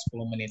sekitar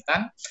 10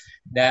 menitan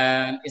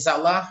dan insya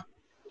Allah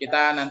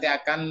kita nanti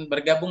akan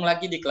bergabung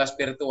lagi di kelas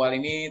virtual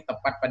ini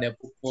tepat pada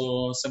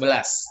pukul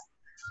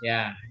 11.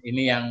 Ya,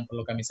 ini yang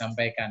perlu kami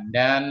sampaikan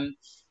dan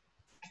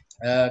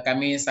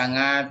kami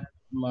sangat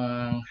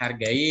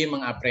menghargai,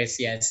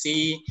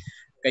 mengapresiasi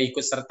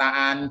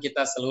keikutsertaan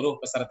kita seluruh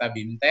peserta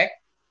BIMTEK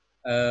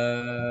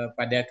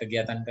pada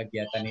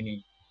kegiatan-kegiatan ini.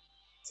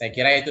 Saya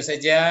kira itu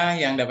saja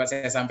yang dapat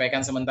saya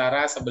sampaikan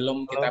sementara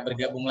sebelum kita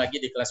bergabung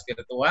lagi di kelas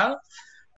virtual.